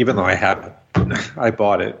 even though I haven't. I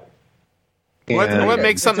bought it. What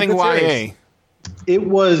makes something YA? It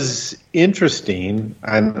was interesting,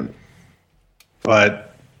 but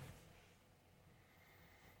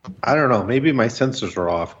I don't know. Maybe my senses are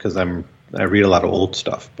off because I read a lot of old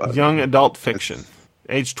stuff. But young adult fiction,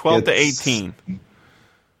 age 12 to 18.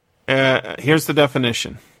 Here's the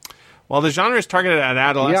definition. While the genre is targeted at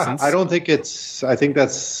adolescents... I think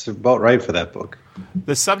that's about right for that book.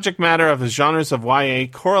 The subject matter of the genres of YA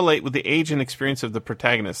correlate with the age and experience of the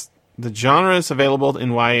protagonist. The genres available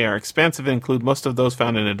in YA are expansive and include most of those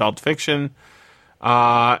found in adult fiction.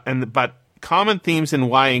 But common themes in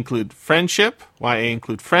YA include friendship,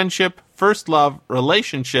 first love,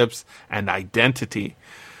 relationships, and identity.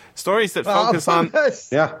 Stories that focus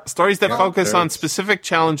on specific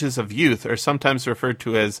challenges of youth are sometimes referred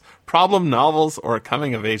to as problem novels or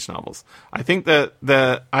coming-of-age novels. I think that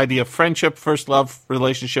the idea of friendship, first love,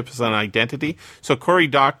 relationships, and identity. So Cory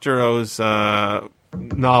Doctorow's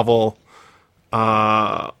novel,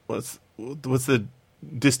 what's the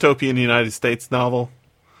dystopian United States novel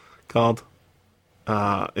called?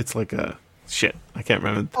 It's like a shit. I can't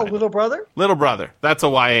remember. Oh, Little Brother? Little Brother. That's a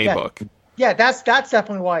YA book. Yeah, that's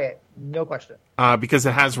definitely YA. No question. Because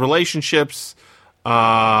it has relationships,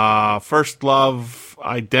 first love,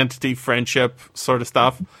 identity, friendship sort of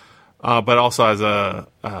stuff, but also has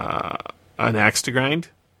an axe to grind.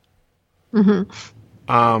 Mm-hmm.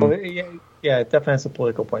 Yeah, it definitely has a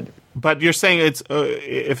political point of view. But you're saying it's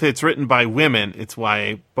if it's written by women, it's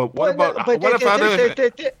YA. But what about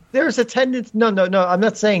there's a tendency? No. I'm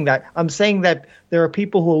not saying that. I'm saying that there are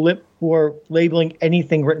people who are labeling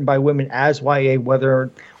anything written by women as YA, whether or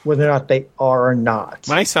not they are or not.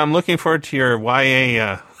 Nice. I'm looking forward to your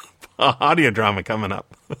YA audio drama coming up.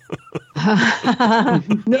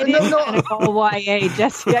 No. All YA,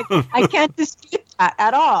 Jesse. I can't dispute that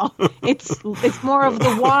at all. It's more of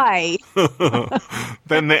the Y.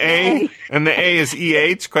 Then the A, and the A is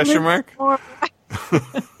EH question mark.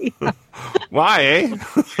 Yeah. Why?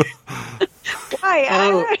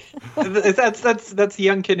 Why? That's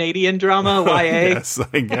young Canadian drama, YA. Yes,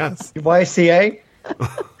 I guess. YCA?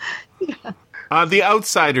 The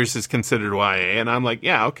Outsiders is considered YA, and I'm like,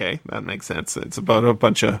 yeah, okay, that makes sense. It's about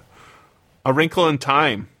A Wrinkle in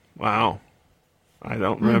Time. Wow. I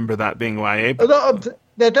don't remember that being YA. But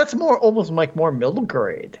That's almost more middle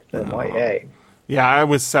grade than YA. Yeah, I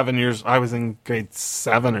was in grade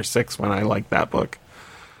 7 or 6 when I liked that book.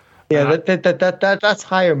 Yeah, that's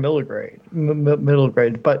higher middle grade.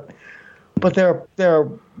 But there are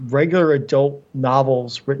regular adult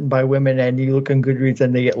novels written by women, and you look on Goodreads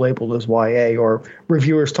and they get labeled as YA, or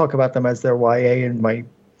reviewers talk about them as their YA, and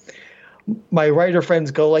my writer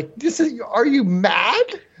friends go like, are you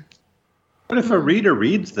mad? But if a reader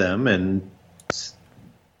reads them and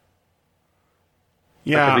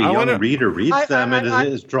if a young reader reads them and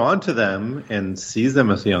is drawn to them and sees them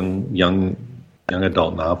as a young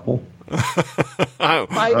adult novel, I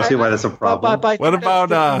don't see why that's a problem. What about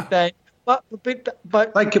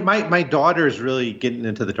But like my daughter's really getting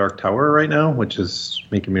into the Dark Tower right now, which is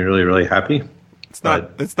making me really, really happy. It's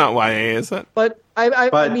not YA, is it? But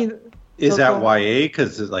I mean, is that YA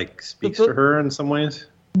because it like speaks to her in some ways?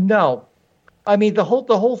 No, I mean the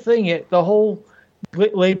whole thing, the whole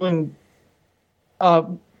labeling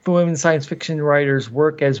for women science fiction writers'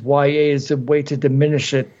 work as YA is a way to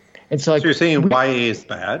diminish it. And so you're saying YA is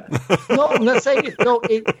bad? No, I'm not saying it. No,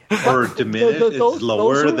 or diminished, it's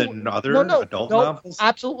lower than other adult novels?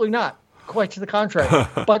 Absolutely not. Quite to the contrary.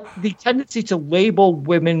 But the tendency to label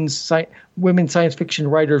women science fiction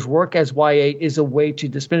writers' work as YA is a way to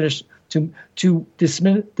diminish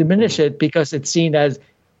it because it's seen as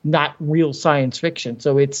not real science fiction.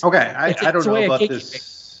 So it's okay. I don't know about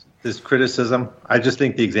this criticism. I just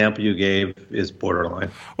think the example you gave is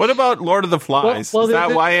borderline. What about Lord of the Flies? Is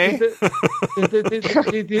that YA?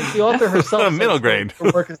 The author herself middle grade.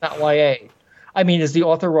 Her work is not YA. I mean, is the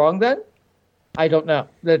author wrong then? I don't know.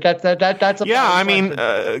 That's a I mean,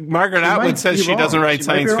 Margaret Atwood says she doesn't write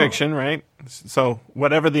science fiction, right? So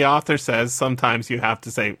whatever the author says, sometimes you have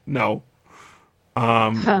to say no.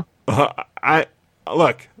 I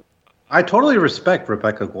totally respect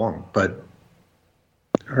Rebecca Guang, but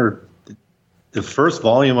the first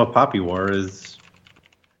volume of Poppy War is.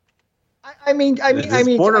 I mean,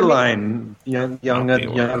 borderline young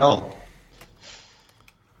adult.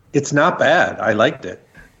 It's not bad. I liked it,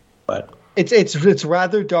 but it's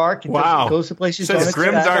rather dark. It goes to places. It's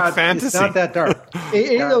grim dark fantasy. It's not that dark.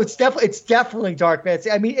 It's definitely dark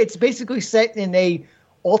fantasy. I mean, it's basically set in a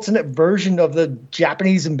alternate version of the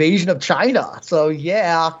Japanese invasion of China. So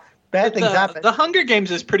yeah. Bad things happen. The Hunger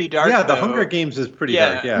Games is pretty dark. Yeah, the Hunger Games is pretty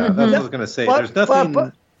dark. Yeah, that's what I was going to say. There's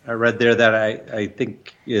nothing I read there that I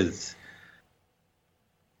think is.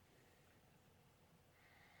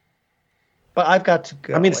 But I've got to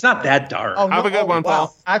go. I mean, it's not that dark. Oh, have a good one,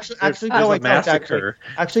 Paul. Actually,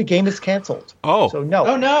 game is canceled. Oh, so no.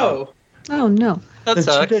 Oh no. Oh no. That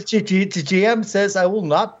sucks. The GM says I will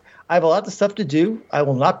not. I have a lot of stuff to do. I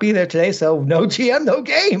will not be there today. So no GM, no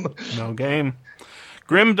game. No game.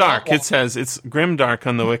 Grimdark, it says. It's Grimdark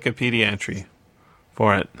on the Wikipedia entry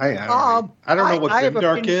for it. I don't know what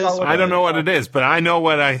Grimdark is. I don't know what it is, but I know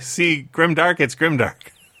when I see Grimdark, it's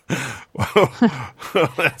Grimdark.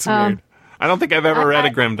 That's weird. I don't think I've ever read a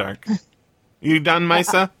Grimdark. You done,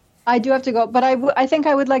 Misa? I do have to go, but I think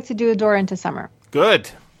I would like to do A Door into Summer. Good.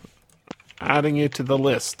 Adding you to the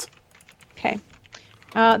list. Okay.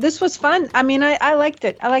 This was fun. I mean, I liked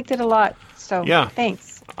it. I liked it a lot. So yeah.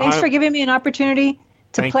 Thanks. Thanks for giving me an opportunity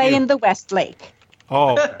to play in the Westlake.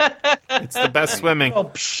 Oh, it's the best swimming.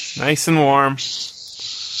 Nice and warm.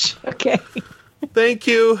 Okay. Thank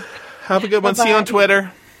you. Have a good one. Bye-bye. See you on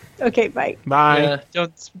Twitter. Okay, bye. Bye. Yeah,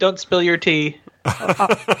 don't spill your tea.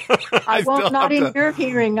 I won't. Not in your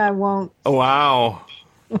hearing. I won't. Oh, wow.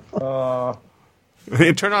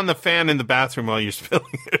 Turn on the fan in the bathroom while you're spilling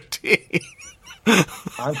your tea.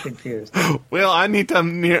 I'm confused. Well, I need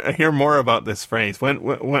to hear more about this phrase. When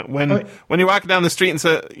you're walking down the street and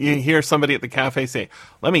you hear somebody at the cafe say,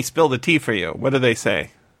 "Let me spill the tea for you," what do they say?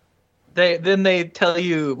 They tell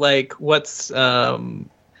you like what's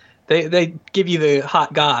they give you the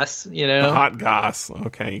hot goss, you know. The hot goss.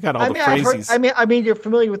 Okay, you got all the phrases. I mean, you're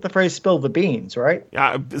familiar with the phrase "spill the beans," right?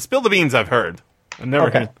 Yeah, spill the beans. I've heard. I've never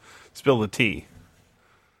heard spill the tea.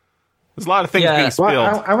 There's a lot of things being spilled.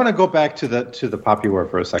 Well, I want to go back to the Poppy War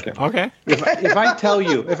for a second. Okay. If I tell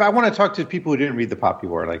you, if I want to talk to people who didn't read the Poppy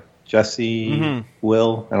War, like Jesse,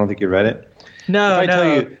 Will, I don't think you read it. No, if I tell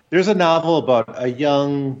you, there's a novel about a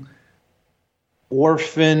young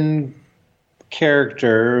orphan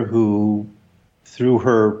character who, through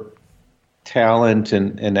her talent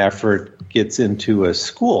and effort gets into a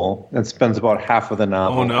school and spends about half of the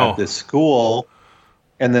novel at this school,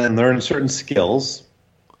 and then learns certain skills,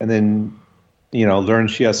 and then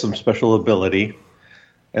learns she has some special ability,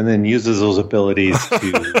 and then uses those abilities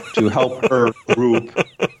to help her group.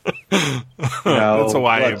 That's a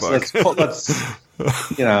YA book. Let's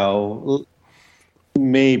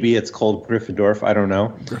maybe it's called Gryffindor. I don't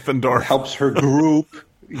know. Gryffindor helps her group,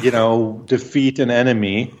 defeat an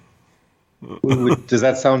enemy. Does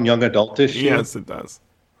that sound young adultish? Yes, it does.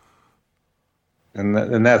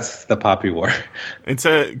 And that's the Poppy War. It's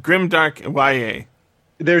a grimdark YA.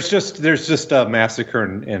 There's just a massacre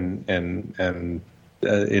and an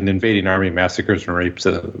invading army massacres and rapes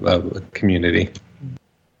a community,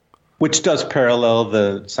 which does parallel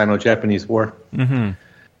the Sino-Japanese War. Mm-hmm.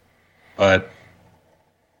 But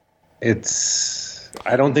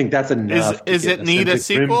I don't think that's enough. Is it need a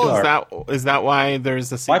sequel? Is that why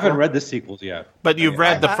there's a sequel? I haven't read the sequels yet. But you've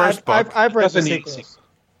read the first book. I've read the sequels.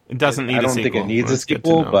 It doesn't need a sequel. I don't think it needs a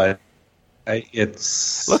sequel, but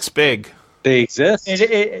it's looks big. They exist.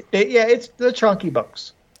 It's the chunky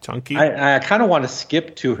books. Chunky. I kind of want to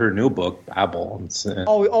skip to her new book, Babel.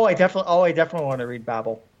 I definitely want to read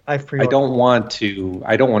Babel. I don't want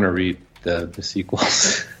to read the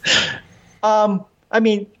sequels.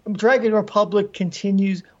 Dragon Republic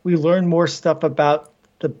continues. We learn more stuff about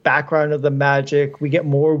the background of the magic. We get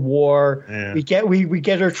more war. Yeah. We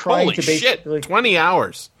get her trying Holy to basically shit, 20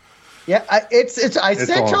 hours. Yeah, I said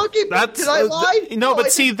chunky. Did I lie? No,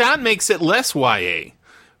 but see, that makes it less YA.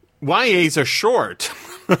 YAs are short,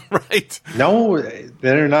 right? No,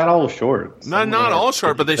 they're not all short. Not all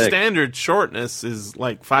short, but their standard shortness is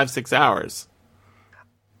like 5-6 hours.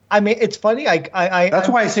 It's funny. That's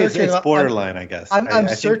why I say it's borderline. I guess I'm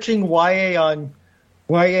searching YA on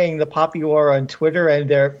YAing the Poppy War on Twitter,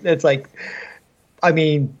 and it's like,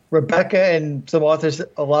 Rebecca and some authors,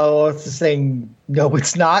 a lot of authors saying no,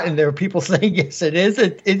 it's not, and there are people saying yes, it is.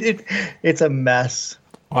 It's a mess.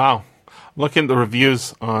 Wow. Look at the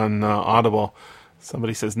reviews on Audible.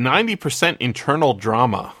 Somebody says 90% internal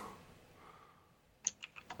drama.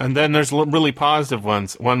 And then there's really positive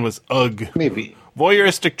ones. One was ugh. Maybe.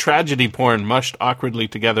 Voyeuristic tragedy porn mushed awkwardly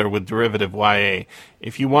together with derivative YA.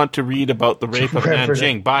 If you want to read about the rape of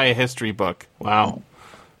Nanjing, buy a history book. Wow.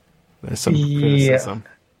 There's some criticism.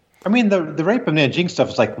 The rape of Nanjing stuff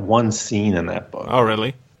is like one scene in that book. Oh,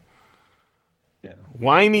 really? Yeah.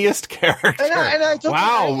 Whiniest character.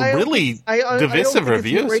 Really divisive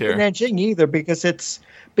reviews here. Nanjing either, because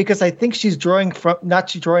I think she's drawing from the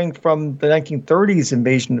 1930s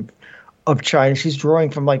invasion of China. She's drawing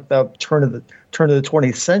from like the turn of the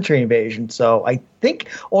 20th century invasion. So I think,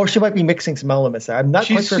 or she might be mixing some elements there. I'm not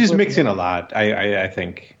quite sure. She's mixing a lot. I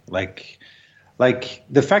think like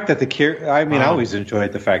the fact that I always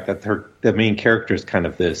enjoyed the fact that the main character is kind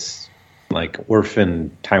of this like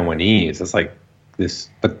orphan Taiwanese. It's like this,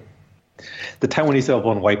 but the Taiwanese have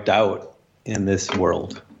been wiped out in this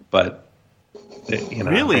world, but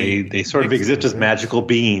really they sort of exist as magical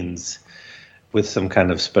beings with some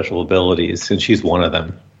kind of special abilities, and she's one of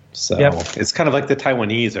them. So It's kind of like the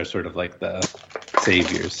Taiwanese are sort of like the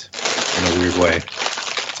saviors in a weird way,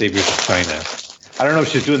 saviors of China. I don't know if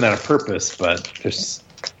she's doing that on purpose, but it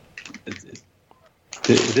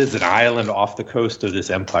is an island off the coast of this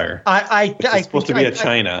empire. It's supposed to be a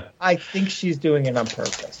China. I think she's doing it on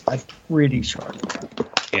purpose. I'm pretty sure.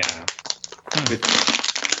 Yeah.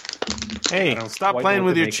 Hey, stop playing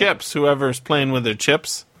with your chips, whoever's playing with their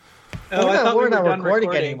chips. We're not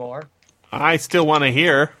recording anymore. I still want to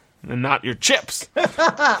hear, and not your chips.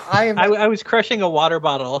 I was crushing a water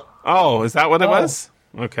bottle. Oh, is that what it was?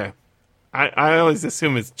 Okay. I always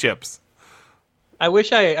assume it's chips. I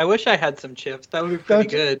wish I had some chips. That would be pretty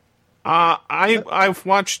good. I've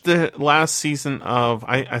watched the last season of,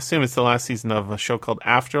 I assume it's the last season of a show called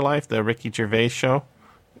Afterlife, the Ricky Gervais show,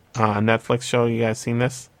 Netflix show. You guys seen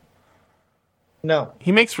this? No.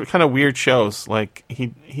 He makes kind of weird shows. Like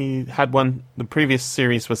he had one. The previous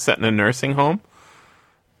series was set in a nursing home,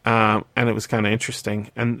 and it was kind of interesting.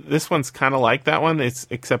 And this one's kind of like that one.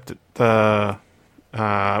 Except the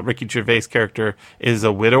Ricky Gervais character is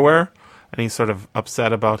a widower, and he's sort of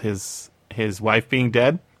upset about his wife being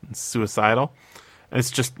dead and suicidal. And it's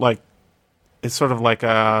just like it's sort of like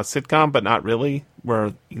a sitcom, but not really.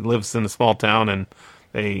 Where he lives in a small town and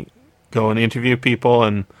they go and interview people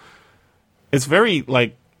and. It's very,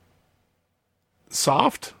 like,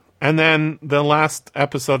 soft. And then the last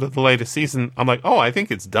episode of the latest season, I'm like, oh, I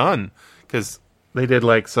think it's done. Because they did,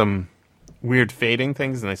 like, some weird fading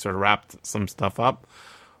things, and they sort of wrapped some stuff up.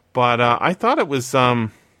 But I thought it was,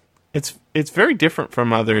 it's very different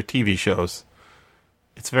from other TV shows.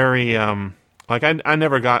 It's very, Like I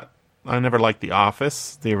never liked The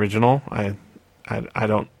Office, the original. I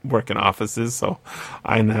don't work in offices, so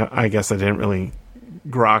I guess I didn't really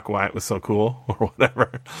grok why it was so cool or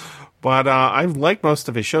whatever. But I like most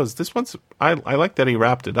of his shows. This one's I like that he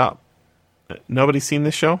wrapped it up. Nobody's seen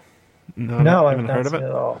this show? No, I haven't heard of seen it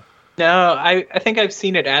at all. No, I think I've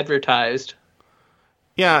seen it advertised.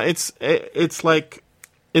 Yeah, it's like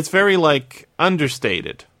it's very like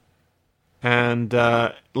understated, and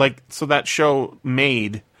like so that show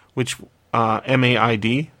Maid, which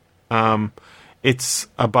MAID, it's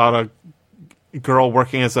about a girl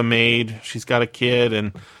working as a maid. She's got a kid,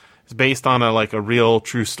 and it's based on a real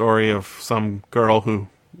true story of some girl who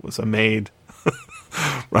was a maid.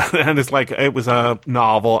 Right, and it's like it was a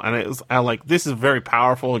novel, and it was like this is very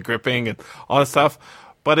powerful and gripping and all this stuff,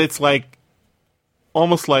 but it's like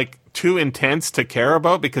almost like too intense to care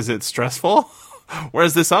about because it's stressful.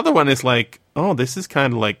 Whereas this other one is like, oh, this is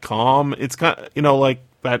kind of like calm. It's kind of, like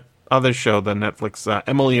that other show, the Netflix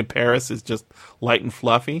Emily in Paris, is just light and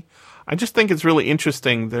fluffy. I just think it's really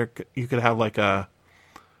interesting. There, you could have like a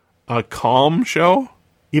calm show,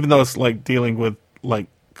 even though it's like dealing with like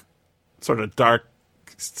sort of dark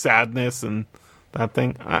sadness and that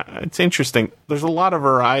thing. It's interesting. There's a lot of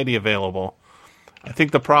variety available. I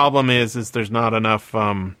think the problem is there's not enough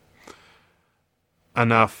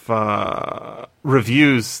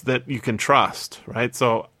reviews that you can trust, right?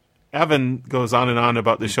 So Evan goes on and on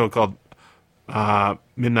about this show called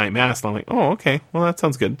Midnight Mass, and I'm like, oh, okay, well, that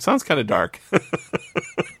sounds good. Sounds kind of dark.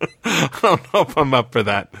 I don't know if I'm up for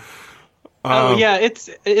that. Oh yeah,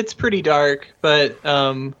 it's pretty dark, but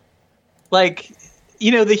the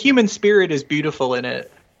human spirit is beautiful in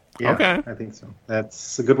it. Yeah, okay. I think so.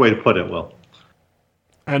 That's a good way to put it, Will.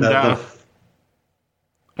 And and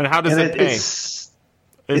how does it pay?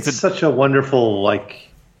 It's such a wonderful,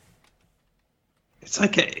 it's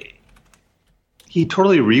like he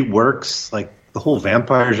totally reworks like the whole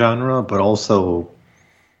vampire genre, but also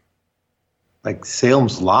like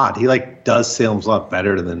Salem's Lot. He does Salem's Lot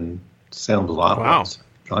better than Salem's Lot was.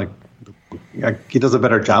 He does a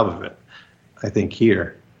better job of it, I think,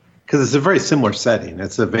 here. Because it's a very similar setting.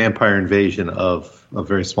 It's a vampire invasion of a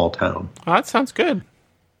very small town. Oh, that sounds good.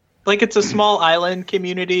 Like it's a small island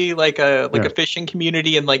community, like a fishing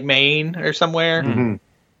community in like Maine or somewhere. Mm-hmm.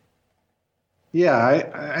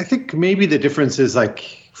 Yeah, I think maybe the difference is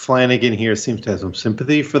like Flanagan here seems to have some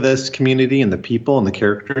sympathy for this community and the people and the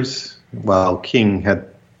characters, while King had,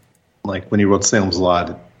 like when he wrote Salem's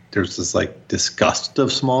Lot, there's this like disgust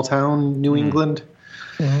of small town New England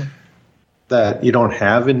that you don't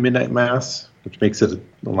have in Midnight Mass, which makes it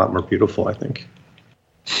a lot more beautiful, I think.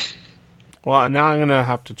 Well, now I'm going to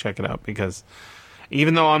have to check it out because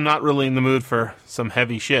even though I'm not really in the mood for some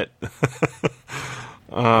heavy shit,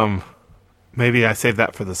 maybe I save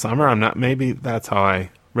that for the summer. I'm not. Maybe that's how I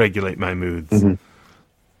regulate my moods. Mm-hmm.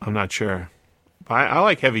 I'm not sure. But I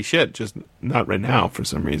like heavy shit, just not right now for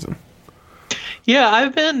some reason. Yeah,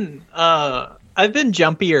 I've been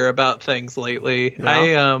jumpier about things lately.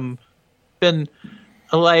 Yeah. I been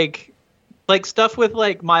like stuff with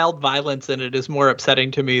like mild violence in it is more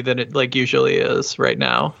upsetting to me than it like usually is right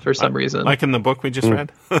now for some reason. Like in the book we just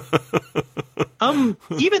read?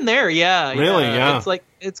 Even there, yeah. Really, yeah. It's like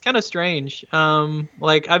it's kind of strange.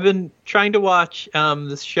 Like I've been trying to watch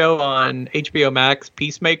this show on HBO Max,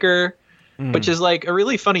 Peacemaker, which is like a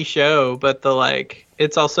really funny show, but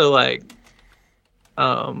it's also like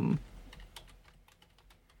it's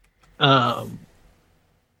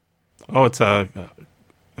a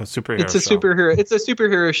superhero. It's a superhero. It's a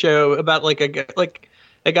superhero show about like a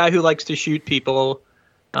guy who likes to shoot people.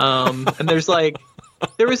 And there was like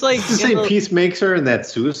it's the same Peacemaker in that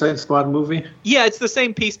Suicide Squad movie. Yeah, it's the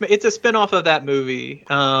same Peacemaker. It's a spinoff of that movie.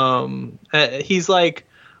 He's like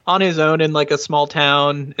on his own in like a small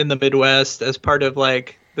town in the Midwest as part of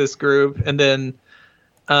like this group, and then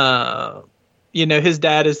his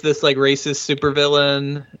dad is this like racist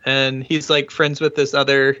supervillain, and he's like friends with this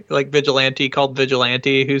other like vigilante called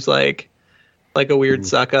Vigilante, who's like a weird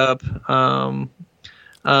suck up.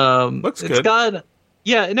 Looks good. It's got,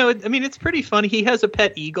 yeah, no, I mean it's pretty funny. He has a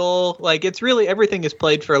pet eagle. Like it's really everything is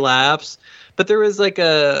played for laughs. But there was like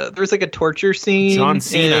a torture scene. John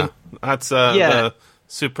Cena. That's the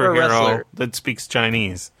superhero that speaks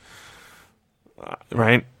Chinese,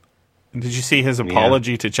 right? Did you see his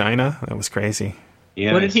apology to China? That was crazy.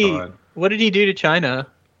 Yeah. What did he do to China?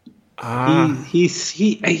 He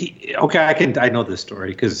I know this story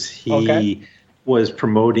because he was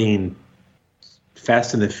promoting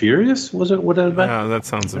Fast and the Furious. Was it what it about? Yeah, that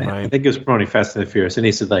sounds right. I think he was promoting Fast and the Furious, and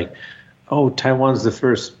he said like, "Oh, Taiwan's the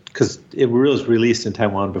first because it was released in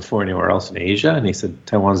Taiwan before anywhere else in Asia, and he said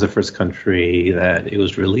Taiwan's the first country that it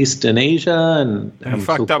was released in Asia, and he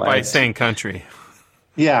fucked up by saying country.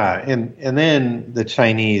 Yeah, and then the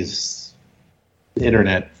Chinese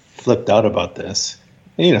internet flipped out about this.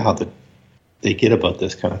 And you know how they get about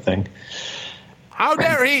this kind of thing. How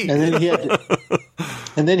dare he?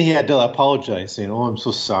 And then he had to apologize, saying, "Oh, I'm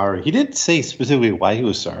so sorry." He didn't say specifically why he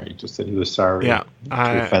was sorry; he just said he was sorry to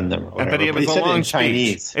offend them. Or whatever. But it was a long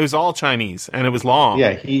Chinese. It was all Chinese, and it was long.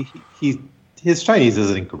 Yeah, his Chinese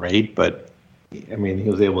isn't great, but I mean, he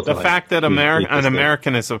was able to. The fact that an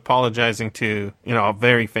American is apologizing to, a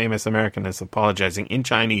very famous American is apologizing in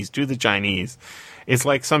Chinese to the Chinese, is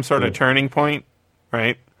like some sort of turning point,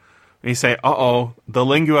 right? You say, the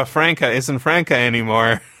lingua franca isn't franca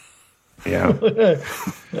anymore. Yeah.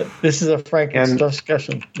 This is a franca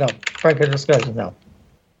discussion. No, franca discussion, no.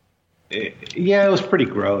 Yeah, it was pretty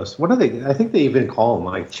gross. What are they? I think they even call him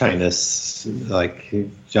like China's, like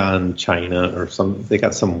John China or some. They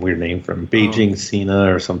got some weird name from Beijing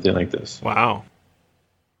Sina or something like this. Wow.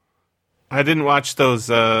 I didn't watch those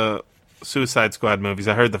Suicide Squad movies.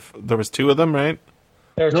 I heard there was 2 of them, right?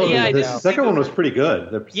 The second one was pretty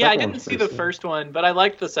good. I didn't see the first one, but I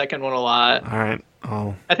liked the second one a lot. All right.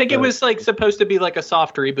 I think it was like supposed to be like a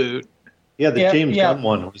soft reboot. Yeah, the James Gunn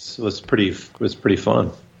one was pretty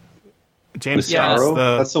fun. James Gunn,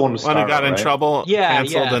 that's the one who got in trouble,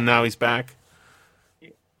 canceled, and now he's back.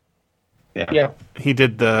 Yeah. He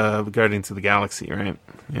did the Guardians of the Galaxy, right?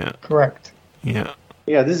 Yeah. Correct. Yeah.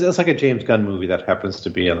 Yeah, it's like a James Gunn movie that happens to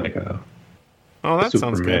be in like a that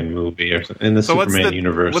sounds good. Superman movie or something in the Superman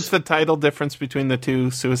universe. What's the title difference between the 2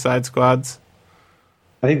 Suicide Squads?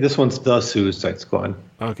 I think this one's The Suicide Squad.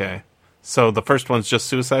 Okay. So the first one's just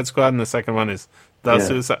Suicide Squad, and the second one is The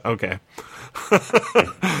Suicide... Okay.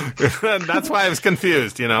 That's why I was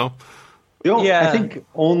confused, I think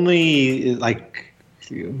only, like,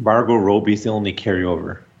 Margot Robbie's the only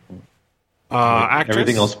carryover. Actress?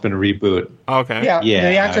 Everything else has been a reboot. Okay. Yeah,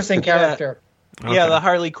 the actress and character. Okay. Yeah, the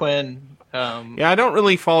Harley Quinn. I don't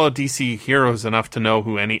really follow DC heroes enough to know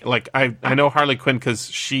who any... Like, I know Harley Quinn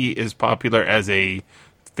because she is popular as a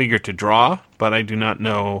figure to draw, but I do not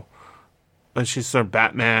know... She's sort of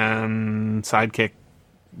Batman sidekick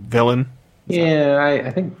villain. Yeah,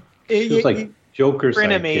 I think she was like Joker's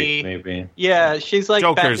sidekick, maybe. Yeah, she's like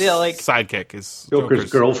Joker's sidekick is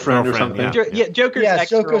Joker's girlfriend or something. Yeah, Joker's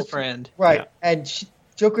ex-girlfriend. Right, and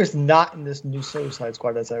Joker's not in this new Suicide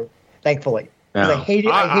Squad, thankfully. I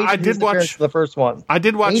hated the first one. I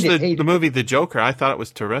did watch the movie The Joker. I thought it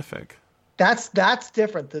was terrific. That's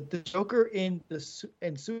different. The Joker in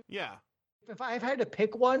yeah. If I had to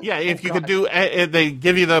pick one, if you could do, they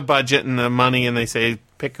give you the budget and the money, and they say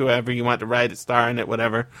pick whoever you want to write it, star in it,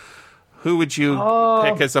 whatever. Who would you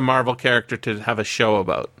pick as a Marvel character to have a show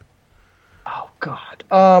about? Oh God.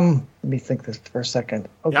 Let me think this for a second.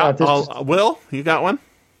 Will, you got one?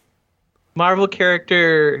 Marvel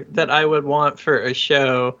character that I would want for a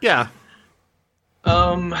show. Yeah.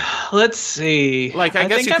 Let's see. Like, I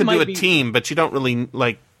guess you could do a team, but you don't really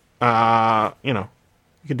like. You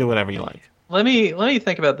can do whatever you like. Let me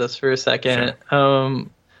think about this for a second. Sure.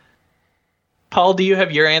 Paul, do you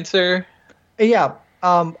have your answer? Yeah.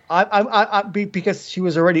 I because she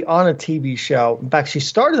was already on a TV show. In fact, she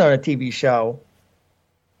started on a TV show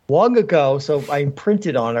long ago, so I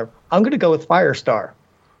imprinted on her. I'm going to go with Firestar.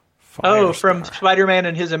 From Spider-Man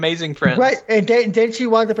and His Amazing Friends. Right, and then she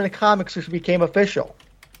wound up in the comics, which became official.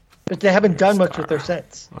 But they haven't done much with her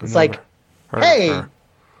since. It's like, hey.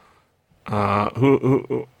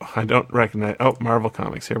 Who I don't recognize. Oh, Marvel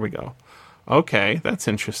Comics. Here we go. Okay, that's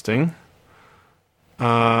interesting.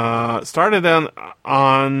 Started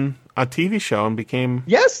on a TV show and became...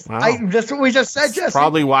 Yes, wow. That's what we just said, Jesse.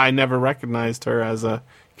 Probably why I never recognized her as a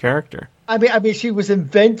character. I mean, she was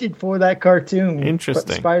invented for that cartoon.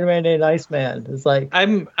 Interesting. Spider-Man and Iceman. It's like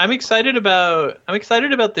I'm excited about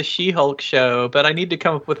the She-Hulk show, but I need to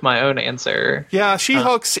come up with my own answer. Yeah,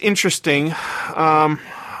 She-Hulk's interesting.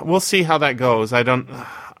 We'll see how that goes. I don't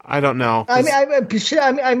know. How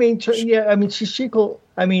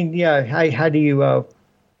do you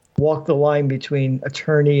walk the line between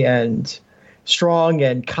attorney and strong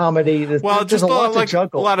and comedy? There's just a lot to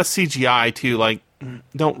juggle. A lot of CGI too. Like,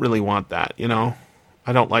 don't really want that.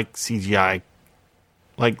 I don't like CGI.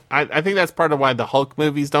 Like, I think that's part of why the Hulk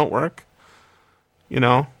movies don't work.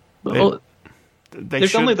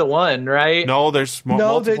 There's only the one, right? No, there's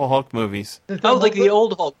multiple Hulk movies. Like the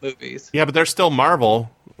old Hulk movies. Yeah, but they're still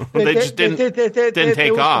Marvel. They just didn't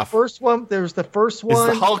take off. There was the first one.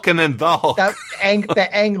 It's the Hulk and then the Hulk. That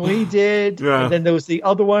Ang Lee did. Yeah. And then there was the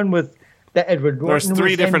other one with that Edward Norton There's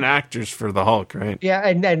three was different in. actors for the Hulk, right? Yeah,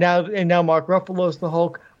 and now Mark Ruffalo's the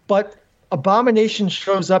Hulk. But Abomination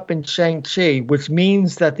shows up in Shang-Chi, which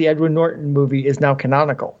means that the Edward Norton movie is now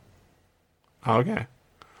canonical. Okay.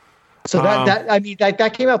 So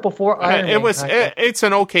that came out before Iron Man. It's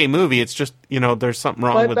an okay movie. It's just, there's something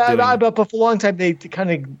wrong with doing it. But for a long time they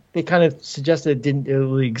kind of suggested it didn't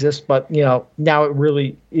really exist. But now it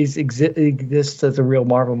really exists as a real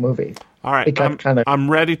Marvel movie. All right, I'm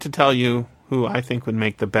ready to tell you who I think would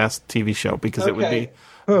make the best TV show because it would be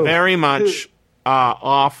very much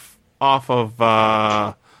off of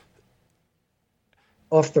off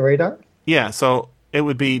the radar. Yeah, so it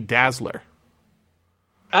would be Dazzler.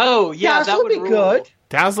 Oh, yeah, that would be good.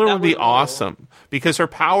 Dazzler would be awesome because her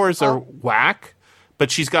powers are whack, but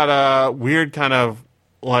she's got a weird kind of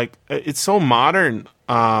it's so modern.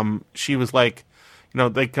 She was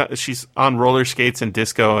she's on roller skates and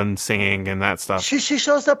disco and singing and that stuff. She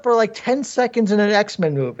shows up for 10 seconds in an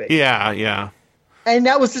X-Men movie. Yeah. And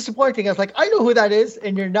that was disappointing. I was like, I know who that is,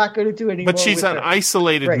 and you're not going to do anything. But she's an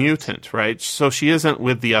isolated mutant, right? So she isn't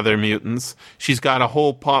with the other mutants. She's got a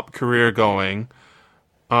whole pop career going.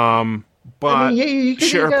 But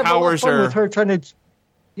her powers are with her trying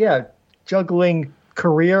to, juggling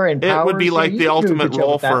career and powers. It would be like the ultimate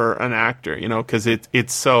role for an actor, because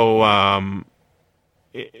it's so.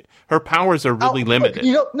 Her powers are really limited.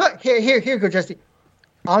 Here go, Jesse.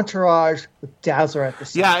 Entourage with Dazzler at the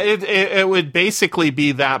center. Yeah, it would basically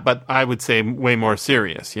be that, but I would say way more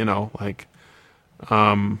serious. Like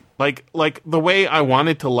the way I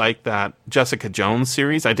wanted to like that Jessica Jones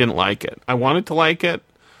series, I didn't like it. I wanted to like it.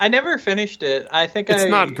 I never finished it. I think it's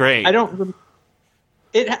not great. I don't.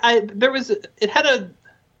 There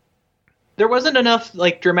wasn't enough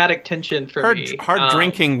dramatic tension for me. Hard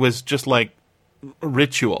drinking was just like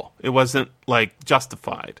ritual. It wasn't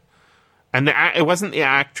justified, and it wasn't the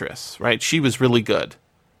actress, right? She was really good.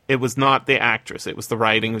 It was not the actress. It was the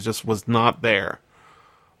writing. It was not there.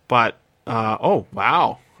 But oh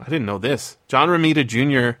wow, I didn't know this. John Romita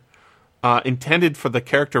Jr. Intended for the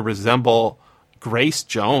character resemble Grace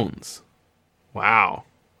Jones. Wow.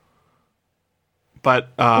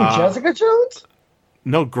 But Jessica Jones?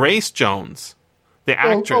 No, Grace Jones, the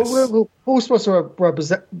actress. Who's supposed to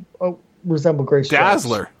resemble Grace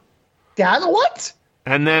Dazzler. Jones? Dazzler? What?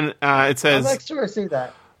 And then it says, I'm not sure I see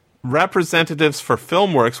that. Representatives for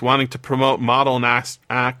FilmWorks wanting to promote model and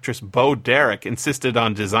actress Bo Derek insisted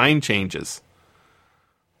on design changes.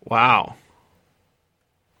 Wow.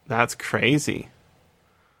 That's crazy.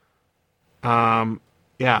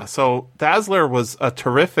 Yeah, so Dazzler was a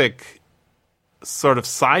terrific sort of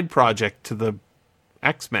side project to the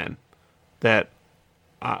X-Men that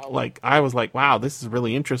I was like, wow, this is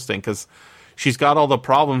really interesting because she's got all the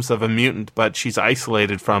problems of a mutant, but she's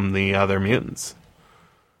isolated from the other mutants.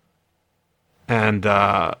 And,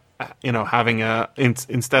 having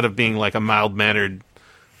instead of being like a mild-mannered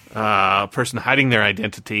person hiding their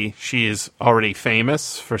identity, she is already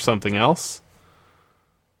famous for something else.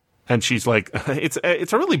 And she's like, it's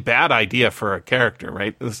a really bad idea for a character,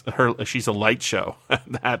 right? She's a light show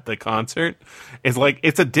at the concert.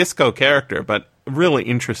 It's a disco character, but really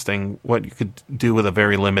interesting what you could do with a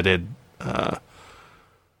very limited,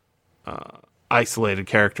 isolated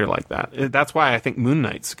character like that. That's why I think Moon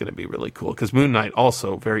Knight's going to be really cool because Moon Knight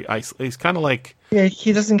also very isolated. He's kind of like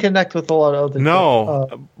he doesn't connect with a lot of other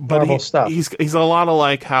Marvel stuff. He's a lot of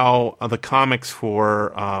like how the comics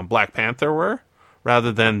for Black Panther were.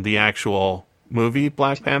 Rather than the actual movie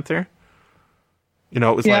Black Panther. It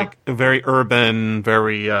was like very urban,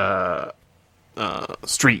 very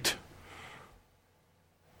street.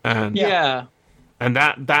 And and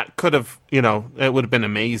that could have, it would have been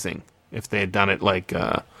amazing if they had done it like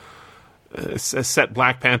set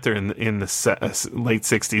Black Panther in the late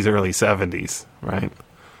 60s, early 70s, right?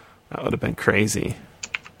 That would have been crazy.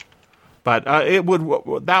 But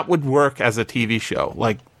that would work as a TV show,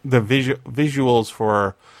 like the visuals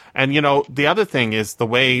for, and the other thing is the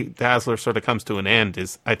way Dazzler sort of comes to an end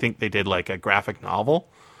is I think they did like a graphic novel,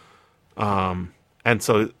 and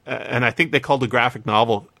I think they called the graphic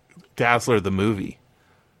novel Dazzler the movie,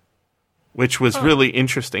 which was really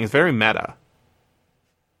interesting. It's very meta.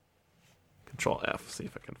 Control F, see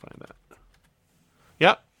if I can find that.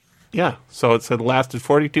 Yep, yeah. So it said lasted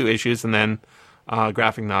 42 issues, and then.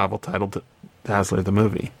 Graphic novel titled Dazzler the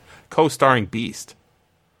Movie. Co-starring Beast.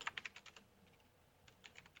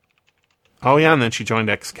 Oh, yeah, and then she joined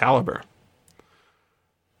Excalibur.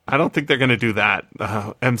 I don't think they're going to do that,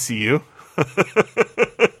 MCU.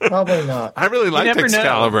 Probably not. I really liked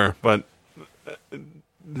Excalibur, but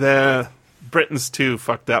Britain's too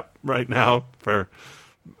fucked up right now for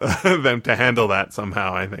them to handle that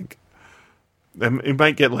somehow, I think. It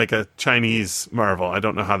might get like a Chinese Marvel. I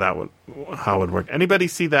don't know how it would work. Anybody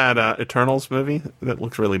see that Eternals movie? That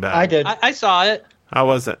looks really bad. I did. I saw it. How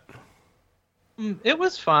was it? It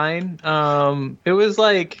was fine. It was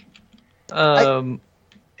like,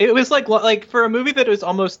 it was like for a movie that was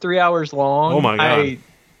almost 3 hours long. Oh my god!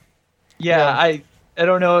 I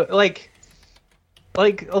don't know. Like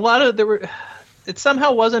a lot of it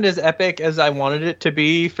somehow wasn't as epic as I wanted it to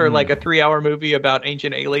be for like a 3 hour movie about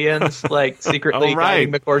ancient aliens, like secretly guiding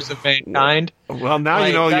the course of mankind. Well, now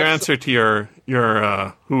you know your answer to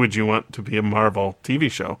your who would you want to be a Marvel TV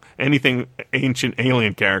show? Anything ancient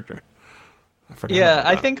alien character.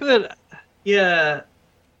 I think that. Yeah,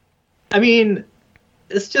 I mean,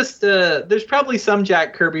 it's just there's probably some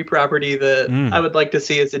Jack Kirby property that I would like to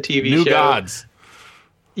see as a TV show. New Gods.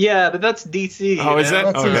 Yeah, but that's DC. Oh, is it?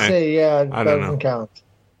 That's DC, yeah, that doesn't count.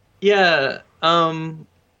 Yeah,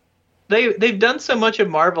 they've done so much of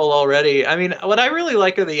Marvel already. I mean, what I really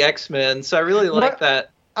like are the X-Men, so I really like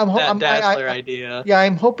that Dazzler idea. Yeah,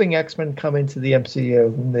 I'm hoping X-Men come into the MCU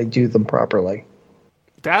and they do them properly.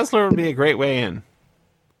 Dazzler would be a great way in.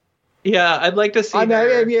 Yeah, I'd like to see her.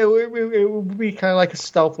 It would be kind of like a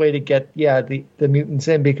stealth way to get the mutants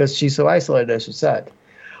in because she's so isolated, as you said.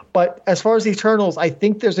 But as far as the Eternals, I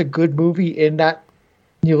think there's a good movie in that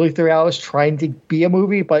nearly 3 hours trying to be a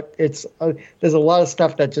movie, but it's there's a lot of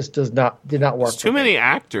stuff that just did not work. There's too many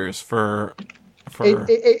actors for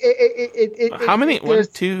how many? 1,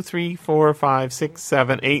 2, 3, 4, 5, 6,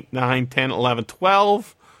 7, 8, 9, 10, 11,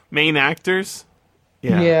 12 main actors.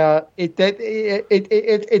 Yeah, it's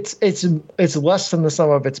less than the sum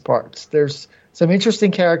of its parts. There's some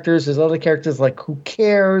interesting characters. There's other characters like who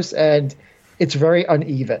cares, and it's very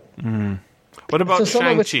uneven. What about some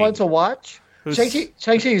Shang-Chi? of it's fun to watch.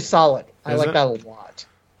 Shang-Chi is solid. I like that a lot.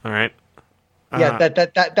 All right. Yeah, that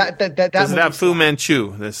does it have Fu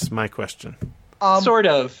Manchu? This is my question. Sort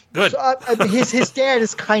of. Good. So, his dad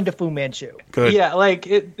is kind of Fu Manchu. Good. Yeah, like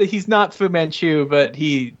he's not Fu Manchu, but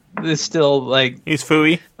he is still like he's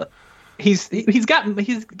Fooey. He's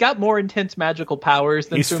got more intense magical powers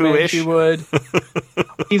than Fu Manchu would.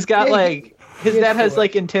 He's got like his dad has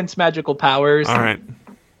like intense magical powers. All right.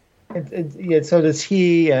 So does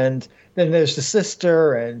he, and then there's the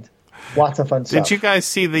sister, and lots of fun stuff. Did you guys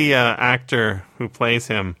see the actor who plays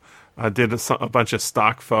him did a bunch of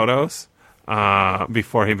stock photos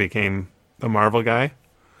before he became the Marvel guy?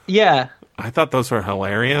 Yeah. I thought those were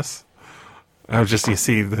hilarious. You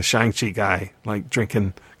see the Shang-Chi guy like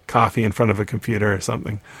drinking coffee in front of a computer or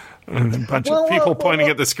something. And a bunch of people pointing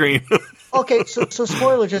at the screen. Okay, so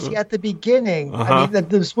spoiler, just at the beginning, I mean,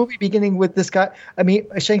 this movie beginning with this guy, I mean,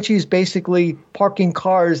 Shang-Chi is basically parking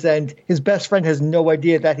cars, and his best friend has no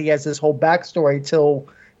idea that he has this whole backstory till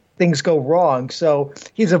things go wrong. So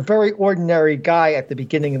he's a very ordinary guy at the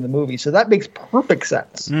beginning of the movie. So that makes perfect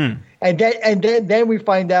sense. And then we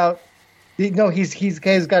find out, he's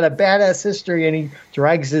got a badass history, and he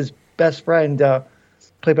drags his best friend,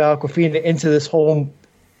 played by Awkwafina, into this whole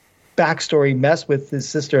backstory mess with his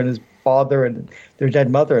sister and his father and their dead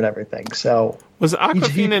mother and everything. So was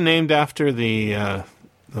Awkwafina named after the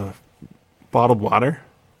bottled water?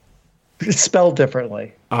 It's spelled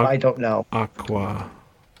differently. I don't know. Aqua.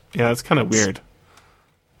 Yeah, that's kind of weird.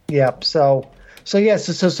 Yep. So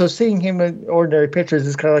seeing him in ordinary pictures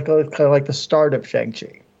is kind of like the start of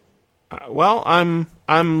Shang-Chi. Well,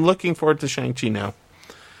 I'm looking forward to Shang-Chi now.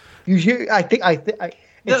 I think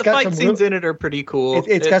the fight scenes in it are pretty cool.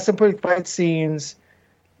 It's got some pretty fight scenes.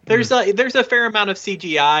 There's a fair amount of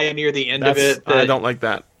CGI near the end of it. I don't like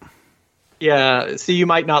that. Yeah, so you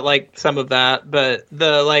might not like some of that, but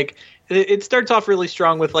it starts off really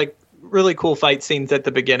strong with like really cool fight scenes at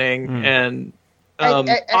the beginning, and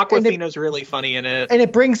Awkwafina's really funny in it. And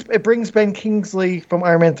it brings Ben Kingsley from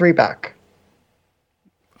Iron Man 3 back.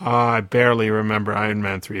 I barely remember Iron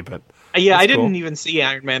Man 3, but I didn't even see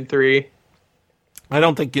Iron Man 3. I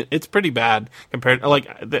don't think it's pretty bad compared. Like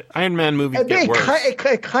the Iron Man movies get worse.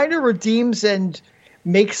 It kind of redeems and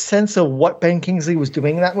makes sense of what Ben Kingsley was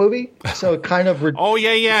doing in that movie. So it kind of.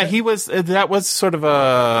 He was. That was sort of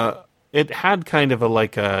a. It had kind of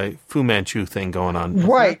a Fu Manchu thing going on.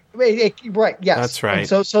 Right. Right. Yes. That's right.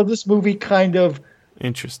 And so this movie kind of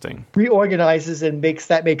interesting reorganizes and makes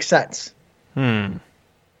that make sense.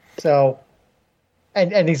 So,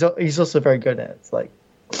 and he's also very good at it. It's like.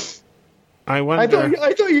 I wonder.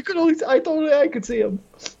 I thought you could only. I thought I could see him.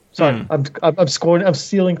 Sorry, I'm scoring. I'm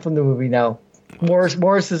stealing from the movie now.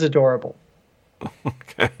 Morris is adorable.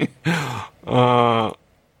 Okay.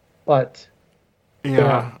 But.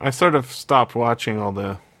 Yeah, I sort of stopped watching all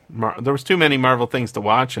the. There was too many Marvel things to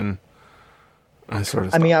watch, and I sort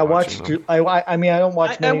of. I mean, I watched. I mean, I don't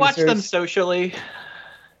watch. I watched them socially.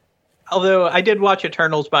 Although I did watch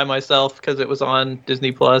Eternals by myself because it was on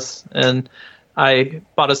Disney Plus, and I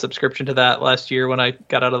bought a subscription to that last year when I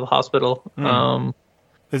got out of the hospital.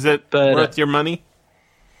 Is it worth your money?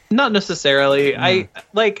 Not necessarily. What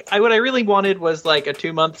I really wanted was like a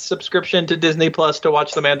 2-month subscription to Disney Plus to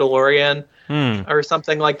watch The Mandalorian or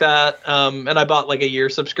something like that. And I bought like a year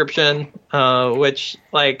subscription, which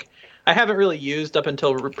like I haven't really used up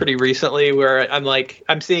until pretty recently, where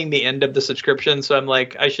I'm seeing the end of the subscription, so I'm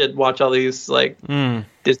like I should watch all these like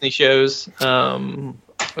Disney shows.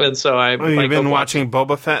 And so you've been watching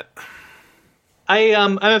Boba Fett?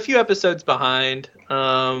 I'm a few episodes behind,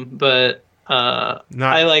 but I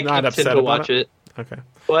tend to watch it. Okay.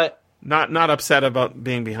 What? Not upset about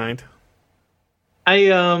being behind?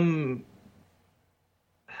 I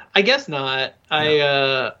guess not.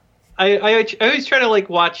 Yeah. I always try to like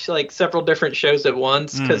watch like several different shows at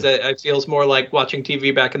once because it feels more like watching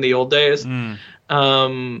TV back in the old days.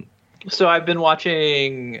 So I've been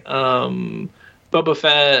watching Boba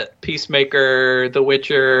Fett, Peacemaker, The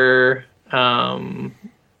Witcher,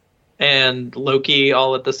 and Loki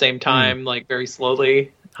all at the same time, like very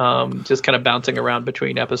slowly, just kind of bouncing around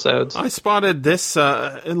between episodes. I spotted this,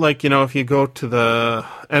 if you go to the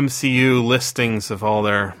MCU listings of all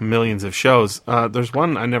their millions of shows, there's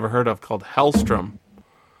one I never heard of called Hellstrom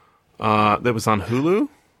that was on Hulu.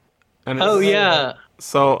 And yeah.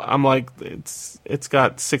 So I'm like, it's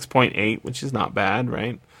got 6.8, which is not bad,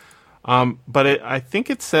 right? But I think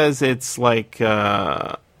it says it's like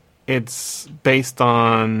it's based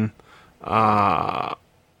on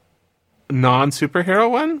non-superhero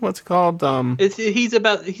one. What's it called? He's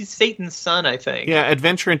Satan's son, I think. Yeah,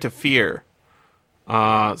 Adventure into Fear.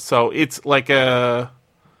 So it's like so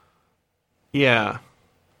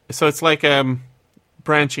it's like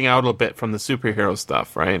branching out a bit from the superhero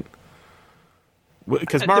stuff, right?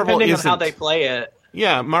 Because Marvel depending isn't on how they play it.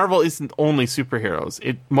 Yeah, Marvel isn't only superheroes.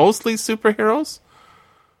 It mostly superheroes,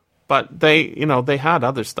 but they had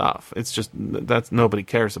other stuff. It's just that's nobody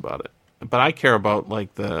cares about it. But I care about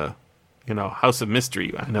like the, House of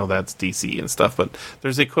Mystery. I know that's DC and stuff, but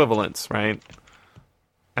there's equivalents, right?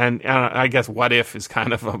 And I guess What If is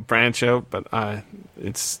kind of a branch out, but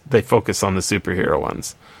they focus on the superhero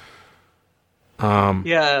ones.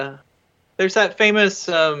 Yeah. There's that famous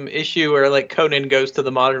issue where like Conan goes to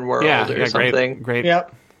the modern world or something. Great.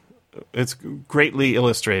 Yep. It's greatly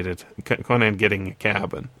illustrated. Conan getting a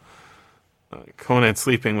cab and Conan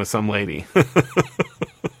sleeping with some lady.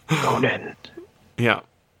 Conan. Yeah.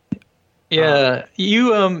 Yeah.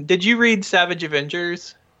 You did you read Savage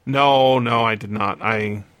Avengers? No, I did not.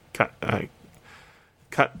 I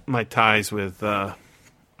cut my ties with. I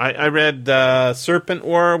read Serpent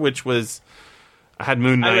War, which had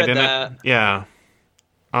Moon Knight in it. Yeah.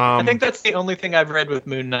 I think that's the only thing I've read with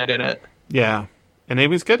Moon Knight in it. Yeah, and he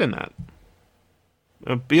was good in that.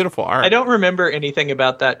 A beautiful art. I don't remember anything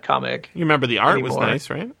about that comic. You remember the art anymore. Was nice,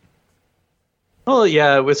 right? Well,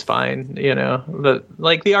 yeah, it was fine.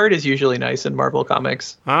 The art is usually nice in Marvel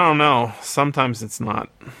comics. I don't know. Sometimes it's not.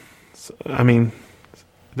 I mean,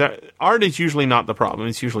 the art is usually not the problem.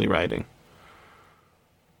 It's usually writing.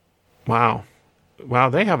 Wow,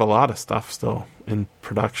 they have a lot of stuff still in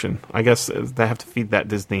production. I guess they have to feed that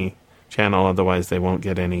Disney Channel, otherwise they won't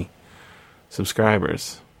get any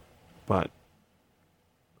subscribers. But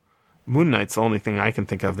Moon Knight's the only thing I can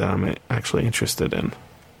think of that I'm actually interested in.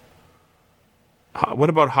 What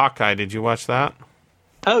about Hawkeye? Did you watch that?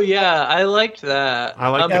 Oh yeah, I liked that. I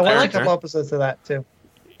liked I watched a couple episodes of that too.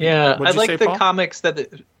 Yeah, I like the comics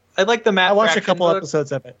I like the Matt. I watched a couple book.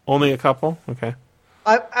 episodes of it. Only a couple? Okay.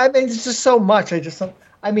 I mean, it's just so much.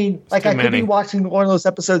 I mean, like I could be watching one of those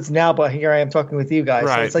episodes now, but here I am talking with you guys.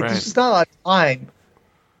 So it's like there's just not a lot of time.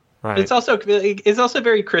 Right. It's also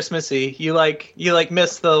very Christmassy. You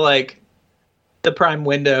miss the prime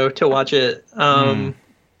window to watch it. But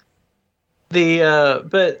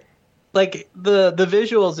like the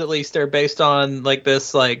visuals at least are based on like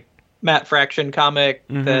this like Matt Fraction comic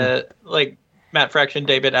that like Matt Fraction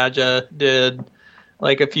David Aja did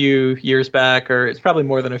like a few years back, or it's probably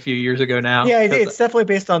more than a few years ago now. Yeah, it's definitely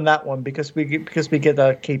based on that one because we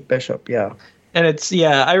get Kate Bishop. Yeah, and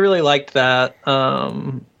I really liked that.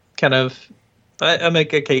 I'm a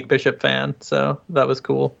Kate Bishop fan, so that was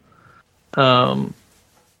cool. That's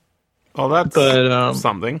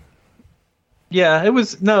something. Yeah, it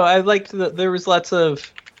was. No, I liked that there was lots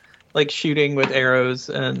of like shooting with arrows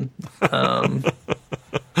and.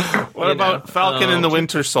 What about Falcon and the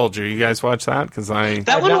Winter Soldier? You guys watch that? Because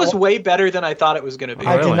that one was way better than I thought it was going to be.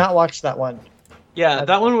 I did not watch that one. Yeah,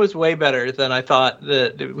 that one was way better than I thought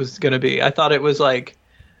that it was going to be. I thought it was like,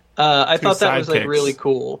 I thought that was like really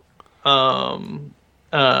cool.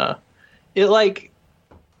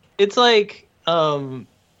 It's like,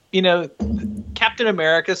 Captain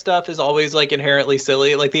America stuff is always like inherently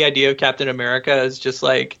silly. Like the idea of Captain America is just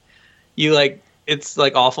like, it's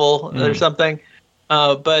like awful or something.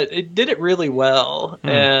 But it did it really well.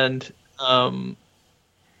 And,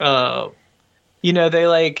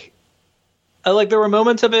 they there were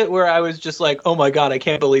moments of it where I was just like, oh my God, I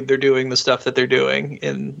can't believe they're doing the stuff that they're doing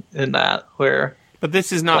in that where. But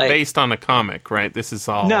this is not based on a comic, right? This is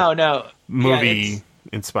all movie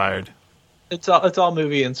inspired. It's all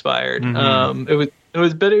movie inspired. It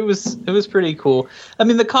was pretty cool. I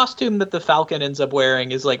mean, the costume that the Falcon ends up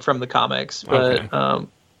wearing is like from the comics, but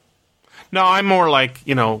no, I'm more like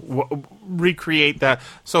recreate that.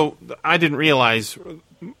 So I didn't realize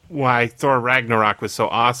why Thor Ragnarok was so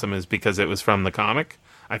awesome is because it was from the comic.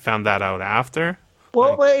 I found that out after.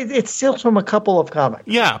 Well, it's still from a couple of comics.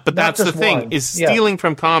 Yeah, but that's the thing, is stealing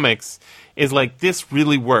from comics is like, this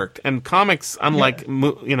really worked. And comics, unlike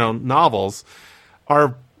novels,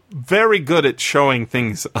 are very good at showing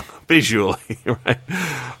things visually, right?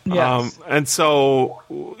 Yes. And so,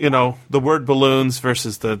 the word balloons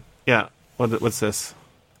versus what's this?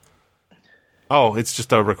 Oh, it's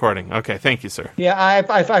just a recording. Okay, thank you, sir. Yeah, I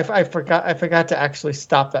forgot to actually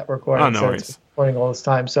stop that recording. Oh, no worries. It's recording all this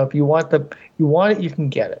time. So if you want it, you can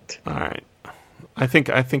get it. All right. I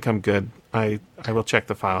think I'm good. I will check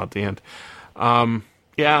the file at the end. I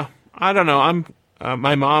don't know.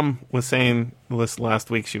 My mom was saying this last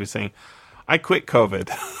week. She was saying, I quit COVID.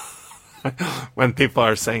 When people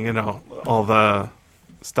are saying, all the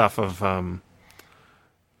stuff of,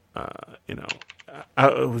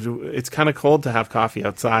 it's kind of cold to have coffee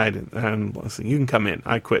outside, and listen, you can come in.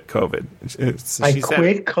 I quit COVID. She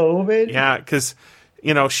quit COVID? Yeah, because,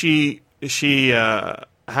 she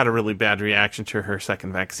had a really bad reaction to her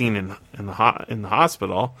second vaccine in the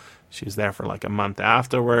hospital. She was there for like a month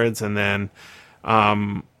afterwards, and then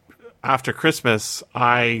after Christmas,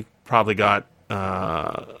 I probably got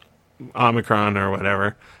Omicron or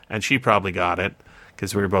whatever, and she probably got it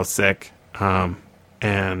because we were both sick.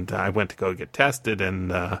 And I went to go get tested,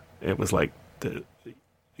 and it was like you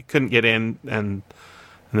couldn't get in, and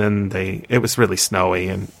then it was really snowy,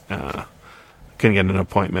 and couldn't get an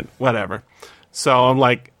appointment, whatever. So I'm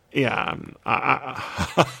like, yeah,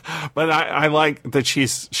 but I like that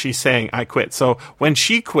she's saying I quit. So when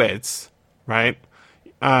she quits, right?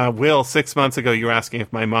 Will, 6 months ago, you were asking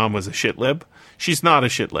if my mom was a shit lib. She's not a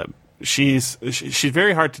shit lib. She's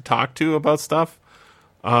very hard to talk to about stuff.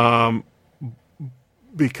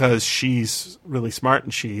 Because she's really smart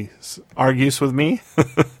and she argues with me.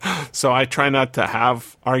 So I try not to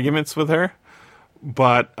have arguments with her.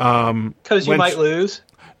 But because you might lose?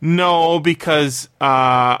 No, because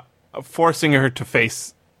forcing her to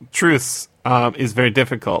face truths is very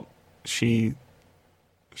difficult. She's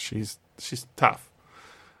tough.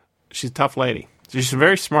 She's a tough lady. She's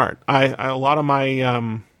very smart. A lot of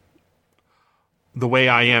my the way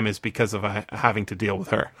I am is because of having to deal with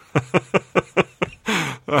her.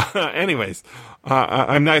 Anyways,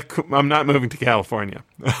 I'm not moving to California.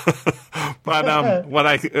 But what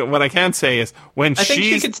I can say is I think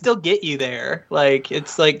she could still get you there. Like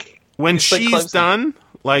it's like when she's done,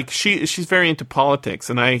 like she's very into politics,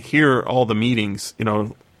 and I hear all the meetings.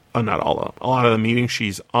 Not all, a lot of the meetings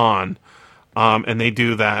she's on, and they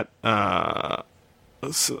do that.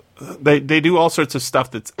 They do all sorts of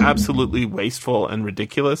stuff that's absolutely wasteful and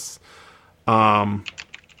ridiculous. And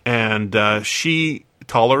she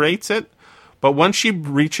tolerates it, but once she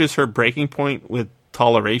reaches her breaking point with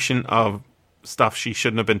toleration of stuff she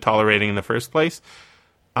shouldn't have been tolerating in the first place,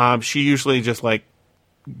 she usually just like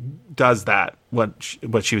does that. What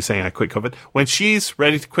she was saying, I quit COVID. When she's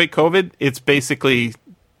ready to quit COVID, it's basically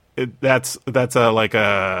that's like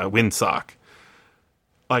a windsock.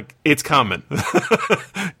 Like it's coming,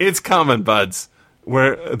 it's coming, buds.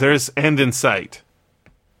 Where there's end in sight,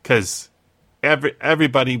 because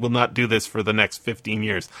everybody will not do this for the next 15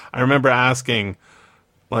 years. I remember asking,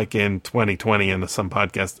 like in 2020 in some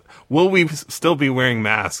podcast, will we still be wearing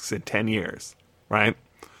masks in 10 years, right?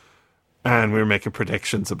 And we were making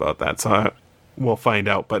predictions about that, so we'll find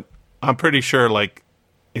out. But I'm pretty sure, like,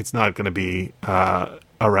 it's not going to be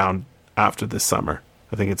around after this summer.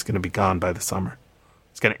 I think it's going to be gone by the summer.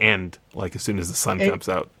 It's going to end, like, as soon as the sun comes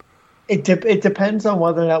out. It depends on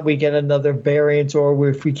whether or not we get another variant or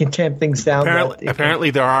if we can tamp things down.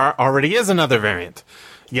 Apparently there already is another variant.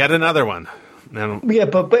 Yet another one. And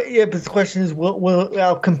but the question is, will it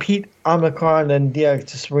outcompete Omicron and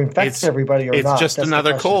just reinfect everybody or not? It's just That's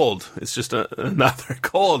another cold. It's just another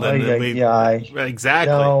cold. Exactly.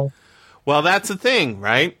 No. Well, that's the thing,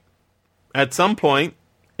 right? At some point,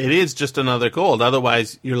 it is just another cold.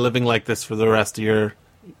 Otherwise, you're living like this for the rest of your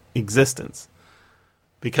existence.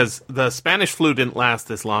 Because the Spanish flu didn't last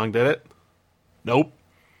this long, did it? Nope.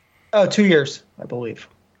 2 years, I believe.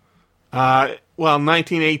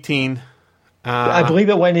 1918. I believe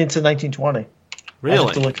it went into 1920. Really? I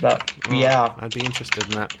have to look it up. Yeah. I'd be interested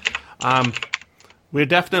in that. We're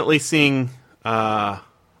definitely seeing a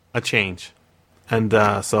change. And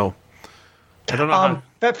so, I don't know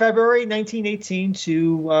February 1918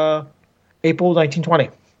 to April 1920.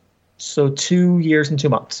 So 2 years and 2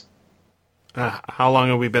 months. How long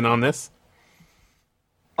have we been on this?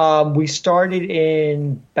 We started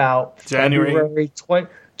in about January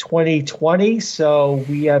 2020, so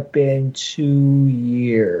we have been 2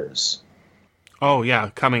 years. Oh yeah,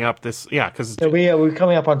 coming up this because we're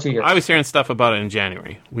coming up on 2 years. I was hearing stuff about it in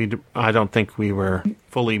January. I don't think we were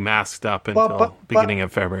fully masked up until beginning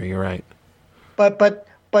of February. You're right. But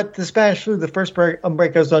the Spanish flu, the first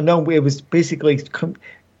outbreak was unknown. It was basically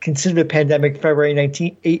considered a pandemic February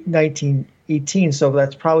 1918. So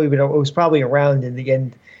that's probably it was probably around in the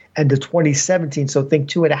end of 2017. So think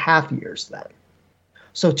 2.5 years then.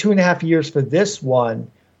 So 2.5 years for this one,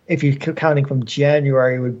 if you're counting from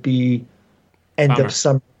January, would be end of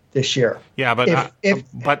summer this year. Yeah, but if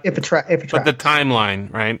it tracks. But the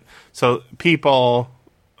timeline, right? So people,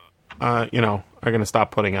 are going to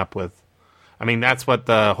stop putting up with. I mean, that's what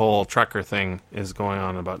the whole trucker thing is going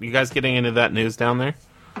on about. You guys getting into that news down there?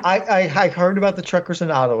 I heard about the truckers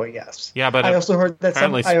in Ottawa. Yes. Yeah, but I also heard that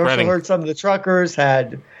some of the truckers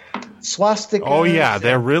had swastikas. Oh yeah,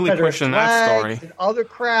 they're really pushing that story. And other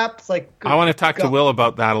craps like. I want to talk to Will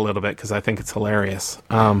about that a little bit because I think it's hilarious.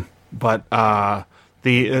 But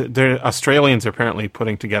the Australians are apparently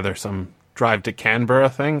putting together some drive to Canberra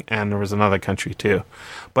thing, and there was another country too.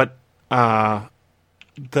 But I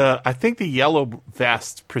think the yellow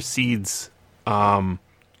vest precedes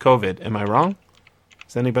COVID. Am I wrong?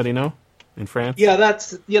 Does anybody know in France? Yeah,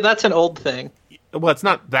 that's an old thing. Well, it's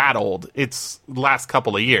not that old. It's the last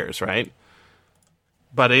couple of years, right?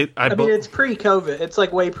 But I mean, it's pre-COVID. It's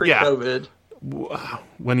like way pre-COVID. Yeah.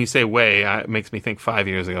 When you say way, it makes me think 5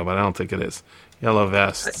 years ago, but I don't think it is. Yellow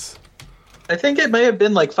vests. I think it may have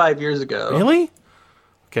been like 5 years ago. Really?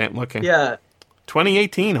 Okay, I'm looking. Yeah.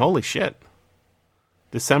 2018. Holy shit.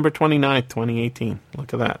 December 29th, 2018.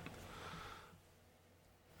 Look at that.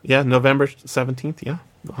 Yeah, November 17th. Yeah.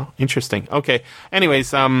 Well, interesting. Okay. Anyways,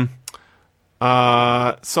 so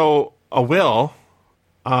Will,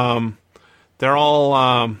 they're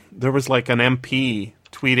all, there was like an MP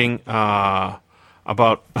tweeting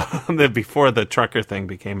about before the trucker thing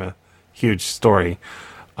became a huge story.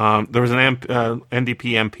 There was an NDP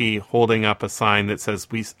MP holding up a sign that says,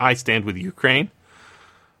 I stand with Ukraine.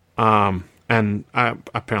 And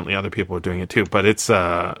apparently other people are doing it too, but it's,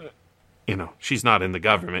 she's not in the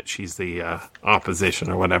government. She's the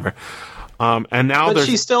opposition or whatever. And now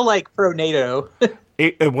she's still like pro-NATO.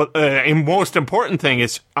 A most important thing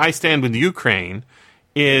is I stand with Ukraine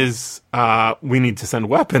is we need to send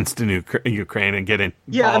weapons to Ukraine and get in.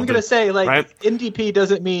 Yeah, I'm going to say right? NDP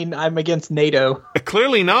doesn't mean I'm against NATO.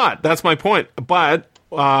 Clearly not. That's my point. But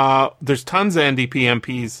there's tons of NDP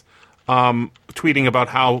MPs tweeting about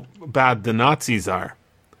how bad the Nazis are.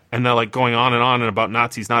 And they're like going on and about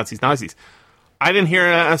Nazis. I didn't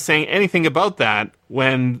hear us saying anything about that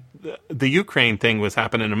when the Ukraine thing was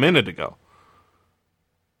happening a minute ago.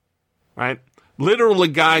 Right? Literally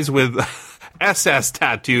guys with SS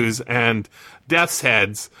tattoos and death's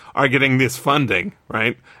heads are getting this funding,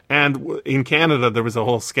 right? And in Canada, there was a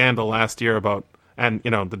whole scandal last year about, and,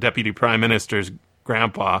 the deputy prime minister's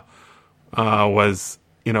grandpa was,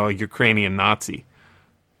 a Ukrainian Nazi.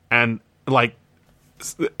 And,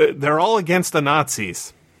 they're all against the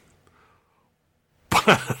Nazis.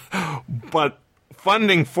 But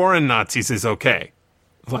funding foreign Nazis is okay.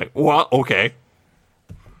 It's like, well, okay.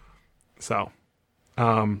 So,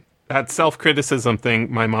 that self-criticism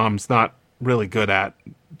thing, my mom's not really good at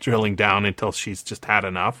drilling down until she's just had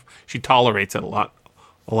enough. She tolerates it a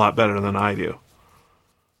lot better than I do.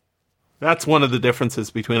 That's one of the differences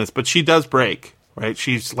between us. But she does break, right?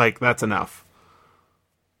 She's like, that's enough.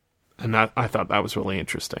 And I thought that was really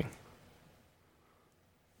interesting.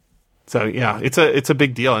 So yeah, it's a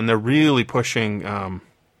big deal, and they're really pushing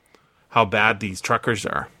how bad these truckers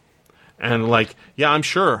are. And I'm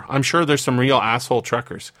sure there's some real asshole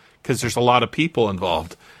truckers because there's a lot of people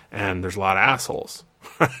involved, and there's a lot of assholes,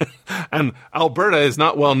 And Alberta is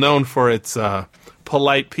not well known for its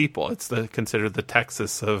polite people. It's considered the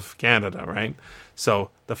Texas of Canada, right? So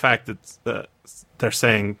the fact that they're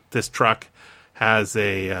saying this truck has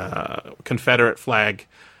a Confederate flag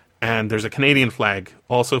and there's a Canadian flag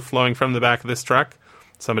also flowing from the back of this truck,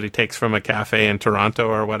 somebody takes from a cafe in Toronto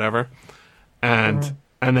or whatever, and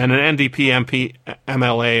then an NDP MP,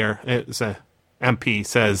 MLA, or it's a MP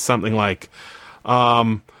says something like,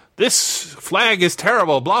 this flag is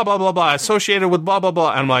terrible, blah, blah, blah, blah, associated with blah, blah,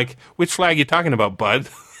 blah. I'm like, which flag are you talking about, bud?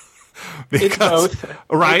 It's both.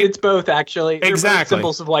 Right? It's both, actually. They're exactly. both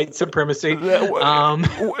symbols of white supremacy.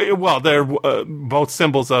 Well, they're both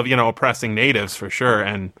symbols of, oppressing natives for sure.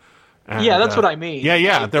 And yeah, that's what I mean.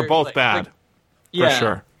 Yeah, like, they're both bad for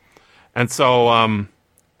sure. And so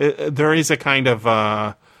there is a kind of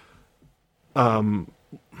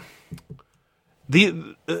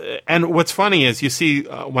and what's funny is you see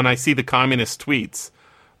when I see the communist tweets,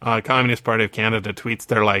 Communist Party of Canada tweets,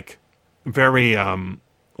 they're like very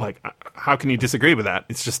like, how can you disagree with that?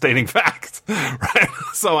 It's just stating facts, right?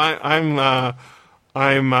 So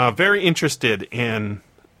I'm very interested in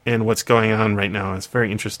what's going on right now. It's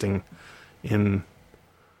very interesting in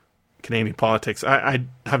Canadian politics. I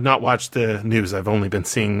have not watched the news. I've only been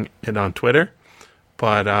seeing it on Twitter,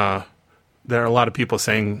 but there are a lot of people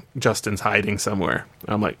saying Justin's hiding somewhere.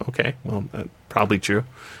 I'm like, okay, well, that's probably true,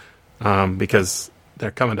 because they're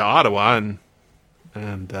coming to Ottawa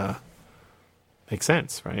and makes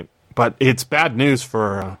sense, right? But it's bad news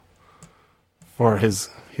for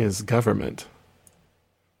his government.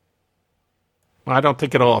 I don't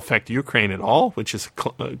think it'll affect Ukraine at all, which is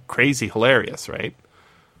crazy hilarious, right?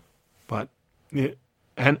 But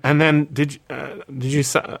and then did you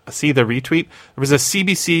see the retweet? There was a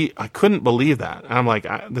CBC. I couldn't believe that. I'm like,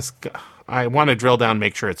 I want to drill down,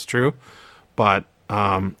 make sure it's true, but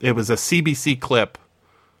it was a CBC clip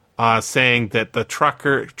saying that the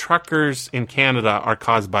truckers in Canada are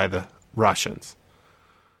caused by the Russians.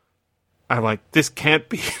 I'm like, this can't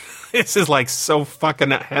be. This is like so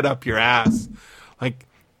fucking head up your ass. Like,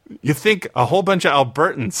 you think a whole bunch of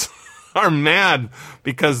Albertans are mad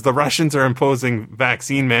because the Russians are imposing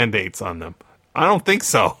vaccine mandates on them. I don't think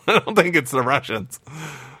so. I don't think it's the Russians.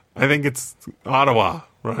 I think it's Ottawa,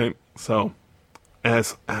 right? So,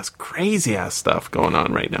 as crazy ass stuff going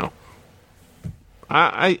on right now.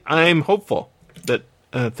 I'm hopeful that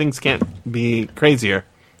things can't be crazier,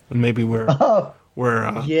 and maybe we're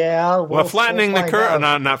flattening the curve.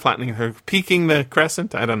 Not flattening the curve, peaking the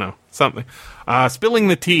crescent. I don't know, something. Spilling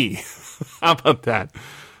the tea. How about that?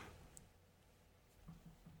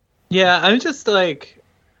 Yeah, I'm just like,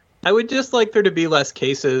 I would just like there to be less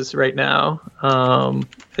cases right now.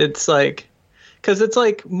 It's like, because it's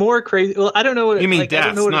like more crazy. Well, I don't know what you mean. Like,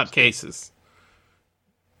 deaths, not cases.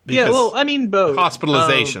 Because yeah, well, I mean both.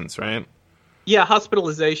 Hospitalizations, right? Yeah,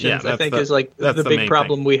 hospitalizations. I think is like the big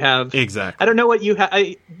problem we have. Exactly. I don't know what you have.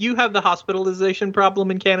 You have the hospitalization problem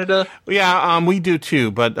in Canada. Yeah, we do too.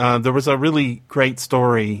 But there was a really great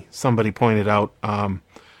story somebody pointed out. The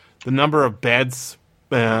number of beds,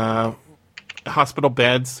 hospital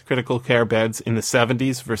beds, critical care beds in the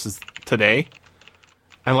 70s versus today.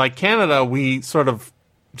 And like Canada, we sort of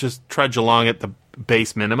just trudge along at the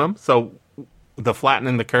base minimum. So the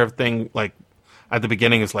flattening the curve thing, like at the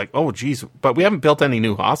beginning, is like, oh, geez, but we haven't built any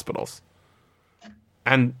new hospitals.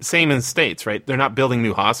 And same in states, right? They're not building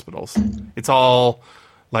new hospitals. It's all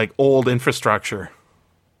like old infrastructure.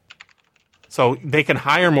 So they can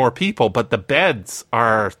hire more people, but the beds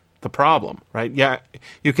are the problem, right? Yeah,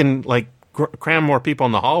 you can like cram more people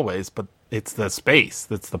in the hallways, but it's the space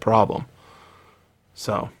that's the problem.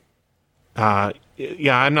 So,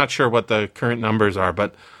 yeah, I'm not sure what the current numbers are,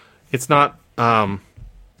 but it's not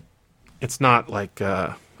like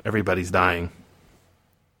everybody's dying.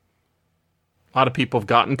 A lot of people have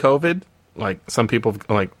gotten COVID. Like some people,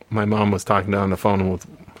 like my mom was talking on the phone with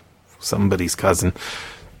somebody's cousin,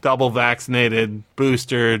 double vaccinated,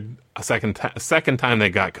 boosted, a second time they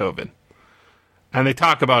got COVID. And they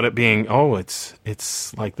talk about it being, oh, it's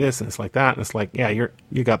like this and it's like that, and it's like, yeah,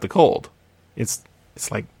 you got the cold. It's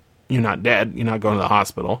like you're not dead, you're not going to the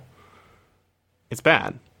hospital. It's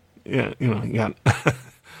bad. Yeah, you got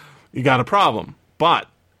you got a problem, but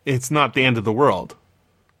it's not the end of the world.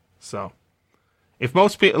 So, if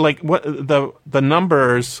most people like what the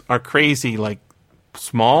numbers are crazy, like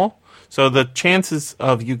small, so the chances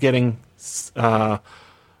of you getting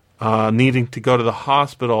needing to go to the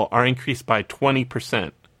hospital are increased by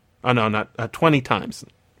 20%. Oh no, not 20 times,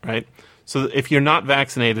 right? So if you're not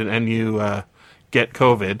vaccinated and you get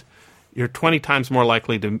COVID, you're 20 times more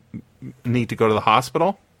likely to need to go to the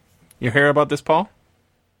hospital. You hear about this, Paul?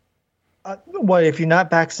 What if you're not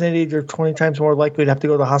vaccinated? You're 20 times more likely to have to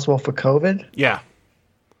go to the hospital for COVID. Yeah.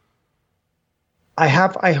 I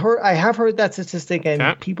have heard that statistic,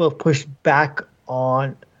 and people have pushed back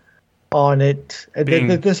on it.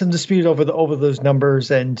 There's some dispute over those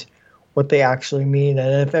numbers and what they actually mean,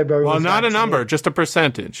 and if everybody not vaccinated. A number, just a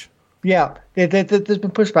percentage. Yeah, there's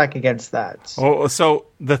been pushback against that. Oh, so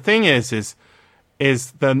the thing is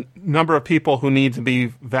the number of people who need to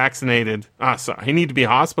be vaccinated, who need to be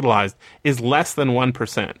hospitalized, is less than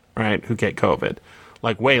 1%, right? Who get COVID,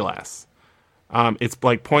 like way less. It's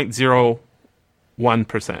like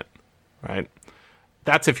 0.01%, right?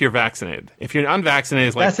 That's if you're vaccinated. If you're unvaccinated,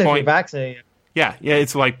 it's like that's if you're vaccinated. Yeah,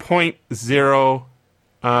 it's like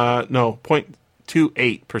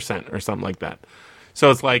 0.28% or something like that. So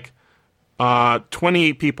it's like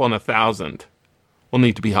 28 people in 1,000 will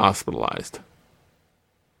need to be hospitalized.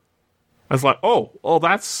 I was like, oh,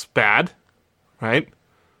 that's bad, right?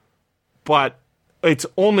 But it's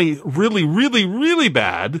only really, really, really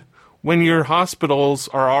bad when your hospitals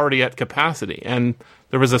are already at capacity. And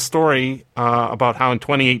there was a story about how in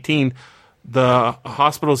 2018, the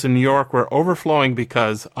hospitals in New York were overflowing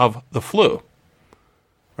because of the flu,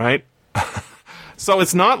 right? So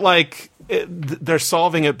it's not like they're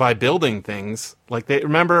solving it by building things. Like they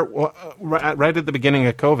remember right at the beginning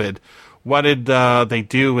of COVID, what did they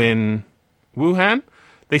do in Wuhan?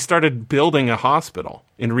 They started building a hospital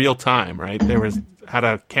in real time, right? They had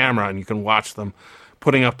a camera and you can watch them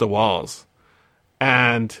putting up the walls.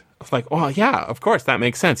 And it's like, oh yeah, of course that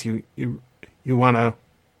makes sense. You want to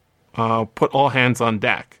put all hands on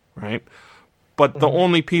deck, right? But the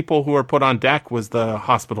only people who were put on deck was the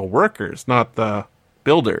hospital workers, not the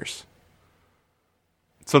builders.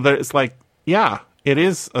 So it's like, yeah, it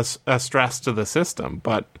is a stress to the system,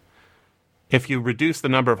 but if you reduce the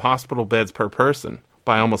number of hospital beds per person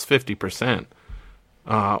by almost 50%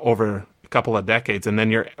 over a couple of decades, and then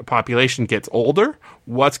your population gets older,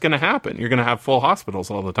 what's going to happen? You're going to have full hospitals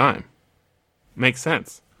all the time. Makes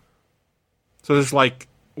sense. So there's like,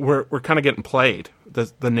 we're kind of getting played.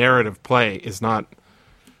 The narrative play is not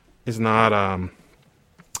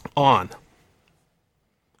on.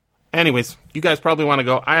 Anyways, you guys probably want to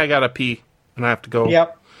go. I gotta pee, and I have to go.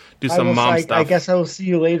 Yep. Do some mom stuff. I guess I will see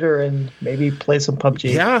you later and maybe play some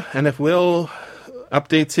PUBG. Yeah, and if Will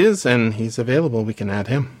updates his and he's available, we can add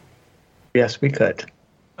him. Yes, we could.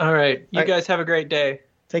 All right. You guys have a great day.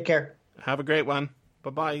 Take care. Have a great one.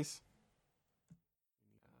 Bye-bye.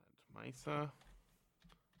 Misa.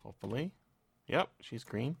 Hopefully. Yep, she's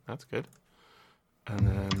green. That's good. And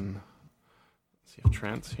then, let's see if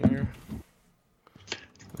Trent's here.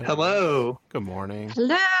 Hello. Good morning.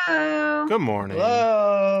 Hello. Good morning.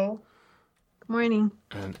 Hello. Good morning.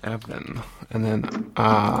 And Evan. And then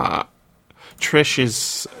Trish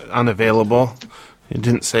is unavailable. He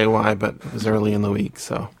didn't say why, but it was early in the week,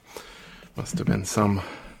 so must have been some...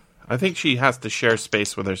 I think she has to share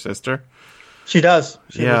space with her sister. She does.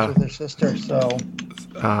 She lives with her sister, so...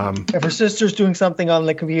 if her sister's doing something on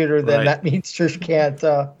the computer, then that means Trish can't...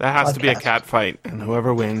 that has to be a cat fight, and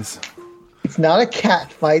whoever wins... It's not a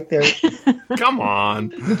cat fight. There. Come on.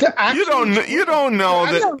 You don't know that.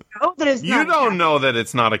 I don't know that it's not. You don't know that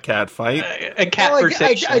it's not a cat fight. A cat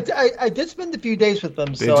I did spend a few days with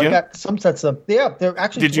them, so I got some sense of. Yeah, they're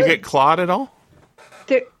actually. Did you get clawed at all?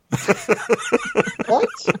 What?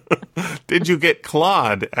 Did you get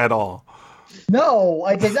clawed at all? No,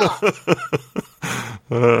 I did not.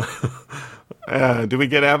 Do we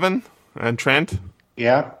get Evan and Trent?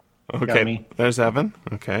 Yeah. Okay. There's Evan.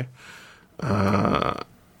 Okay. All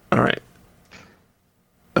right.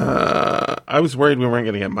 I was worried we weren't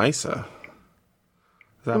going to get Misa.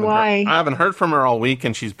 Why? I haven't heard from her all week,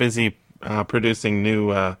 and she's busy producing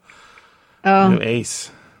new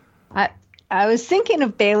Ace. I was thinking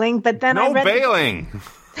of bailing, but then I read bailing.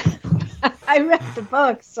 I read the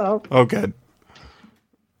book, so. Oh, good.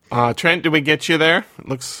 Trent, did we get you there?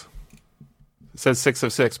 It says 6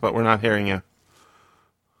 of 6, but we're not hearing you.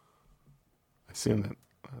 I assume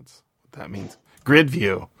that's what that means. Grid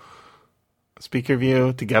view. Speaker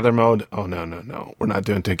view, together mode. Oh, no. We're not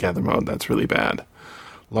doing together mode. That's really bad.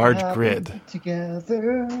 Large grid.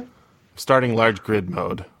 Together. Starting large grid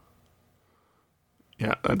mode.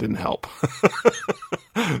 Yeah, that didn't help.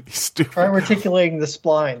 Stupid. I'm articulating the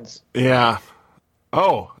splines. Yeah.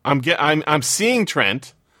 Oh, I'm seeing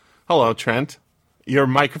Trent. Hello, Trent. Your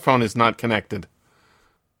microphone is not connected.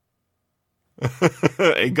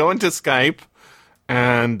 Go into Skype,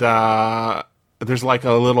 and there's like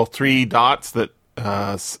a little 3 dots that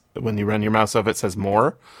when you run your mouse over, it says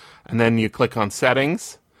more. And then you click on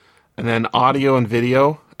settings, and then audio and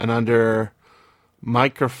video, and under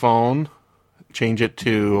microphone, change it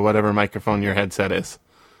to whatever microphone your headset is.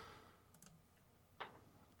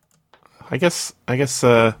 I guess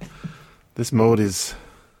this mode is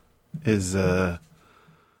not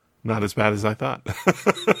as bad as I thought.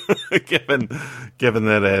 given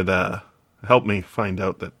that it helped me find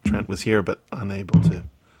out that Trent was here, but unable to.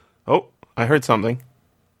 Oh, I heard something.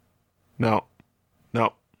 No.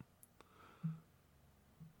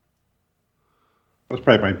 That's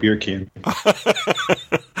probably my beer can.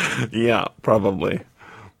 Yeah, probably.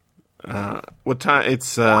 What time?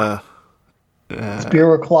 It's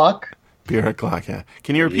beer o'clock. Beer o'clock. Yeah.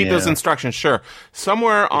 Can you repeat those instructions? Sure.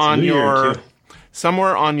 Somewhere on your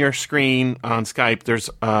screen on Skype, there's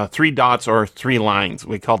 3 dots or 3 lines.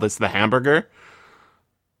 We call this the hamburger.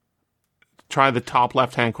 Try the top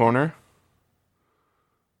left-hand corner.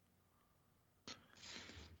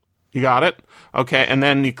 You got it? Okay, and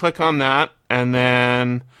then you click on that, and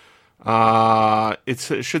then it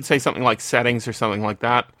should say something like settings or something like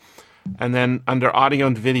that. And then under audio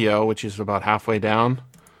and video, which is about halfway down,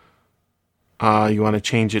 you want to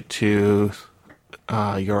change it to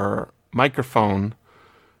your microphone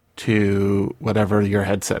to whatever your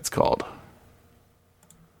headset's called.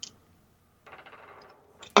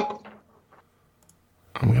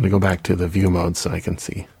 I'm going to go back to the view mode so I can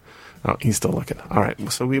see. Oh, he's still looking. All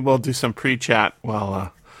right, so we will do some pre-chat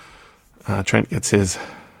while Trent gets his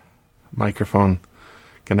microphone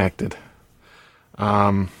connected.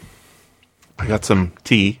 I got some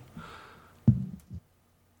tea.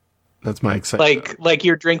 That's my excitement. Like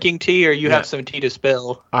you're drinking tea, or you have some tea to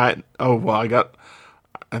spill. I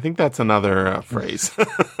think that's another phrase.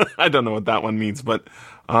 I don't know what that one means, but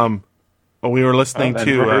we were listening to. I've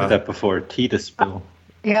never heard that before. Tea to spill.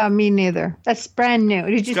 Yeah, me neither. That's brand new.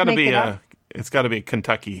 Did you just make it up? It's got to be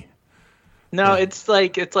Kentucky. No, it's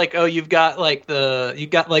like you've got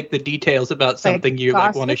the details about something you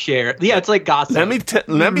like want to share. Yeah, it's like gossip.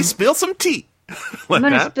 Let me spill some tea. I'm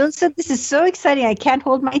going to spill some. This is so exciting. I can't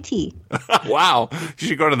hold my tea. Wow, you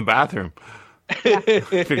should go to the bathroom. Yeah.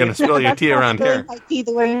 If you're going to spill your tea around here. My tea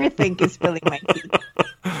the way you think is spilling my tea.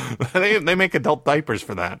 They make adult diapers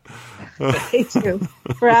for that. They do.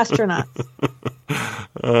 For astronauts.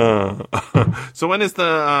 So when is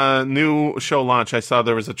the new show launch? I saw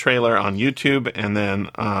there was a trailer on YouTube, and then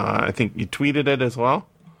I think you tweeted it as well.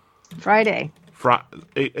 Friday.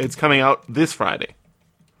 It's coming out this Friday.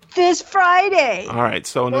 This Friday. All right.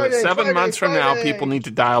 So in 7 months from now, people need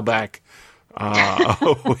to dial back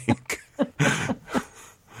a week.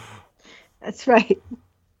 That's right.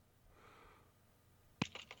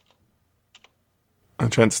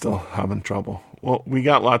 Trent's still having trouble. Well, we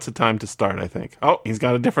got lots of time to start, I think. Oh, he's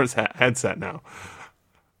got a different headset now.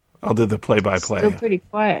 I'll do the play-by-play. Still pretty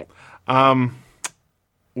quiet.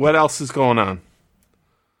 What else is going on?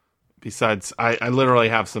 Besides, I literally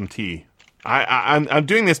have some tea. I'm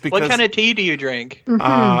doing this because... What kind of tea do you drink?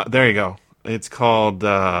 There you go. It's called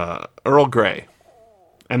Earl Grey.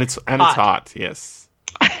 And it's hot, yes.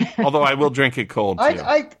 Although I will drink it cold, too.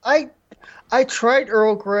 I tried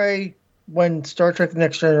Earl Grey when Star Trek The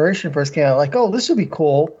Next Generation first came out. Like, oh, this would be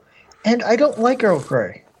cool. And I don't like Earl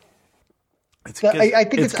Grey. I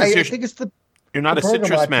think it's the... You're not a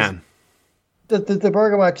citrus man. The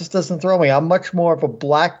bergamot just doesn't throw me. I'm much more of a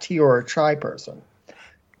black tea or a chai person.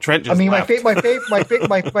 Trent just left.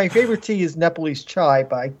 my favorite tea is Nepalese chai,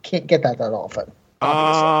 but I can't get that often.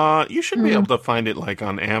 You should be able to find it like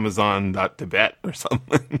on Amazon.Tibet or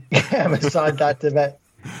something. Amazon.Tibet.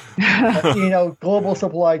 Global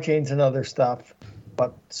supply chains and other stuff.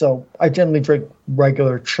 But so I generally drink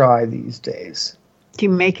regular chai these days. Do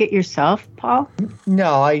you make it yourself, Paul?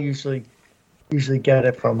 No, I usually get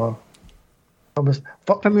it from your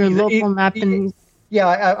local Napan. Yeah,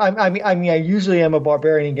 I mean, I usually am a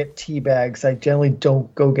barbarian and get tea bags. I generally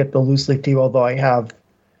don't go get the loose leaf tea, although I have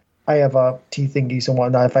tea thingies and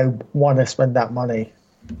whatnot if I want to spend that money.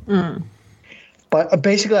 Mm. But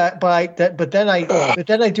basically, but then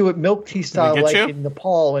I do it milk tea style like in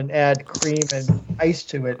Nepal and add cream and ice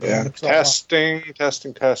to it. Yeah. Testing.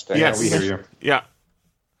 Yes, we hear you. Yeah.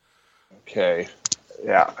 Okay.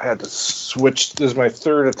 Yeah, I had to switch. This is my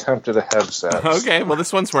third attempt at a headset. Okay, well,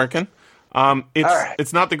 this one's working.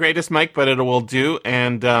 It's not the greatest mic, but it will do.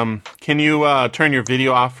 And can you turn your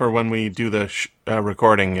video off for when we do the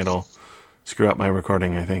recording? It'll screw up my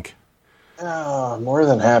recording, I think. Oh, more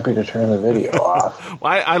than happy to turn the video off.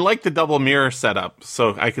 Well, I like the double mirror setup,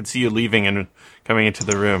 so I could see you leaving and coming into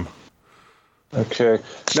the room. Okay.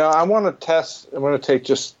 Now, I want to test. I'm going to take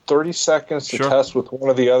just 30 seconds to test with one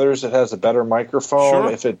of the others that has a better microphone.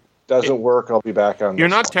 Sure. If it doesn't work, I'll be back on. You're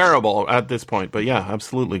not terrible at this point, but yeah,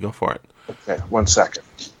 absolutely, go for it. Okay, 1 second.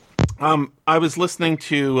 I was listening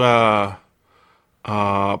to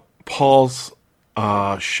Paul's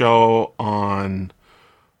show on,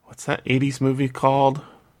 what's that 80s movie called?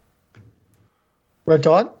 Red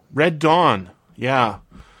Dawn? Red Dawn, yeah.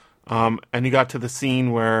 And you got to the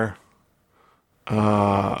scene where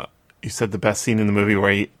you said the best scene in the movie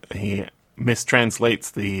where he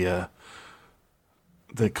mistranslates the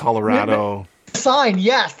Colorado sign.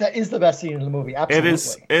 Yes, that is the best scene in the movie. Absolutely,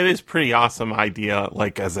 it is pretty awesome idea.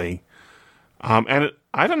 Like as a, and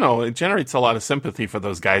I don't know, it generates a lot of sympathy for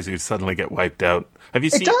those guys who suddenly get wiped out. Have you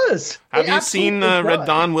seen? It does. Have you seen Red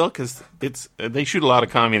Dawn, Will? Because they shoot a lot of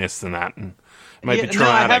communists in that, and it might be traumatic. No,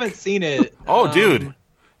 I haven't seen it. Oh, dude,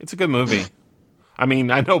 it's a good movie. I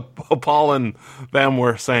mean, I know Paul and them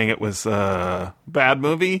were saying it was a bad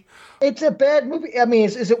movie. It's a bad movie. I mean,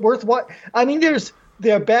 is it worth what? I mean, there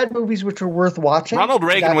are bad movies which are worth watching. Ronald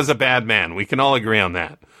Reagan was a bad man. We can all agree on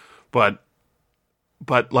that. But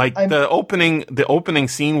like the opening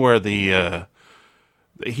scene where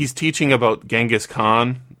he's teaching about Genghis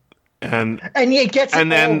Khan. And he gets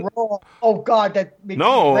it all wrong. Oh God, that makes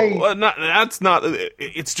me rage. That's not.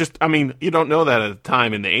 It's just. I mean, you don't know that at the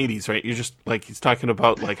time in the 80s, right? You're just like he's talking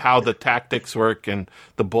about like how the tactics work and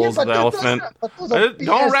the bulls of the elephant.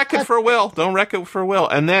 Don't wreck it for Will. Don't wreck it for Will.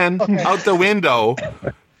 And then out the window,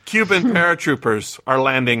 Cuban paratroopers are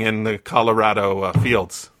landing in the Colorado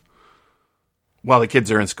fields while the kids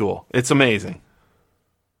are in school. It's amazing.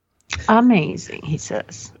 Amazing, he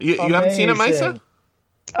says. You haven't seen it, Misa?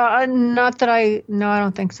 Not that I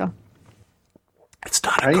don't think so. It's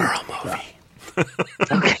not a girl movie.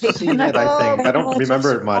 I've seen it, I think. I don't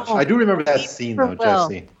remember it much. I do remember that scene, though,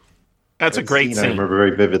 Jesse. That's a great scene. I remember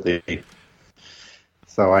very vividly.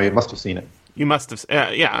 So I must have seen it. You must have.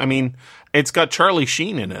 Yeah, I mean, it's got Charlie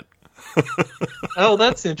Sheen in it. Oh,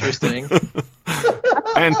 that's interesting.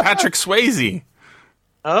 And Patrick Swayze.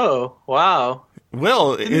 Oh, wow.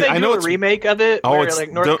 Well, I know it's a remake of it. Where, it's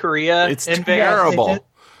like North Korea. It's terrible.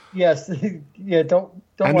 Yes, yeah. Don't.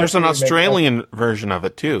 And there's an Australian version of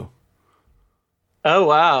it too. Oh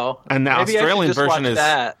wow! And the Australian version is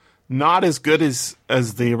not as good as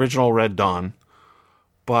the original Red Dawn.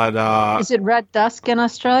 But is it Red Dusk in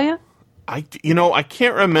Australia? I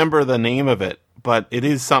can't remember the name of it, but it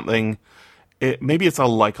is something. Maybe it's a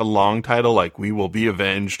long title, like "We Will Be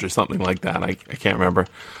Avenged" or something like that. I can't remember.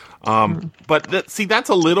 But that's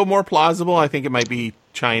a little more plausible. I think it might be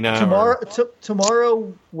China.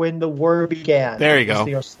 Tomorrow when the war began. There you go.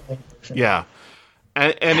 Yeah,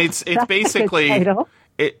 and it's basically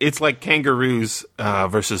it's like kangaroos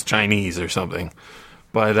versus Chinese or something.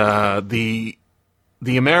 But the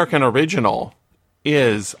American original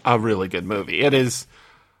is a really good movie. It is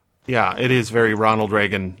very Ronald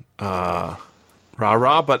Reagan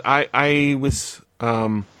rah-rah. But I was.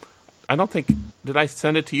 I don't think. Did I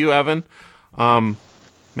send it to you, Evan?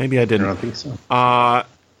 Maybe I didn't. I don't think so.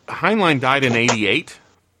 Heinlein died in 1988,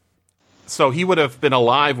 so he would have been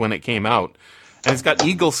alive when it came out. And it's got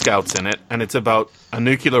Eagle Scouts in it, and it's about a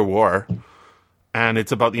nuclear war, and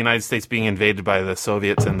it's about the United States being invaded by the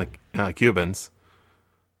Soviets and the Cubans.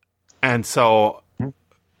 And so,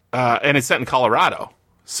 and it's set in Colorado.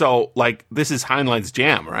 So, like, this is Heinlein's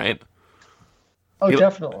jam, right? Oh,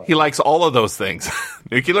 definitely. He likes all of those things.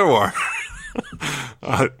 Nuclear war,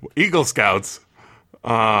 Eagle Scouts,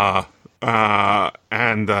 and I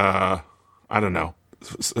don't know,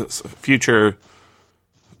 future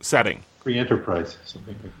setting. Free enterprise,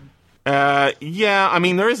 something like that. Yeah, I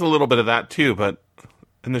mean, there is a little bit of that too,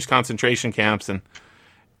 and there's concentration camps, and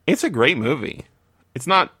it's a great movie. It's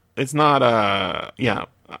not, yeah,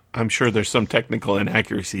 I'm sure there's some technical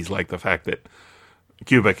inaccuracies, like the fact that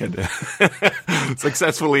Cuba could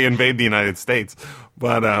successfully invade the United States,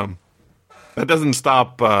 but that doesn't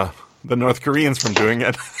stop the North Koreans from doing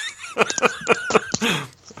it.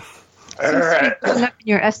 In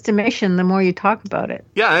your estimation, the more you talk about it.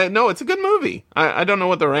 Yeah, no, it's a good movie. I don't know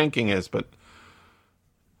what the ranking is, but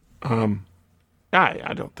I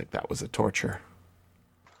don't think that was a torture.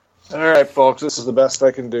 All right, folks, this is the best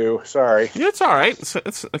I can do. Sorry. Yeah, it's all right.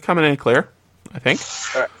 It's coming in clear, I think.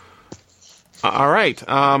 All right.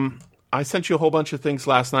 I sent you a whole bunch of things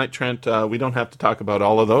last night, Trent. We don't have to talk about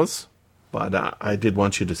all of those, but I did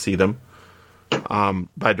want you to see them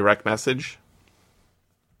by direct message.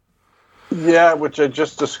 Yeah, which I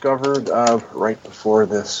just discovered right before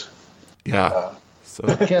this. Yeah. So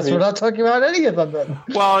I guess we're not talking about any of them then.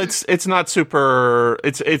 Well, it's not super.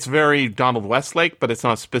 It's very Donald Westlake, but it's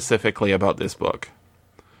not specifically about this book.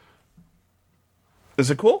 Is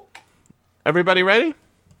it cool? Everybody ready?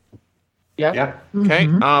 Yeah. Okay.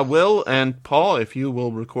 Will and Paul, if you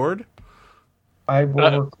will record. I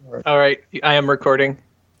will record. All right. I am recording.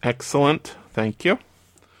 Excellent. Thank you.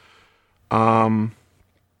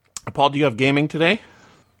 Paul, do you have gaming today?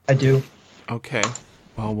 I do. Okay.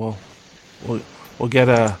 Well, we'll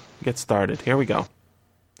get started. Here we go.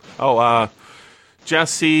 Oh,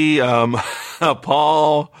 Jesse,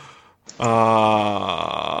 Paul,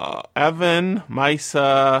 Evan,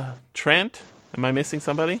 Misa, Trent. Am I missing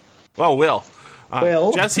somebody? Oh, Will.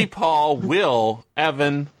 Will. Jesse, Paul, Will,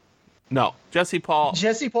 Evan. No, Jesse, Paul,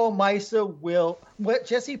 Misa, Will.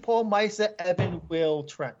 Jesse, Paul, Misa, Evan, Will,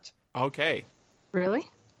 Trent. Okay. Really?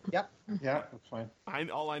 Yep. Yeah, that's fine.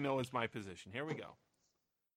 All I know is my position. Here we go.